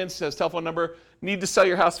over payments, says telephone number. Need to sell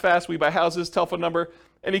your house fast, we buy houses, telephone number,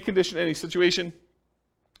 any condition, any situation.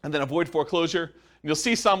 And then avoid foreclosure. And you'll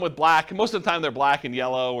see some with black, and most of the time they're black and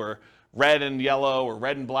yellow, or red and yellow, or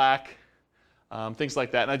red and black, things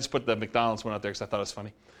like that. And I just put the McDonald's one out there because I thought it was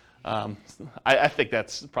funny. I think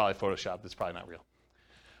that's probably Photoshopped, it's probably not real.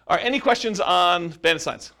 All right, any questions on bandit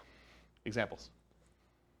signs? Examples?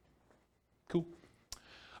 Cool.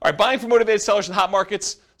 All right, buying for motivated sellers in hot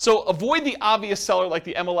markets. So avoid the obvious seller like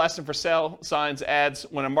the MLS and for sale signs ads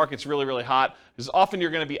when a market's really, really hot, because often you're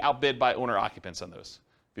going to be outbid by owner occupants on those.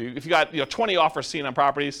 If you got 20 offers seen on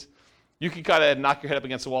properties, you can kind of knock your head up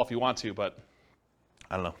against the wall if you want to, but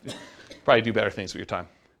I don't know. Probably do better things with your time.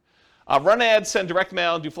 Run ads, send direct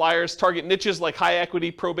mail, do flyers, target niches like high equity,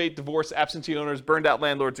 probate, divorce, absentee owners, burned out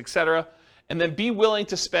landlords, etc. And then be willing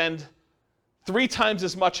to spend 3 times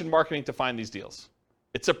as much in marketing to find these deals.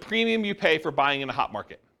 It's a premium you pay for buying in a hot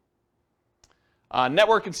market.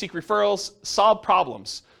 Network and seek referrals, solve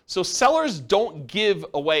problems. So sellers don't give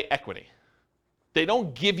away equity. They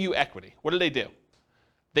don't give you equity. What do?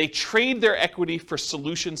 They trade their equity for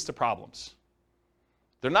solutions to problems.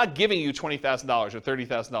 They're not giving you $20,000 or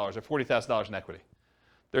 $30,000 or $40,000 in equity.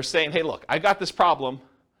 They're saying, hey, look, I got this problem.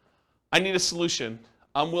 I need a solution.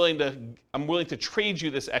 I'm willing to trade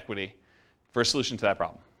you this equity for a solution to that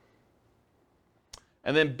problem.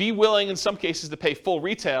 And then be willing, in some cases, to pay full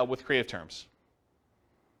retail with creative terms.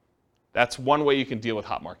 That's one way you can deal with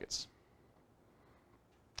hot markets.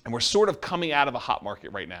 And we're sort of coming out of a hot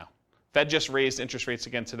market right now. Fed just raised interest rates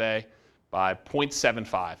again today by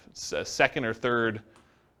 0.75. It's a second or third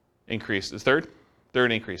increase. Is third?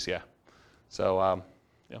 Third increase, yeah. So,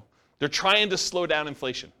 they're trying to slow down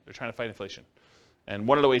inflation. They're trying to fight inflation. And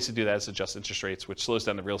one of the ways to do that is adjust interest rates, which slows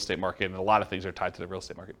down the real estate market, and a lot of things are tied to the real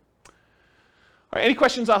estate market. All right, any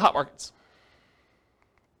questions on hot markets?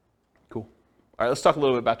 Cool. All right, let's talk a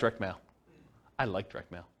little bit about direct mail. I like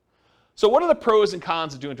direct mail. So what are the pros and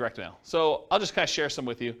cons of doing direct mail? So I'll just kind of share some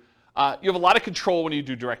with you. You have a lot of control when you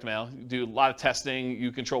do direct mail. You do a lot of testing.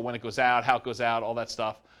 You control when it goes out, how it goes out, all that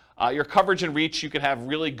stuff. Your coverage and reach, you can have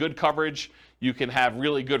really good coverage. You can have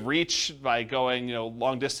really good reach by going,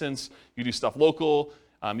 long distance. You do stuff local.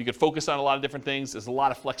 You can focus on a lot of different things. There's a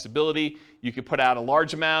lot of flexibility. You can put out a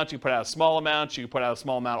large amount. You can put out a small amount. You can put out a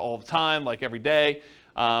small amount all the time, like every day.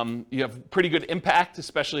 You have pretty good impact,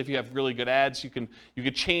 especially if you have really good ads. You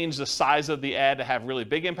could change the size of the ad to have really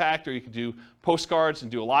big impact, or you could do postcards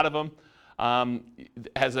and do a lot of them.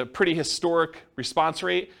 It has a pretty historic response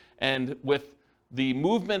rate, and with the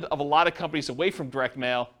movement of a lot of companies away from direct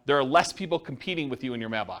mail, there are less people competing with you in your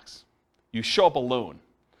mailbox. You show up alone.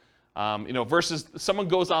 Versus someone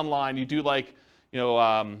goes online, you do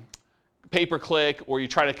pay-per-click, or you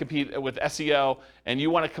try to compete with SEO, and you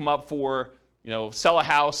want to come up for, sell a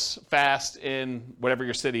house fast in whatever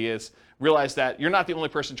your city is. Realize that you're not the only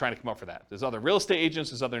person trying to come up for that. There's other real estate agents,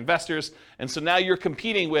 there's other investors, and so now you're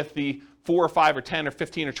competing with the 4 or 5 or 10 or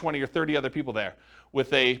 15 or 20 or 30 other people there.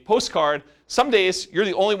 With a postcard, some days you're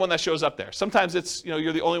the only one that shows up there. Sometimes it's,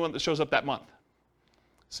 you're the only one that shows up that month.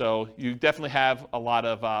 So you definitely have a lot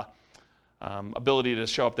of ability to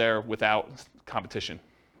show up there without competition.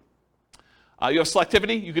 You have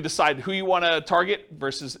selectivity. You can decide who you want to target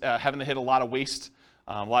versus having to hit a lot of waste,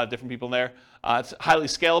 a lot of different people in there. It's highly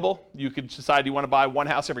scalable. You could decide you want to buy one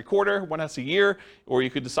house every quarter, one house a year, or you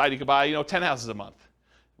could decide you could buy 10 houses a month.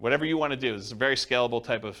 Whatever you want to do. It's a very scalable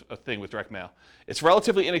type of thing with direct mail. It's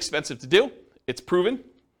relatively inexpensive to do. It's proven.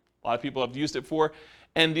 A lot of people have used it before.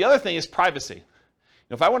 And the other thing is privacy.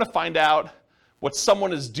 If I want to find out what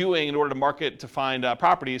someone is doing in order to market to find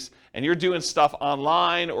properties, and you're doing stuff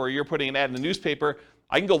online or you're putting an ad in the newspaper,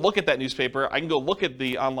 I can go look at that newspaper, I can go look at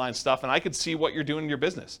the online stuff, and I can see what you're doing in your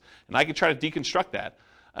business. And I can try to deconstruct that.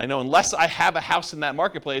 I know unless I have a house in that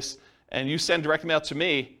marketplace and you send direct mail to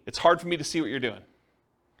me, it's hard for me to see what you're doing.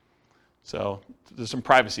 So there's some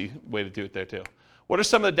privacy way to do it there too. What are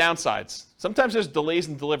some of the downsides? Sometimes there's delays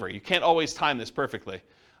in delivery. You can't always time this perfectly.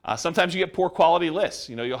 Sometimes you get poor quality lists.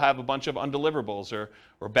 You'll have a bunch of undeliverables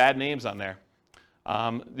or bad names on there.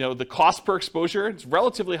 The cost per exposure, it's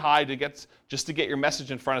relatively high to get your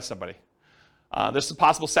message in front of somebody. There's some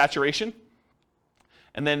possible saturation.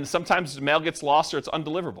 And then sometimes the mail gets lost or it's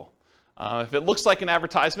undeliverable. If it looks like an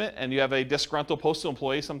advertisement and you have a disgruntled postal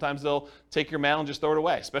employee, sometimes they'll take your mail and just throw it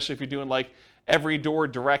away, especially if you're doing like every door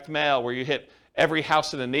direct mail where you hit every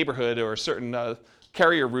house in a neighborhood or a certain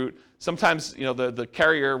carrier route. Sometimes the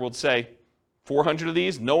carrier will say, 400 of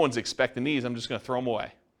these, no one's expecting these, I'm just going to throw them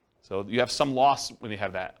away. So you have some loss when you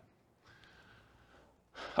have that.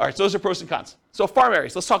 All right, so those are pros and cons. So farm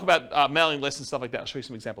areas, let's talk about mailing lists and stuff like that. I'll show you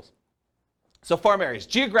some examples. So farm areas,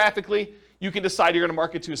 geographically, you can decide you're going to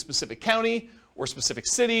market to a specific county or a specific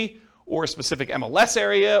city or a specific MLS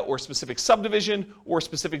area or a specific subdivision or a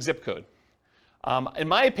specific zip code. In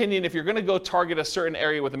my opinion, if you're going to go target a certain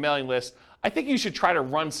area with a mailing list, I think you should try to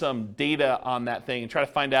run some data on that thing and try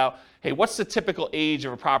to find out, hey, what's the typical age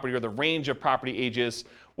of a property or the range of property ages?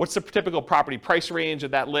 What's the typical property price range of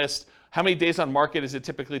that list? How many days on market is it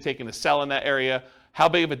typically taking to sell in that area? How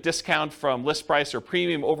big of a discount from list price or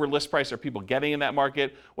premium over list price are people getting in that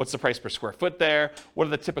market? What's the price per square foot there? What are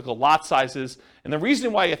the typical lot sizes? And the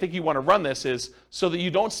reason why I think you want to run this is so that you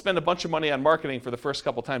don't spend a bunch of money on marketing for the first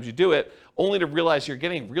couple times you do it, only to realize you're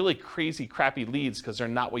getting really crazy, crappy leads because they're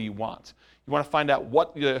not what you want. You want to find out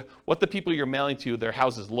what the people you're mailing to, their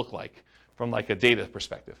houses look like from like a data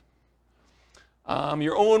perspective.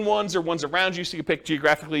 Your own ones or ones around you, so you can pick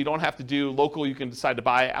geographically. You don't have to do local. You can decide to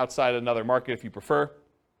buy outside another market if you prefer.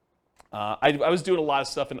 I was doing a lot of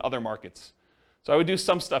stuff in other markets. So I would do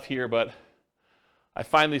some stuff here, but I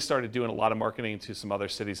finally started doing a lot of marketing to some other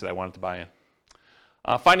cities that I wanted to buy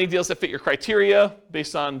in. Finding deals that fit your criteria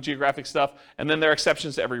based on geographic stuff, and then there are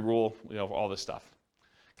exceptions to every rule, all this stuff.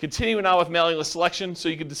 Continuing on with mailing list selection, so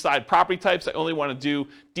you can decide property types. I only want to do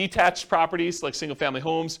detached properties like single-family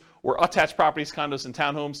homes or attached properties, condos and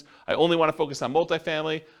townhomes. I only want to focus on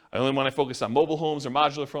multifamily. I only want to focus on mobile homes or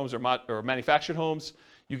modular homes or manufactured homes.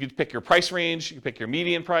 You can pick your price range. You can pick your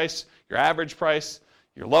median price, your average price,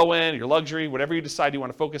 your low end, your luxury, whatever you decide you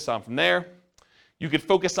want to focus on from there. You could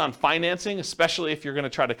focus on financing, especially if you're going to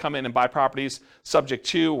try to come in and buy properties subject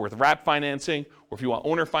to or with wrap financing, or if you want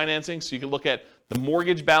owner financing. So you can look at the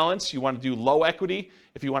mortgage balance. You want to do low equity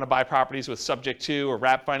if you want to buy properties with subject to or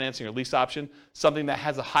wrap financing or lease option, something that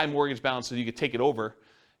has a high mortgage balance so you could take it over,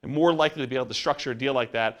 and more likely to be able to structure a deal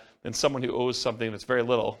like that than someone who owes something that's very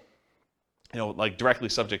little, like directly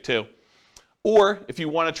subject to. Or if you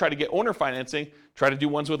want to try to get owner financing, try to do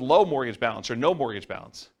ones with low mortgage balance or no mortgage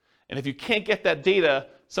balance. And if you can't get that data,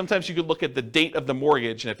 sometimes you could look at the date of the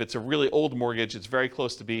mortgage, and if it's a really old mortgage, it's very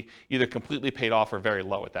close to be either completely paid off or very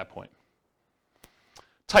low at that point.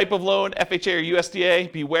 Type of loan, FHA or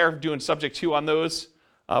USDA, beware of doing subject to on those,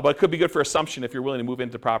 but it could be good for assumption if you're willing to move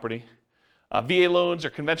into property. VA loans or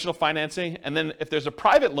conventional financing, and then if there's a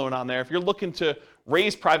private loan on there, if you're looking to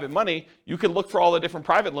raise private money, you can look for all the different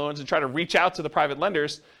private loans and try to reach out to the private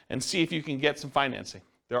lenders and see if you can get some financing.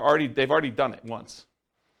 They've already done it once.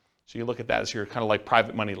 So you look at that as your kind of like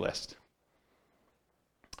private money list.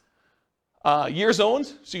 Years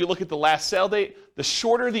owned, so you look at the last sale date. The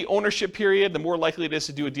shorter the ownership period, the more likely it is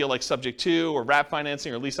to do a deal like subject to or wrap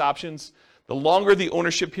financing or lease options. The longer the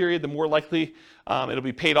ownership period, the more likely it'll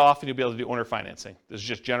be paid off and you'll be able to do owner financing. There's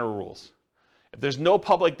just general rules. If there's no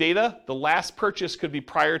public data, the last purchase could be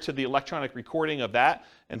prior to the electronic recording of that,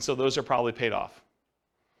 and so those are probably paid off.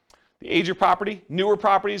 The age of property, newer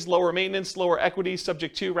properties, lower maintenance, lower equity,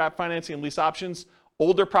 subject to wrap financing and lease options.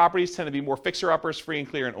 Older properties tend to be more fixer-uppers, free and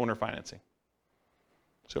clear, and owner financing.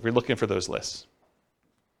 So if you're looking for those lists.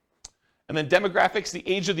 And then demographics, the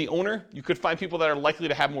age of the owner. You could find people that are likely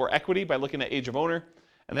to have more equity by looking at age of owner.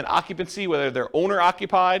 And then occupancy, whether they're owner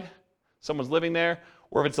occupied, someone's living there,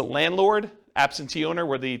 or if it's a landlord, absentee owner,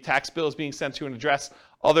 where the tax bill is being sent to an address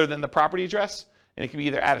other than the property address. And it can be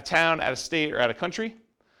either out of town, out of state, or out of country.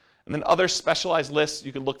 And then other specialized lists,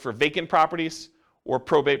 you can look for vacant properties or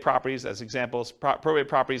probate properties as examples. Probate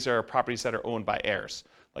properties are properties that are owned by heirs,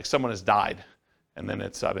 like someone has died and then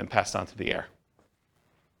it's been passed on to the heir.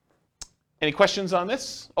 Any questions on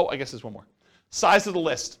this? Oh, I guess there's one more. Size of the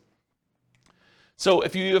list. So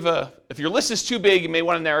if your list is too big, you may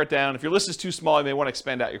want to narrow it down. If your list is too small, you may want to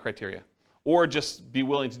expand out your criteria or just be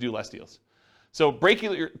willing to do less deals. So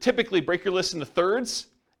typically break your list into thirds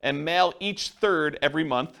and mail each third every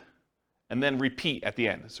month and then repeat at the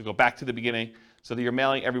end. So go back to the beginning so that you're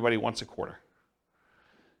mailing everybody once a quarter.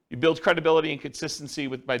 You build credibility and consistency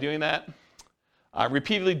by doing that.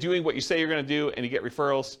 Repeatedly doing what you say you're going to do, and you get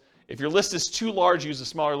referrals. If your list is too large, use a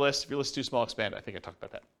smaller list. If your list is too small, expand it. I think I talked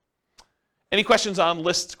about that. Any questions on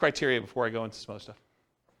list criteria before I go into some other stuff?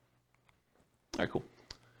 All right, cool.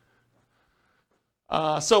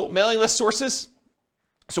 So mailing list sources.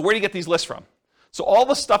 So where do you get these lists from? So all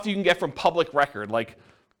the stuff you can get from public record, like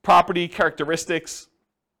property characteristics,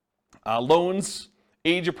 loans,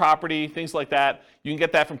 age of property, things like that. You can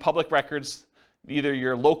get that from public records, either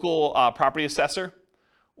your local property assessor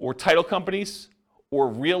or title companies or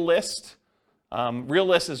RealList.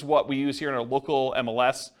 RealList is what we use here in our local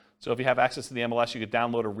MLS. So if you have access to the MLS, you could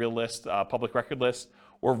download a RealList public record list,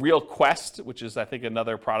 or RealQuest, which is, I think,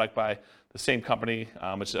 another product by the same company,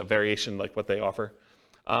 which is a variation like what they offer.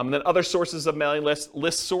 And then other sources of mailing lists: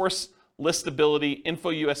 ListSource, Listability,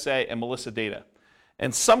 InfoUSA, and Melissa Data.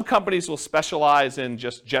 And some companies will specialize in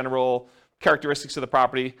just general characteristics of the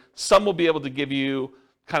property. Some will be able to give you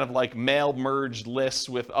kind of like mail merged lists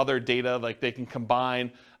with other data, like they can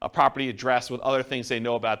combine a property address with other things they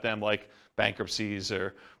know about them, like bankruptcies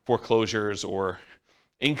or foreclosures or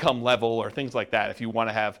income level or things like that, if you want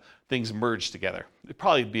to have things merged together. It'd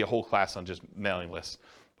probably be a whole class on just mailing lists,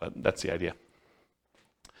 but that's the idea.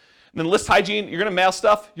 And then list hygiene, you're going to mail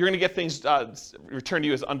stuff, you're going to get things returned to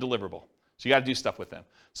you as undeliverable. So you got to do stuff with them.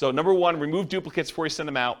 So number one, remove duplicates before you send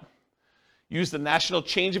them out. Use the National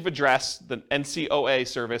Change of Address, the NCOA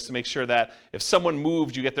service, to make sure that if someone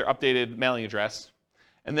moved, you get their updated mailing address.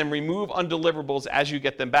 And then remove undeliverables as you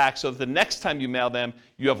get them back so that the next time you mail them,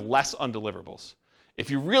 you have less undeliverables. If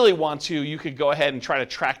you really want to, you could go ahead and try to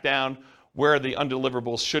track down where the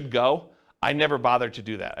undeliverables should go. I never bothered to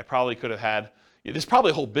do that. I probably could have had, there's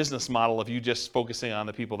probably a whole business model of you just focusing on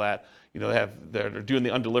the people that that are doing the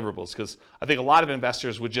undeliverables, because I think a lot of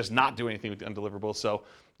investors would just not do anything with the undeliverables, so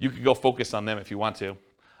you could go focus on them if you want to.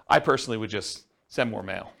 I personally would just send more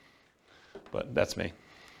mail, but that's me.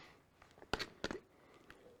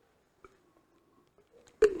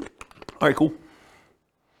 All right, cool.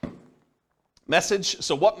 Message.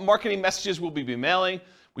 So what marketing messages will we be mailing?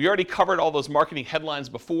 We already covered all those marketing headlines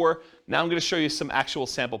before. Now I'm going to show you some actual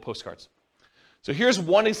sample postcards. So here's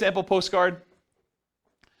one example postcard.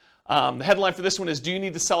 The headline for this one is, do you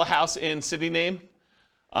need to sell a house in city name?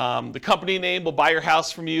 The company name will buy your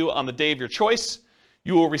house from you on the day of your choice.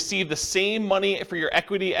 You will receive the same money for your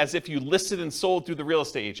equity as if you listed and sold through the real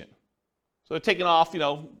estate agent. So they're taking off,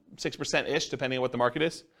 6%-ish, depending on what the market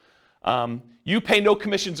is. You pay no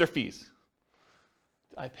commissions or fees.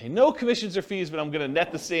 I pay no commissions or fees, but I'm going to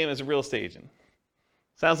net the same as a real estate agent.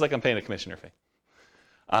 Sounds like I'm paying a commission or fee.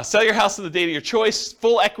 Sell your house on the date of your choice,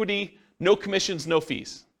 full equity, no commissions, no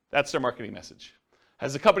fees. That's their marketing message.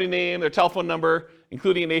 Has the company name, their telephone number,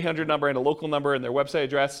 including an 800 number and a local number and their website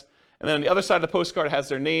address. And then on the other side of the postcard has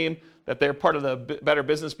their name, that they're part of the Better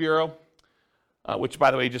Business Bureau, which,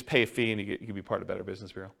 by the way, you just pay a fee and you can be part of Better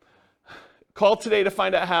Business Bureau. Call today to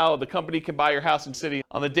find out how the company can buy your house and city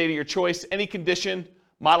on the date of your choice. Any condition,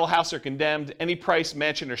 model house or condemned, any price,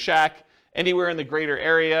 mansion or shack, anywhere in the greater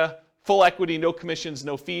area, full equity, no commissions,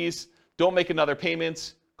 no fees. Don't make another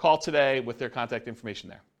payments. Call today with their contact information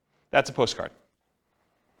there. That's a postcard.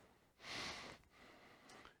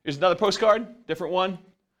 Here's another postcard, different one.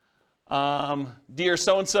 Dear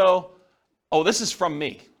so-and-so. Oh, this is from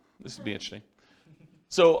me. This would be interesting.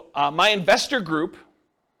 So my investor group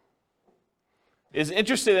is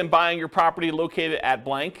interested in buying your property located at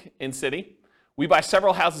blank in city. We buy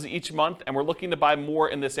several houses each month, and we're looking to buy more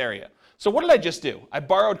in this area. So what did I just do? I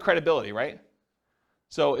borrowed credibility, right?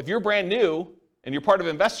 So if you're brand new and you're part of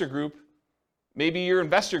an investor group, maybe your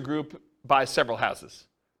investor group buys several houses,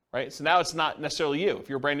 right? So now it's not necessarily you. If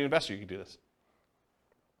you're a brand new investor, you can do this.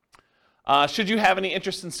 Should you have any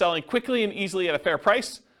interest in selling quickly and easily at a fair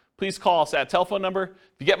price, please call us at telephone number.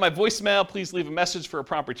 If you get my voicemail, please leave a message for a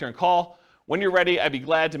prompt return call. When you're ready, I'd be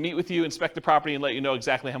glad to meet with you, inspect the property, and let you know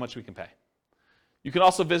exactly how much we can pay. You can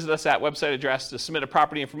also visit us at website address to submit a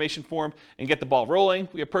property information form and get the ball rolling.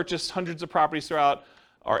 We have purchased hundreds of properties throughout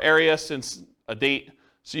our area since a date,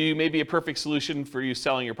 so you may be a perfect solution for you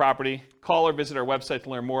selling your property. Call or visit our website to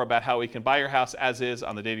learn more about how we can buy your house as is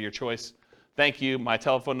on the date of your choice. Thank you. My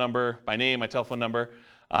telephone number, my name, my telephone number.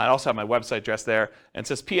 I also have my website address there. And it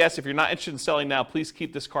says, P.S. If you're not interested in selling now, please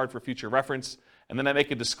keep this card for future reference. And then I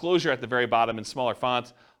make a disclosure at the very bottom in smaller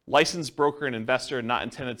font. Licensed broker and investor, not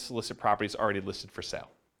intended to solicit properties already listed for sale.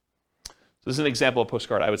 So this is an example of a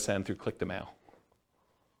postcard I would send through Click to Mail.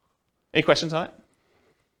 Any questions on it?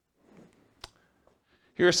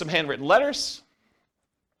 Here are some handwritten letters.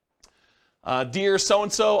 Dear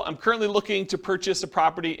so-and-so, I'm currently looking to purchase a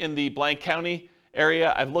property in the blank county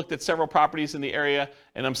area. I've looked at several properties in the area,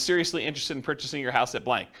 and I'm seriously interested in purchasing your house at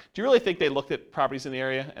blank. Do you really think they looked at properties in the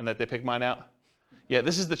area and that they picked mine out? Yeah,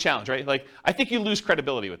 this is the challenge, right? Like, I think you lose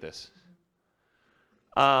credibility with this.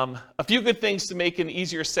 A few good things to make an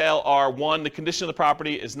easier sale are, 1, the condition of the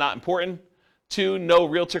property is not important. 2, no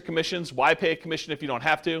realtor commissions. Why pay a commission if you don't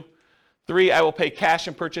have to? 3, I will pay cash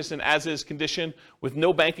and purchase in as-is condition with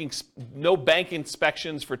no bank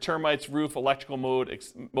inspections for termites, roof, electrical mold,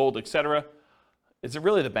 etc. Is it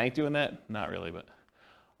really the bank doing that? Not really, but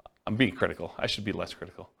I'm being critical. I should be less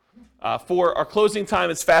critical. 4, our closing time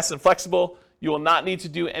is fast and flexible. You will not need to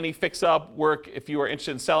do any fix-up work if you are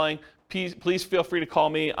interested in selling. Please feel free to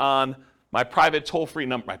call me on my private toll-free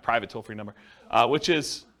number, which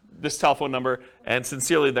is this telephone number, and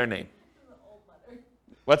sincerely their name.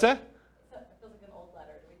 What's that? It feels like an old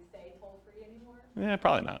letter. Do we say toll-free anymore? Yeah,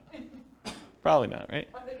 probably not. Probably not, right?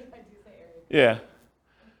 I do say area. Yeah.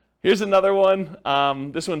 Here's another one.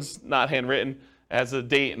 This one's not handwritten. It has a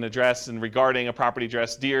date and address and regarding a property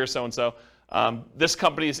address. Dear so-and-so, this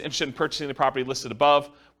company is interested in purchasing the property listed above.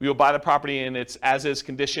 We will buy the property in its as-is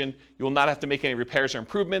condition. You will not have to make any repairs or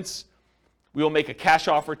improvements. We will make a cash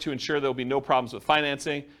offer to ensure there will be no problems with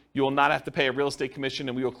financing. You will not have to pay a real estate commission,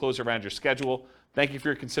 and we will close around your schedule. Thank you for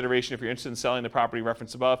your consideration. If you're interested in selling the property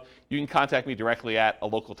referenced above, you can contact me directly at a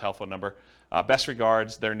local telephone number. Best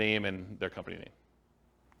regards, their name and their company name.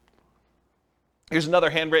 Here's another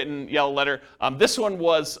handwritten yellow letter. This one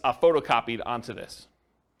was photocopied onto this.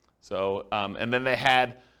 So, and then they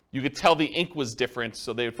had, you could tell the ink was different,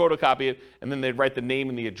 so they would photocopy it, and then they'd write the name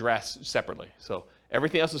and the address separately. So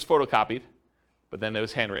everything else was photocopied, but then it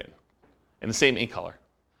was handwritten in the same ink color.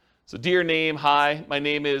 So dear name, hi, my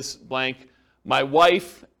name is blank. My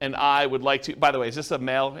wife and I would like to, by the way, is this a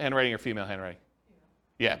male handwriting or female handwriting?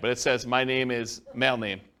 Yeah, but it says my name is male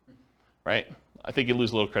name, right? I think you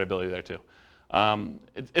lose a little credibility there too.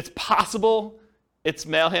 It's possible it's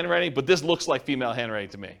male handwriting, but this looks like female handwriting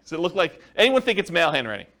to me. Does it look like, anyone think it's male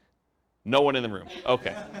handwriting? No one in the room.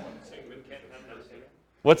 Okay.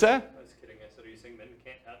 What's that? I was kidding. I said, are you saying men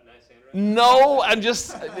can't have nice handwriting? No, I'm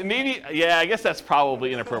just, maybe, yeah, I guess that's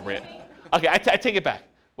probably inappropriate. Okay, I take it back.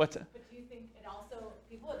 What's that? But do you think it also,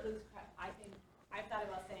 people would lose, I think, I've thought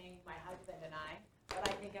about saying my husband and I, but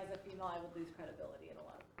I think as a female I would lose credibility in a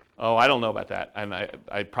lot of. Oh, I don't know about that, and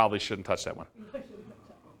I probably shouldn't touch that one.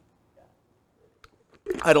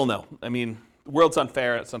 I don't know. I mean, the world's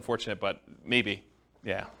unfair. It's unfortunate, but maybe.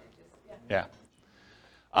 Yeah. Yeah.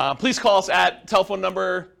 Please call us at telephone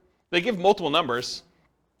number. They give multiple numbers.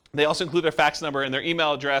 They also include their fax number and their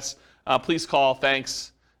email address. Please call.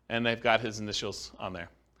 Thanks. And they've got his initials on there.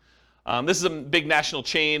 This is a big national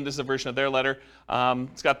chain. This is a version of their letter.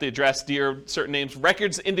 It's got the address, dear, certain names.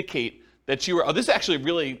 Records indicate that you are, oh, this is actually a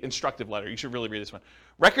really instructive letter. You should really read this one.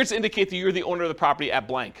 Records indicate that you're the owner of the property at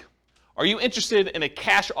blank. Are you interested in a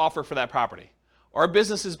cash offer for that property? Our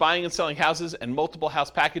business is buying and selling houses and multiple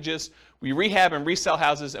house packages. We rehab and resell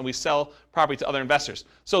houses, and we sell property to other investors.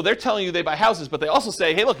 So they're telling you they buy houses, but they also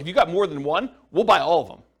say, hey, look, if you got more than one, we'll buy all of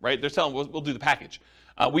them, right? They're telling we'll do the package.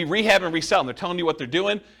 We rehab and resell them. They're telling you what they're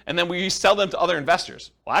doing, and then we sell them to other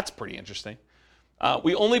investors. Well, that's pretty interesting.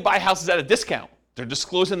 We only buy houses at a discount. They're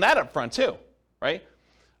disclosing that up front too, right?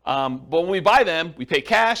 But when we buy them, we pay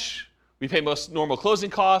cash. We pay most normal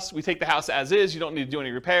closing costs. We take the house as is. You don't need to do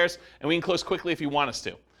any repairs. And we can close quickly if you want us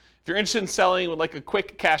to. If you're interested in selling, would like a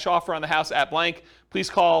quick cash offer on the house at blank,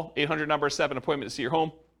 please call 800 number 7 appointment to see your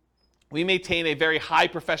home. We maintain a very high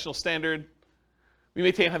professional standard. We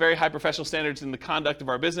maintain very high professional standards in the conduct of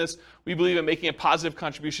our business. We believe in making a positive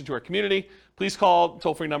contribution to our community. Please call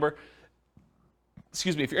toll-free number.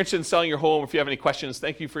 Excuse me, if you're interested in selling your home, if you have any questions,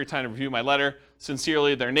 thank you for your time to review my letter.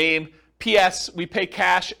 Sincerely, their name. P.S. We pay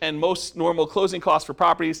cash and most normal closing costs for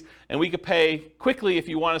properties, and we could pay quickly if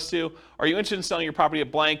you want us to. Are you interested in selling your property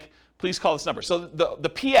at blank? Please call this number. So the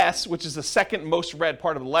P.S., which is the second most read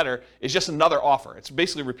part of the letter, is just another offer. It's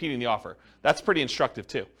basically repeating the offer. That's pretty instructive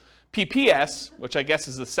too. P.P.S., which I guess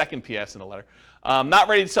is the second P.S. in the letter, not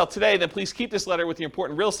ready to sell today, then please keep this letter with your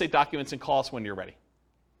important real estate documents and call us when you're ready.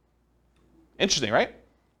 Interesting, right?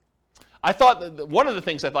 I thought that one of the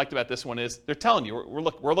things I liked about this one is they're telling you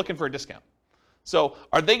we're looking for a discount. So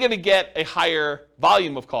are they going to get a higher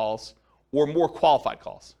volume of calls or more qualified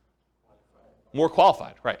calls? More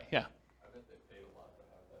qualified, right? Yeah. I bet they paid a lot to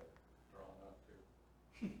have that drawn up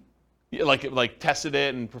too. Yeah, like tested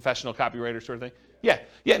it and professional copywriter sort of thing. Yeah.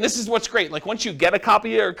 And this is what's great. Like once you get a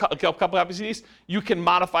copy or a couple copies of these, you can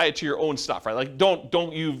modify it to your own stuff, right? Like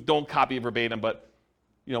don't copy it verbatim, but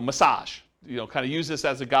massage. Kind of use this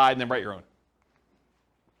as a guide and then write your own.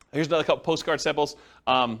 Here's another couple postcard samples.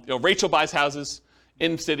 Rachel buys houses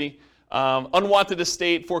in city. Unwanted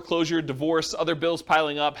estate, foreclosure, divorce, other bills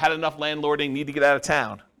piling up, had enough landlording, need to get out of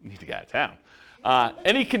town.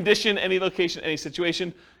 Any condition, any location, any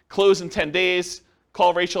situation, close in 10 days.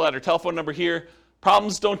 Call Rachel at her telephone number here.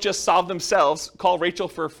 Problems don't just solve themselves. Call Rachel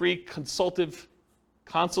for a free consultative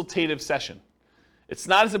session. It's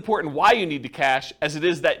not as important why you need the cash as it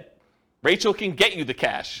is that Rachel can get you the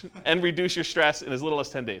cash and reduce your stress in as little as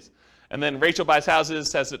 10 days. And then Rachel buys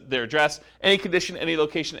houses, has their address, any condition, any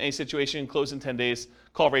location, any situation, close in 10 days.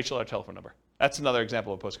 Call Rachel at our telephone number. That's another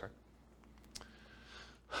example of a postcard.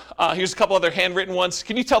 Here's a couple other handwritten ones.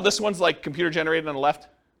 Can you tell this one's like computer generated on the left?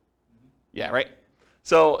 Yeah, right?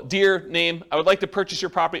 So, dear name, I would like to purchase your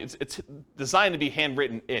property. It's designed to be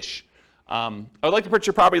handwritten-ish. I would like to purchase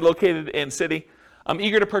your property located in city. I'm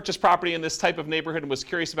eager to purchase property in this type of neighborhood and was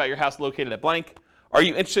curious about your house located at blank. Are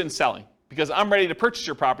you interested in selling? Because I'm ready to purchase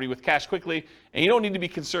your property with cash quickly, and you don't need to be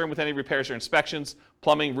concerned with any repairs or inspections,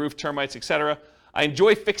 plumbing, roof, termites, etc. I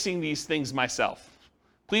enjoy fixing these things myself.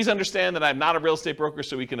 Please understand that I'm not a real estate broker,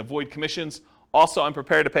 so we can avoid commissions. Also, I'm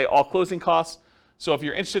prepared to pay all closing costs. So if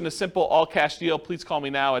you're interested in a simple all-cash deal, please call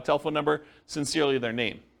me now at telephone number, sincerely their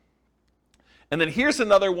name. And then here's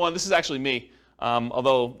another one. This is actually me.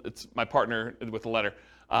 Although it's my partner with the letter.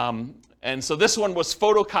 And so this one was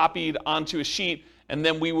photocopied onto a sheet, and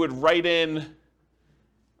then we would write in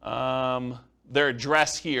their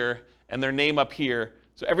address here and their name up here.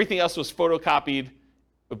 So everything else was photocopied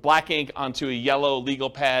with black ink onto a yellow legal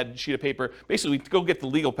pad sheet of paper. Basically, we'd go get the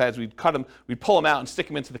legal pads, we'd cut them, we'd pull them out and stick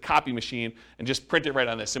them into the copy machine and just print it right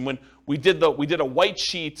on this. And when we did a white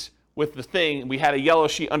sheet with the thing, we had a yellow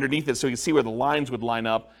sheet underneath it so you could see where the lines would line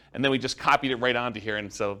up, and then we just copied it right onto here,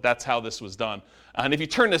 and so that's how this was done. And if you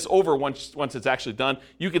turn this over once it's actually done,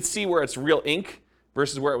 you could see where it's real ink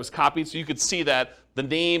versus where it was copied, so you could see that the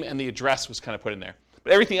name and the address was kind of put in there.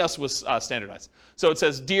 But everything else was standardized. So it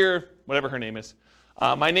says, dear, whatever her name is,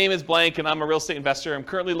 my name is blank, and I'm a real estate investor. I'm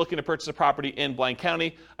currently looking to purchase a property in blank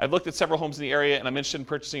county. I've looked at several homes in the area, and I'm interested in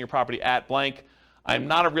purchasing your property at blank. I'm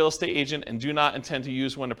not a real estate agent and do not intend to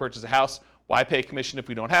use one to purchase a house. Why pay a commission if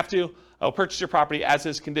we don't have to? I'll purchase your property as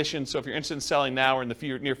is conditioned, so if you're interested in selling now or in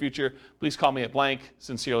the near future, please call me at blank,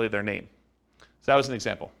 sincerely their name. So that was an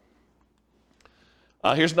example.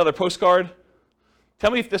 Here's another postcard.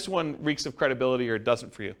 Tell me if this one reeks of credibility or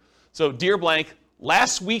doesn't for you. So, dear blank,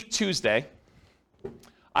 last week Tuesday,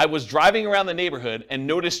 I was driving around the neighborhood and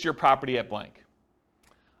noticed your property at blank.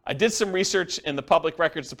 I did some research in the public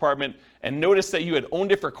records department and noticed that you had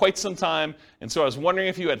owned it for quite some time, and so I was wondering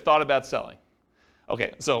if you had thought about selling.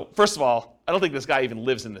 Okay, so first of all, I don't think this guy even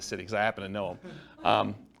lives in this city because I happen to know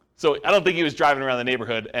him. So I don't think he was driving around the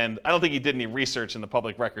neighborhood, and I don't think he did any research in the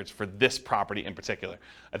public records for this property in particular.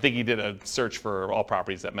 I think he did a search for all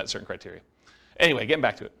properties that met certain criteria. Anyway, getting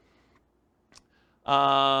back to it.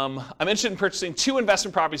 I'm interested in purchasing 2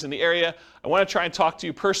 investment properties in the area. I want to try and talk to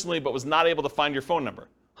you personally, but was not able to find your phone number.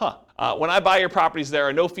 When I buy your properties, there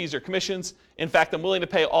are no fees or commissions. In fact, I'm willing to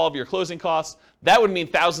pay all of your closing costs. That would mean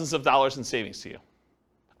thousands of dollars in savings to you.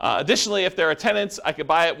 Additionally, if there are tenants, I could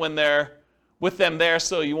buy it when they're with them there,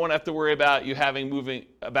 so you won't have to worry about you having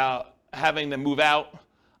them move out.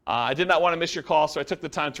 I did not want to miss your call, so I took the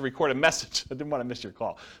time to record a message. I didn't want to miss your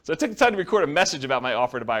call. So I took the time to record a message about my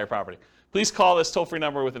offer to buy your property. Please call this toll-free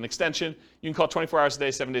number with an extension. You can call 24 hours a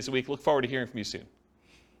day, 7 days a week. Look forward to hearing from you soon.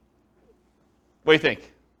 What do you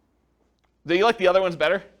think? Do you like the other ones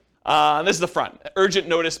better? This is the front. Urgent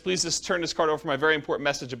notice. Please just turn this card over for my very important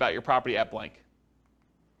message about your property at blank.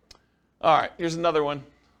 All right, here's another one.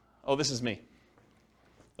 Oh, this is me.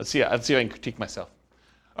 Let's see if I can critique myself.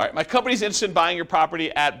 All right, my company's interested in buying your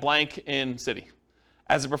property at blank in city.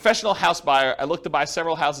 As a professional house buyer, I look to buy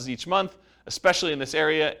several houses each month, especially in this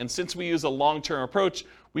area, and since we use a long-term approach,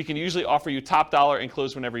 we can usually offer you top dollar and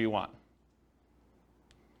close whenever you want.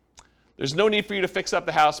 There's no need for you to fix up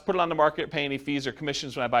the house, put it on the market, pay any fees or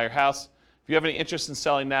commissions when I buy your house. If you have any interest in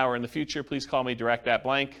selling now or in the future, please call me direct at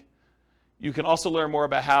blank. You can also learn more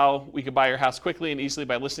about how we can buy your house quickly and easily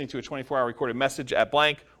by listening to a 24-hour recorded message at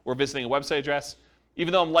blank or visiting a website address.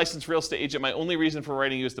 Even though I'm a licensed real estate agent, my only reason for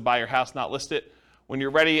writing you is to buy your house, not list it. When you're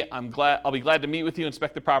ready, I'll be glad to meet with you,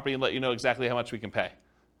 inspect the property, and let you know exactly how much we can pay.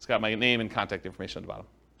 It's got my name and contact information on the bottom.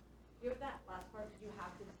 With that last part, did you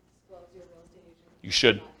have to disclose your real estate agent? You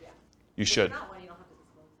should. Yeah. You should. If you're not one, you don't have to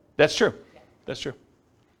disclose it. That's true. Yeah. That's true.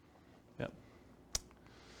 Yeah.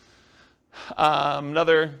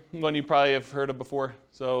 Another one you probably have heard of before.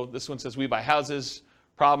 So this one says, we buy houses,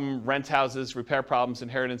 problem, rent houses, repair problems,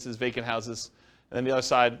 inheritances, vacant houses. And then the other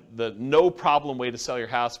side, the no problem way to sell your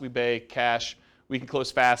house. We pay cash. We can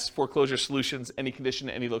close fast. Foreclosure solutions, any condition,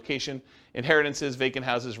 any location. Inheritances, vacant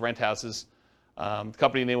houses, rent houses. The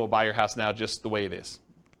company name will buy your house now just the way it is.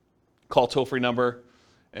 Call toll-free number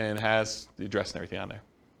and has the address and everything on there.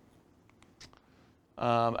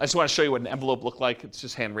 I just want to show you what an envelope looked like. It's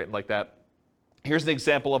just handwritten like that. Here's an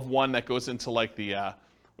example of one that goes into like the, what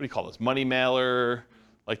do you call this, money mailer,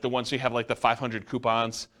 like the ones you have like the 500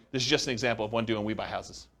 coupons. This is just an example of one doing We Buy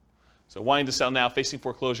Houses. So wanting to sell now, facing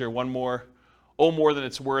foreclosure, one more, owe more than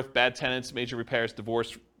it's worth, bad tenants, major repairs,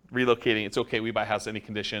 divorce, relocating. It's okay, We Buy House, any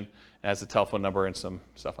condition. It has a telephone number and some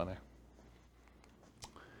stuff on there.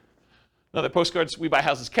 Another postcards, We Buy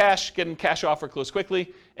Houses cash, getting cash offer, close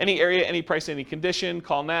quickly. Any area, any price, any condition,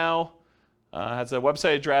 call now. Has a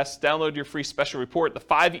website address. Download your free special report. The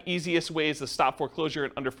 5 easiest ways to stop foreclosure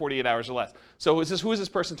in under 48 hours or less. So who is this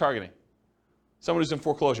person targeting? Someone who's in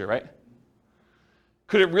foreclosure, right?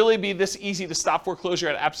 Could it really be this easy to stop foreclosure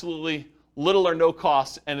at absolutely little or no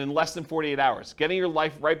cost and in less than 48 hours? Getting your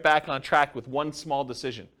life right back on track with one small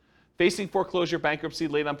decision. Facing foreclosure, bankruptcy,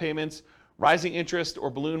 late on payments, rising interest, or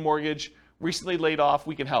balloon mortgage, recently laid off,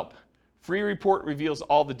 we can help. Free report reveals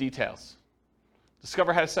all the details.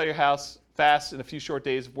 Discover how to sell your house fast in a few short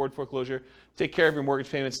days, avoid foreclosure, take care of your mortgage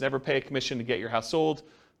payments, never pay a commission to get your house sold.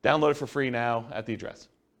 Download it for free now at the address.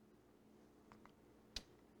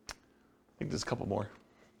 I think there's a couple more.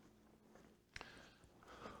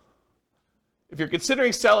 If you're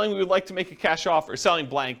considering selling, we would like to make a cash offer, selling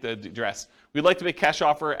blank, the address. We'd like to make a cash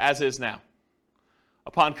offer as is now.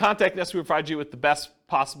 Upon contacting us, we provide you with the best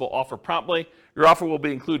possible offer promptly. Your offer will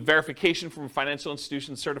include verification from a financial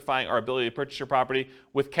institution certifying our ability to purchase your property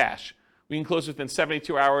with cash. We can close within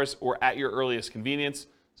 72 hours or at your earliest convenience.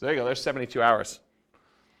 So there you go, there's 72 hours.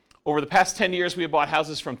 Over the past 10 years, we have bought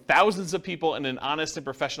houses from thousands of people in an honest and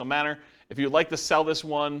professional manner. If you'd like to sell this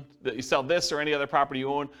one, that you sell this or any other property you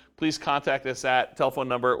own, please contact us at telephone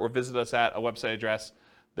number or visit us at a website address.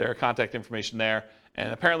 Their contact information there.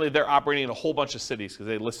 And apparently they're operating in a whole bunch of cities because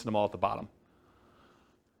they listed them all at the bottom.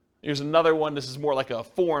 Here's another one. This is more like a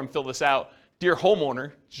form. Fill this out. Dear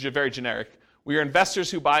homeowner, which is very generic. We are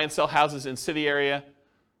investors who buy and sell houses in city area.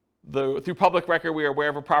 Through public record, we are aware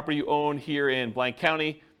of a property you own here in blank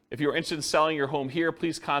county. If you are interested in selling your home here,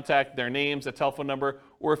 please contact their names, a telephone number,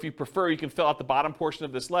 or if you prefer, you can fill out the bottom portion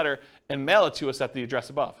of this letter and mail it to us at the address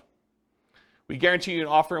above. We guarantee you an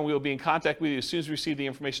offer and we will be in contact with you as soon as we receive the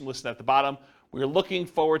information listed at the bottom. We are looking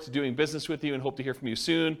forward to doing business with you and hope to hear from you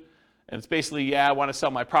soon. And it's basically, yeah, I want to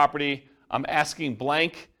sell my property. I'm asking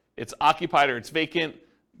blank. It's occupied or it's vacant.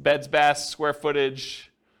 Beds, baths, square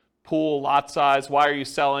footage, pool, lot size. Why are you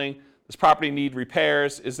selling? Does property need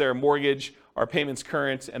repairs? Is there a mortgage? Are payments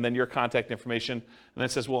current? And then your contact information. And then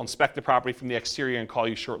it says, we'll inspect the property from the exterior and call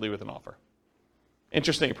you shortly with an offer.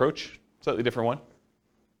 Interesting approach. Slightly different one.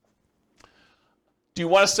 Do you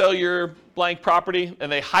want to sell your blank property?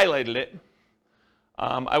 And they highlighted it.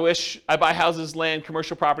 I wish I buy houses, land,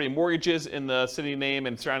 commercial property, and mortgages in the city name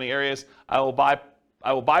and surrounding areas. I will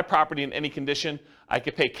buy property in any condition. I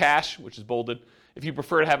could pay cash, which is bolded. If you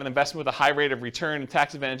prefer to have an investment with a high rate of return and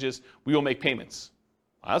tax advantages, we will make payments.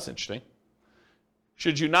 Wow, that's interesting.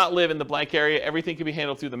 Should you not live in the blank area, everything can be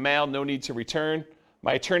handled through the mail, no need to return.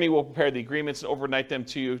 My attorney will prepare the agreements and overnight them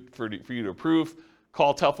to you for you to approve.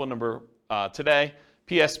 Call telephone number today.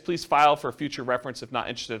 P.S. Please file for future reference if not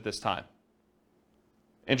interested at this time.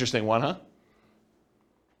 Interesting one, huh?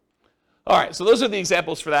 All right, so those are the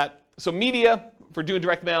examples for that. So media, for doing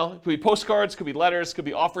direct mail, it could be postcards, could be letters, could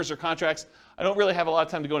be offers or contracts. I don't really have a lot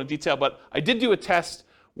of time to go into detail, but I did do a test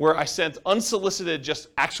where I sent unsolicited, just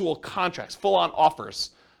actual contracts, full-on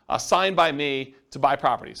offers, signed by me to buy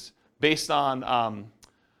properties based on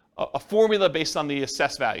a formula based on the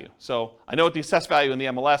assessed value. So I know what the assessed value in the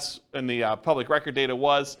MLS and the public record data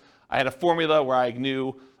was. I had a formula where I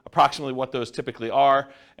knew approximately what those typically are,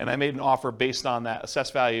 and I made an offer based on that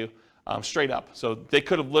assessed value straight up. So they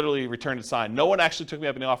could have literally returned it signed. No one actually took me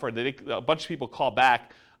up on the offer. A bunch of people called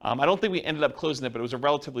back. I don't think we ended up closing it, but it was a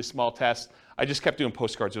relatively small test. I just kept doing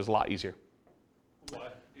postcards. It was a lot easier. Why?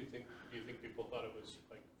 Do you think people thought it was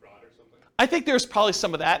like fraud or something? I think there's probably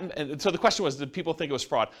some of that. And so the question was, did people think it was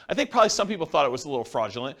fraud? I think probably some people thought it was a little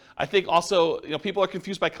fraudulent. I think also, people are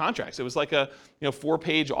confused by contracts. It was like a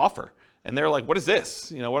 4-page offer. And they're like, what is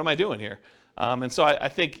this? What am I doing here? And so I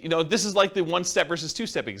think, this is like the 1-step versus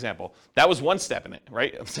 2-step example. That was 1 step in it,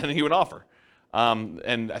 right? I'm sending you an offer.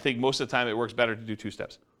 And I think most of the time it works better to do 2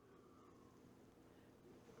 steps.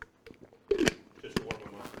 Just warm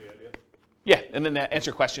them up to the idea. Yeah, and then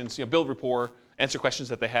answer questions, build rapport, answer questions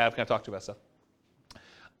that they have, kind of talk to about stuff.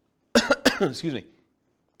 Excuse me.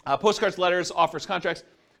 Postcards, letters, offers, contracts,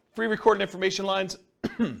 free recorded information lines,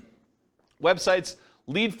 websites,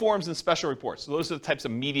 lead forms, and special reports. So those are the types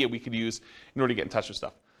of media we could use in order to get in touch with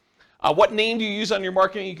stuff. What name do you use on your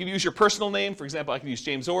marketing? You could use your personal name. For example, I could use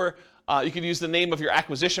James Orr. You could use the name of your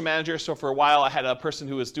acquisition manager. So for a while, I had a person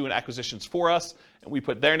who was doing acquisitions for us, and we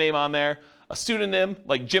put their name on there. A pseudonym,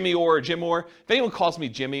 like Jimmy Orr or Jim Orr. If anyone calls me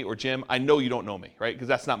Jimmy or Jim, I know you don't know me, right? Because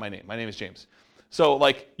that's not my name. My name is James. So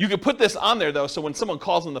you could put this on there, though, so when someone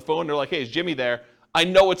calls on the phone, they're like, hey, is Jimmy there? I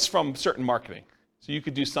know it's from certain marketing. So you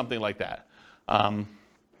could do something like that.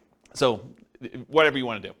 So whatever you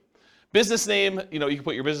want to do. Business name, you can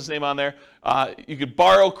put your business name on there. You could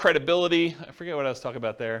borrow credibility. I forget what I was talking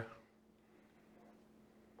about there.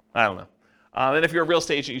 I don't know. And if you're a real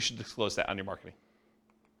estate agent, you should disclose that on your marketing.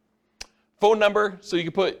 Phone number, so you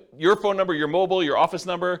can put your phone number, your mobile, your office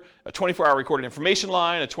number, a 24-hour recorded information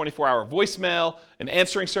line, a 24-hour voicemail, an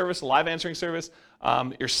answering service, a live answering service,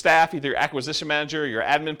 your staff, either your acquisition manager or your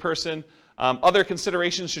admin person. Other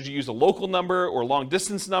considerations, should you use a local number or long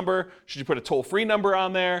distance number? Should you put a toll-free number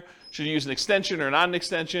on there? Should you use an extension or not an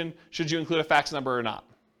extension? Should you include a fax number or not?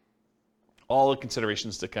 All the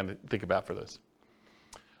considerations to kind of think about for this.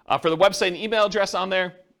 For the website and email address on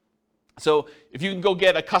there, so if you can go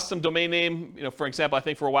get a custom domain name, for example, I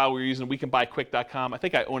think for a while we were using wecanbuyquick.com. I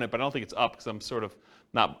think I own it, but I don't think it's up because I'm sort of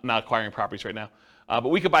not acquiring properties right now. But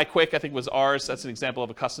We Can Buy Quick, I think, was ours. That's an example of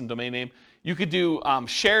a custom domain name. You could do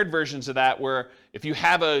shared versions of that where if you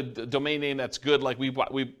have a domain name that's good, like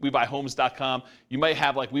WeBuyHomes.com, you might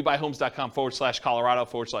have like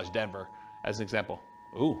WeBuyHomes.com/Colorado/Denver as an example.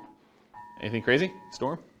 Ooh, anything crazy?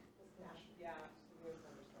 Storm?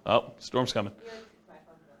 Oh, storm's coming.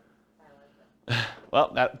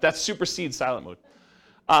 Well, that supersedes silent mode.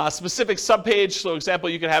 Specific subpage, so example,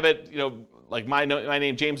 you could have it, like my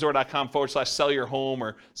name, jamesorr.com/sellyourhome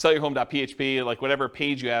or sellyourhome.php, like whatever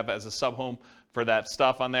page you have as a subhome for that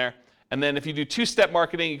stuff on there. And then if you do 2-step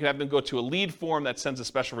marketing, you can have them go to a lead form that sends a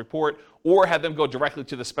special report, or have them go directly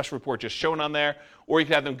to the special report just shown on there, or you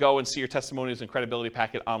can have them go and see your testimonials and credibility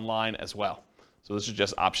packet online as well. So those are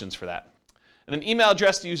just options for that. And then email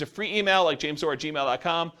address, do you use a free email like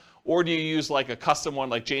jamesorr@gmail.com, or do you use like a custom one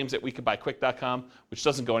like james@wecanbuyquick.com, which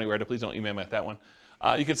doesn't go anywhere, so please don't email me at that one.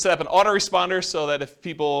 You can set up an autoresponder so that if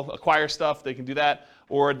people acquire stuff, they can do that.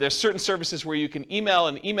 Or there's certain services where you can email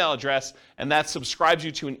an email address, and that subscribes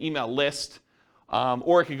you to an email list,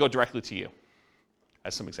 or it can go directly to you,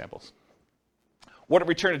 as some examples. What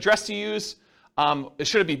return address to use?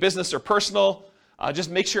 Should it be business or personal?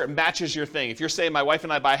 Just make sure it matches your thing. If you're saying my wife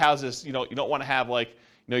and I buy houses, you don't want to have like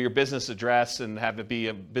your business address and have it be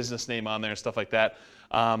a business name on there and stuff like that.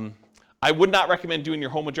 I would not recommend doing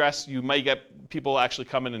your home address. You might get people actually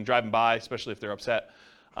coming and driving by, especially if they're upset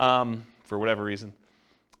for whatever reason.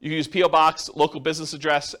 You can use P.O. Box, local business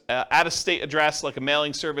address, out-of-state address, like a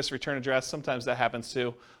mailing service return address. Sometimes that happens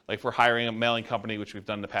too, like if we're hiring a mailing company, which we've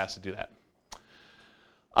done in the past to do that.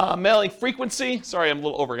 Mailing frequency. Sorry, I'm a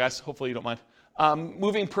little over, guys. Hopefully you don't mind.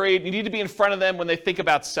 Moving parade, you need to be in front of them when they think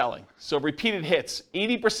about selling. So repeated hits.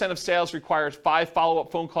 80% of sales requires 5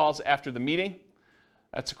 follow-up phone calls after the meeting.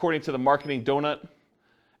 That's according to the Marketing Donut.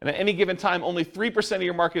 And at any given time, only 3% of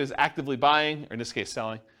your market is actively buying, or in this case,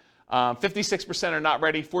 selling. 56% are not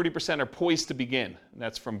ready. 40% are poised to begin. And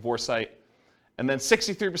that's from Vorsight. And then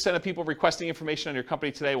 63% of people requesting information on your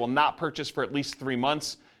company today will not purchase for at least 3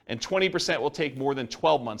 months. And 20% will take more than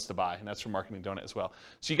 12 months to buy. And that's from Marketing Donut as well.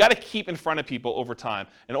 So you got to keep in front of people over time.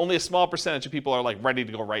 And only a small percentage of people are like ready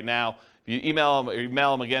to go right now. If you email them or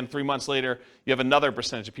email them again 3 months later, you have another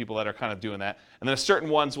percentage of people that are kind of doing that. And then certain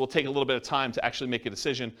ones will take a little bit of time to actually make a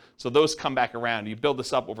decision. So those come back around. You build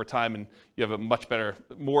this up over time and you have a much better,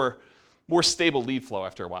 more stable lead flow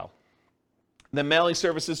after a while. Then mailing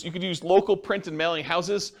services, you could use local print and mailing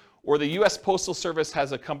houses, or the U.S. Postal Service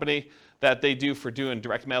has a company that they do for doing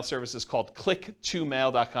direct mail services called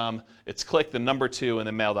click2mail.com. It's click the number 2 and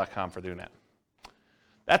then mail.com for doing that.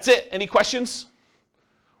 That's it. Any questions?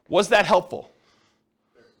 Was that helpful?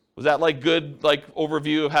 Was that like good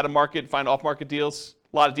overview of how to find off-market deals?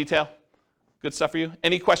 A lot of detail? Good stuff for you?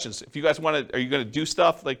 Any questions? If you guys want to, are you going to do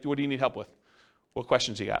stuff? Like, what do you need help with? What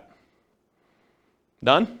questions you got?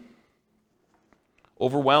 None?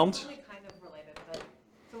 Overwhelmed? It's only kind of related, but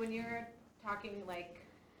so when you're talking like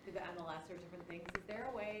to the MLS or different things, is there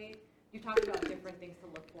a way, you talked about different things to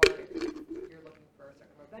look for if you're looking for a certain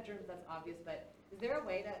number of bedrooms, that's obvious, but is there a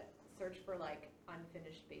way to search for like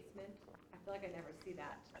unfinished basement? I feel like I never see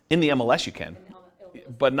that. In the MLS you can,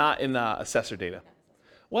 but not in assessor data.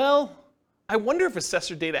 Well, I wonder if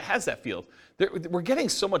assessor data has that field. We're getting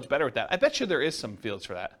so much better at that. I bet you there is some fields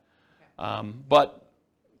for that. Okay. But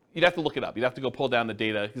you'd have to look it up. You'd have to go pull down the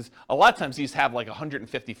data, because a lot of times these have like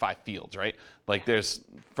 155 fields, right? Like there's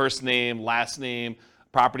first name, last name,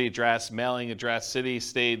 property address, mailing address, city,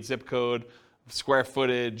 state, zip code, square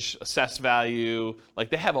footage, assessed value. Like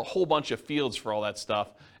they have a whole bunch of fields for all that stuff,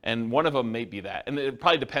 and one of them may be that. And it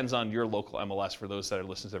probably depends on your local MLS for those that are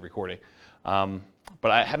listening to the recording.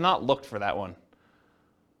 But I have not looked for that one.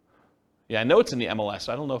 Yeah, I know it's in the MLS,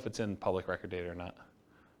 so I don't know if it's in public record data or not.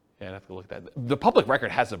 Yeah, I'd have to look at that. The public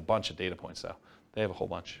record has a bunch of data points, though. They have a whole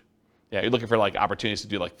bunch. Yeah, you're looking for like opportunities to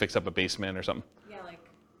do like fix up a basement or something. Yeah, I think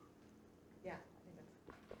that's.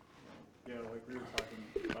 Yeah, like we were talking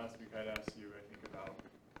last week, I'd asked you, I think, about,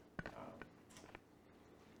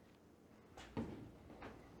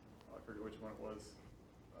 I forget which one it was,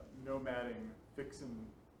 nomading, fix and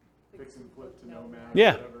flip to nomad,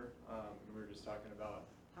 yeah. Or whatever. We were just talking about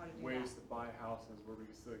ways to buy houses where we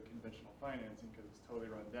use the conventional financing because it's totally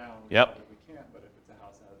run down. We probably can't, but if it's a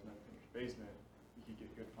house that has an unfinished basement, you can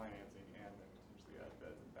get good financing and then potentially add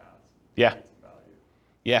beds and baths. Yeah. Some value.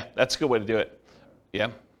 Yeah, that's a good way to do it. Yeah.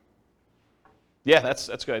 Yeah, that's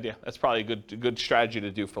a good idea. That's probably a good strategy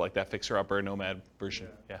to do for like that fixer-upper nomad version.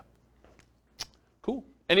 Yeah. Cool.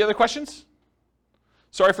 Any other questions?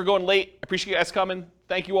 Sorry for going late. I appreciate you guys coming.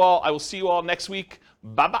 Thank you all. I will see you all next week.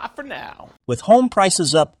 Bye-bye for now. With home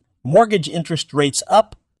prices up, mortgage interest rates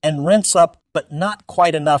up, and rents up, but not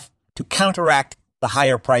quite enough to counteract the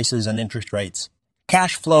higher prices and interest rates.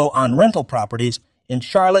 Cash flow on rental properties in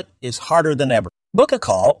Charlotte is harder than ever. Book a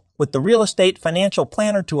call with the Real Estate Financial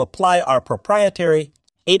Planner to apply our proprietary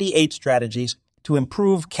 88 strategies to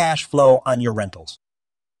improve cash flow on your rentals.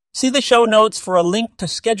 See the show notes for a link to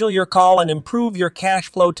schedule your call and improve your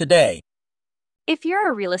cash flow today. If you're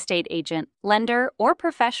a real estate agent, lender, or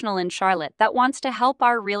professional in Charlotte that wants to help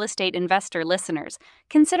our real estate investor listeners,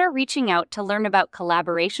 consider reaching out to learn about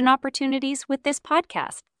collaboration opportunities with this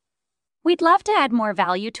podcast. We'd love to add more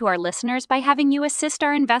value to our listeners by having you assist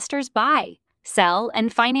our investors buy, sell,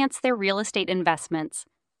 and finance their real estate investments.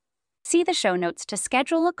 See the show notes to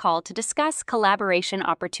schedule a call to discuss collaboration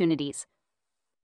opportunities.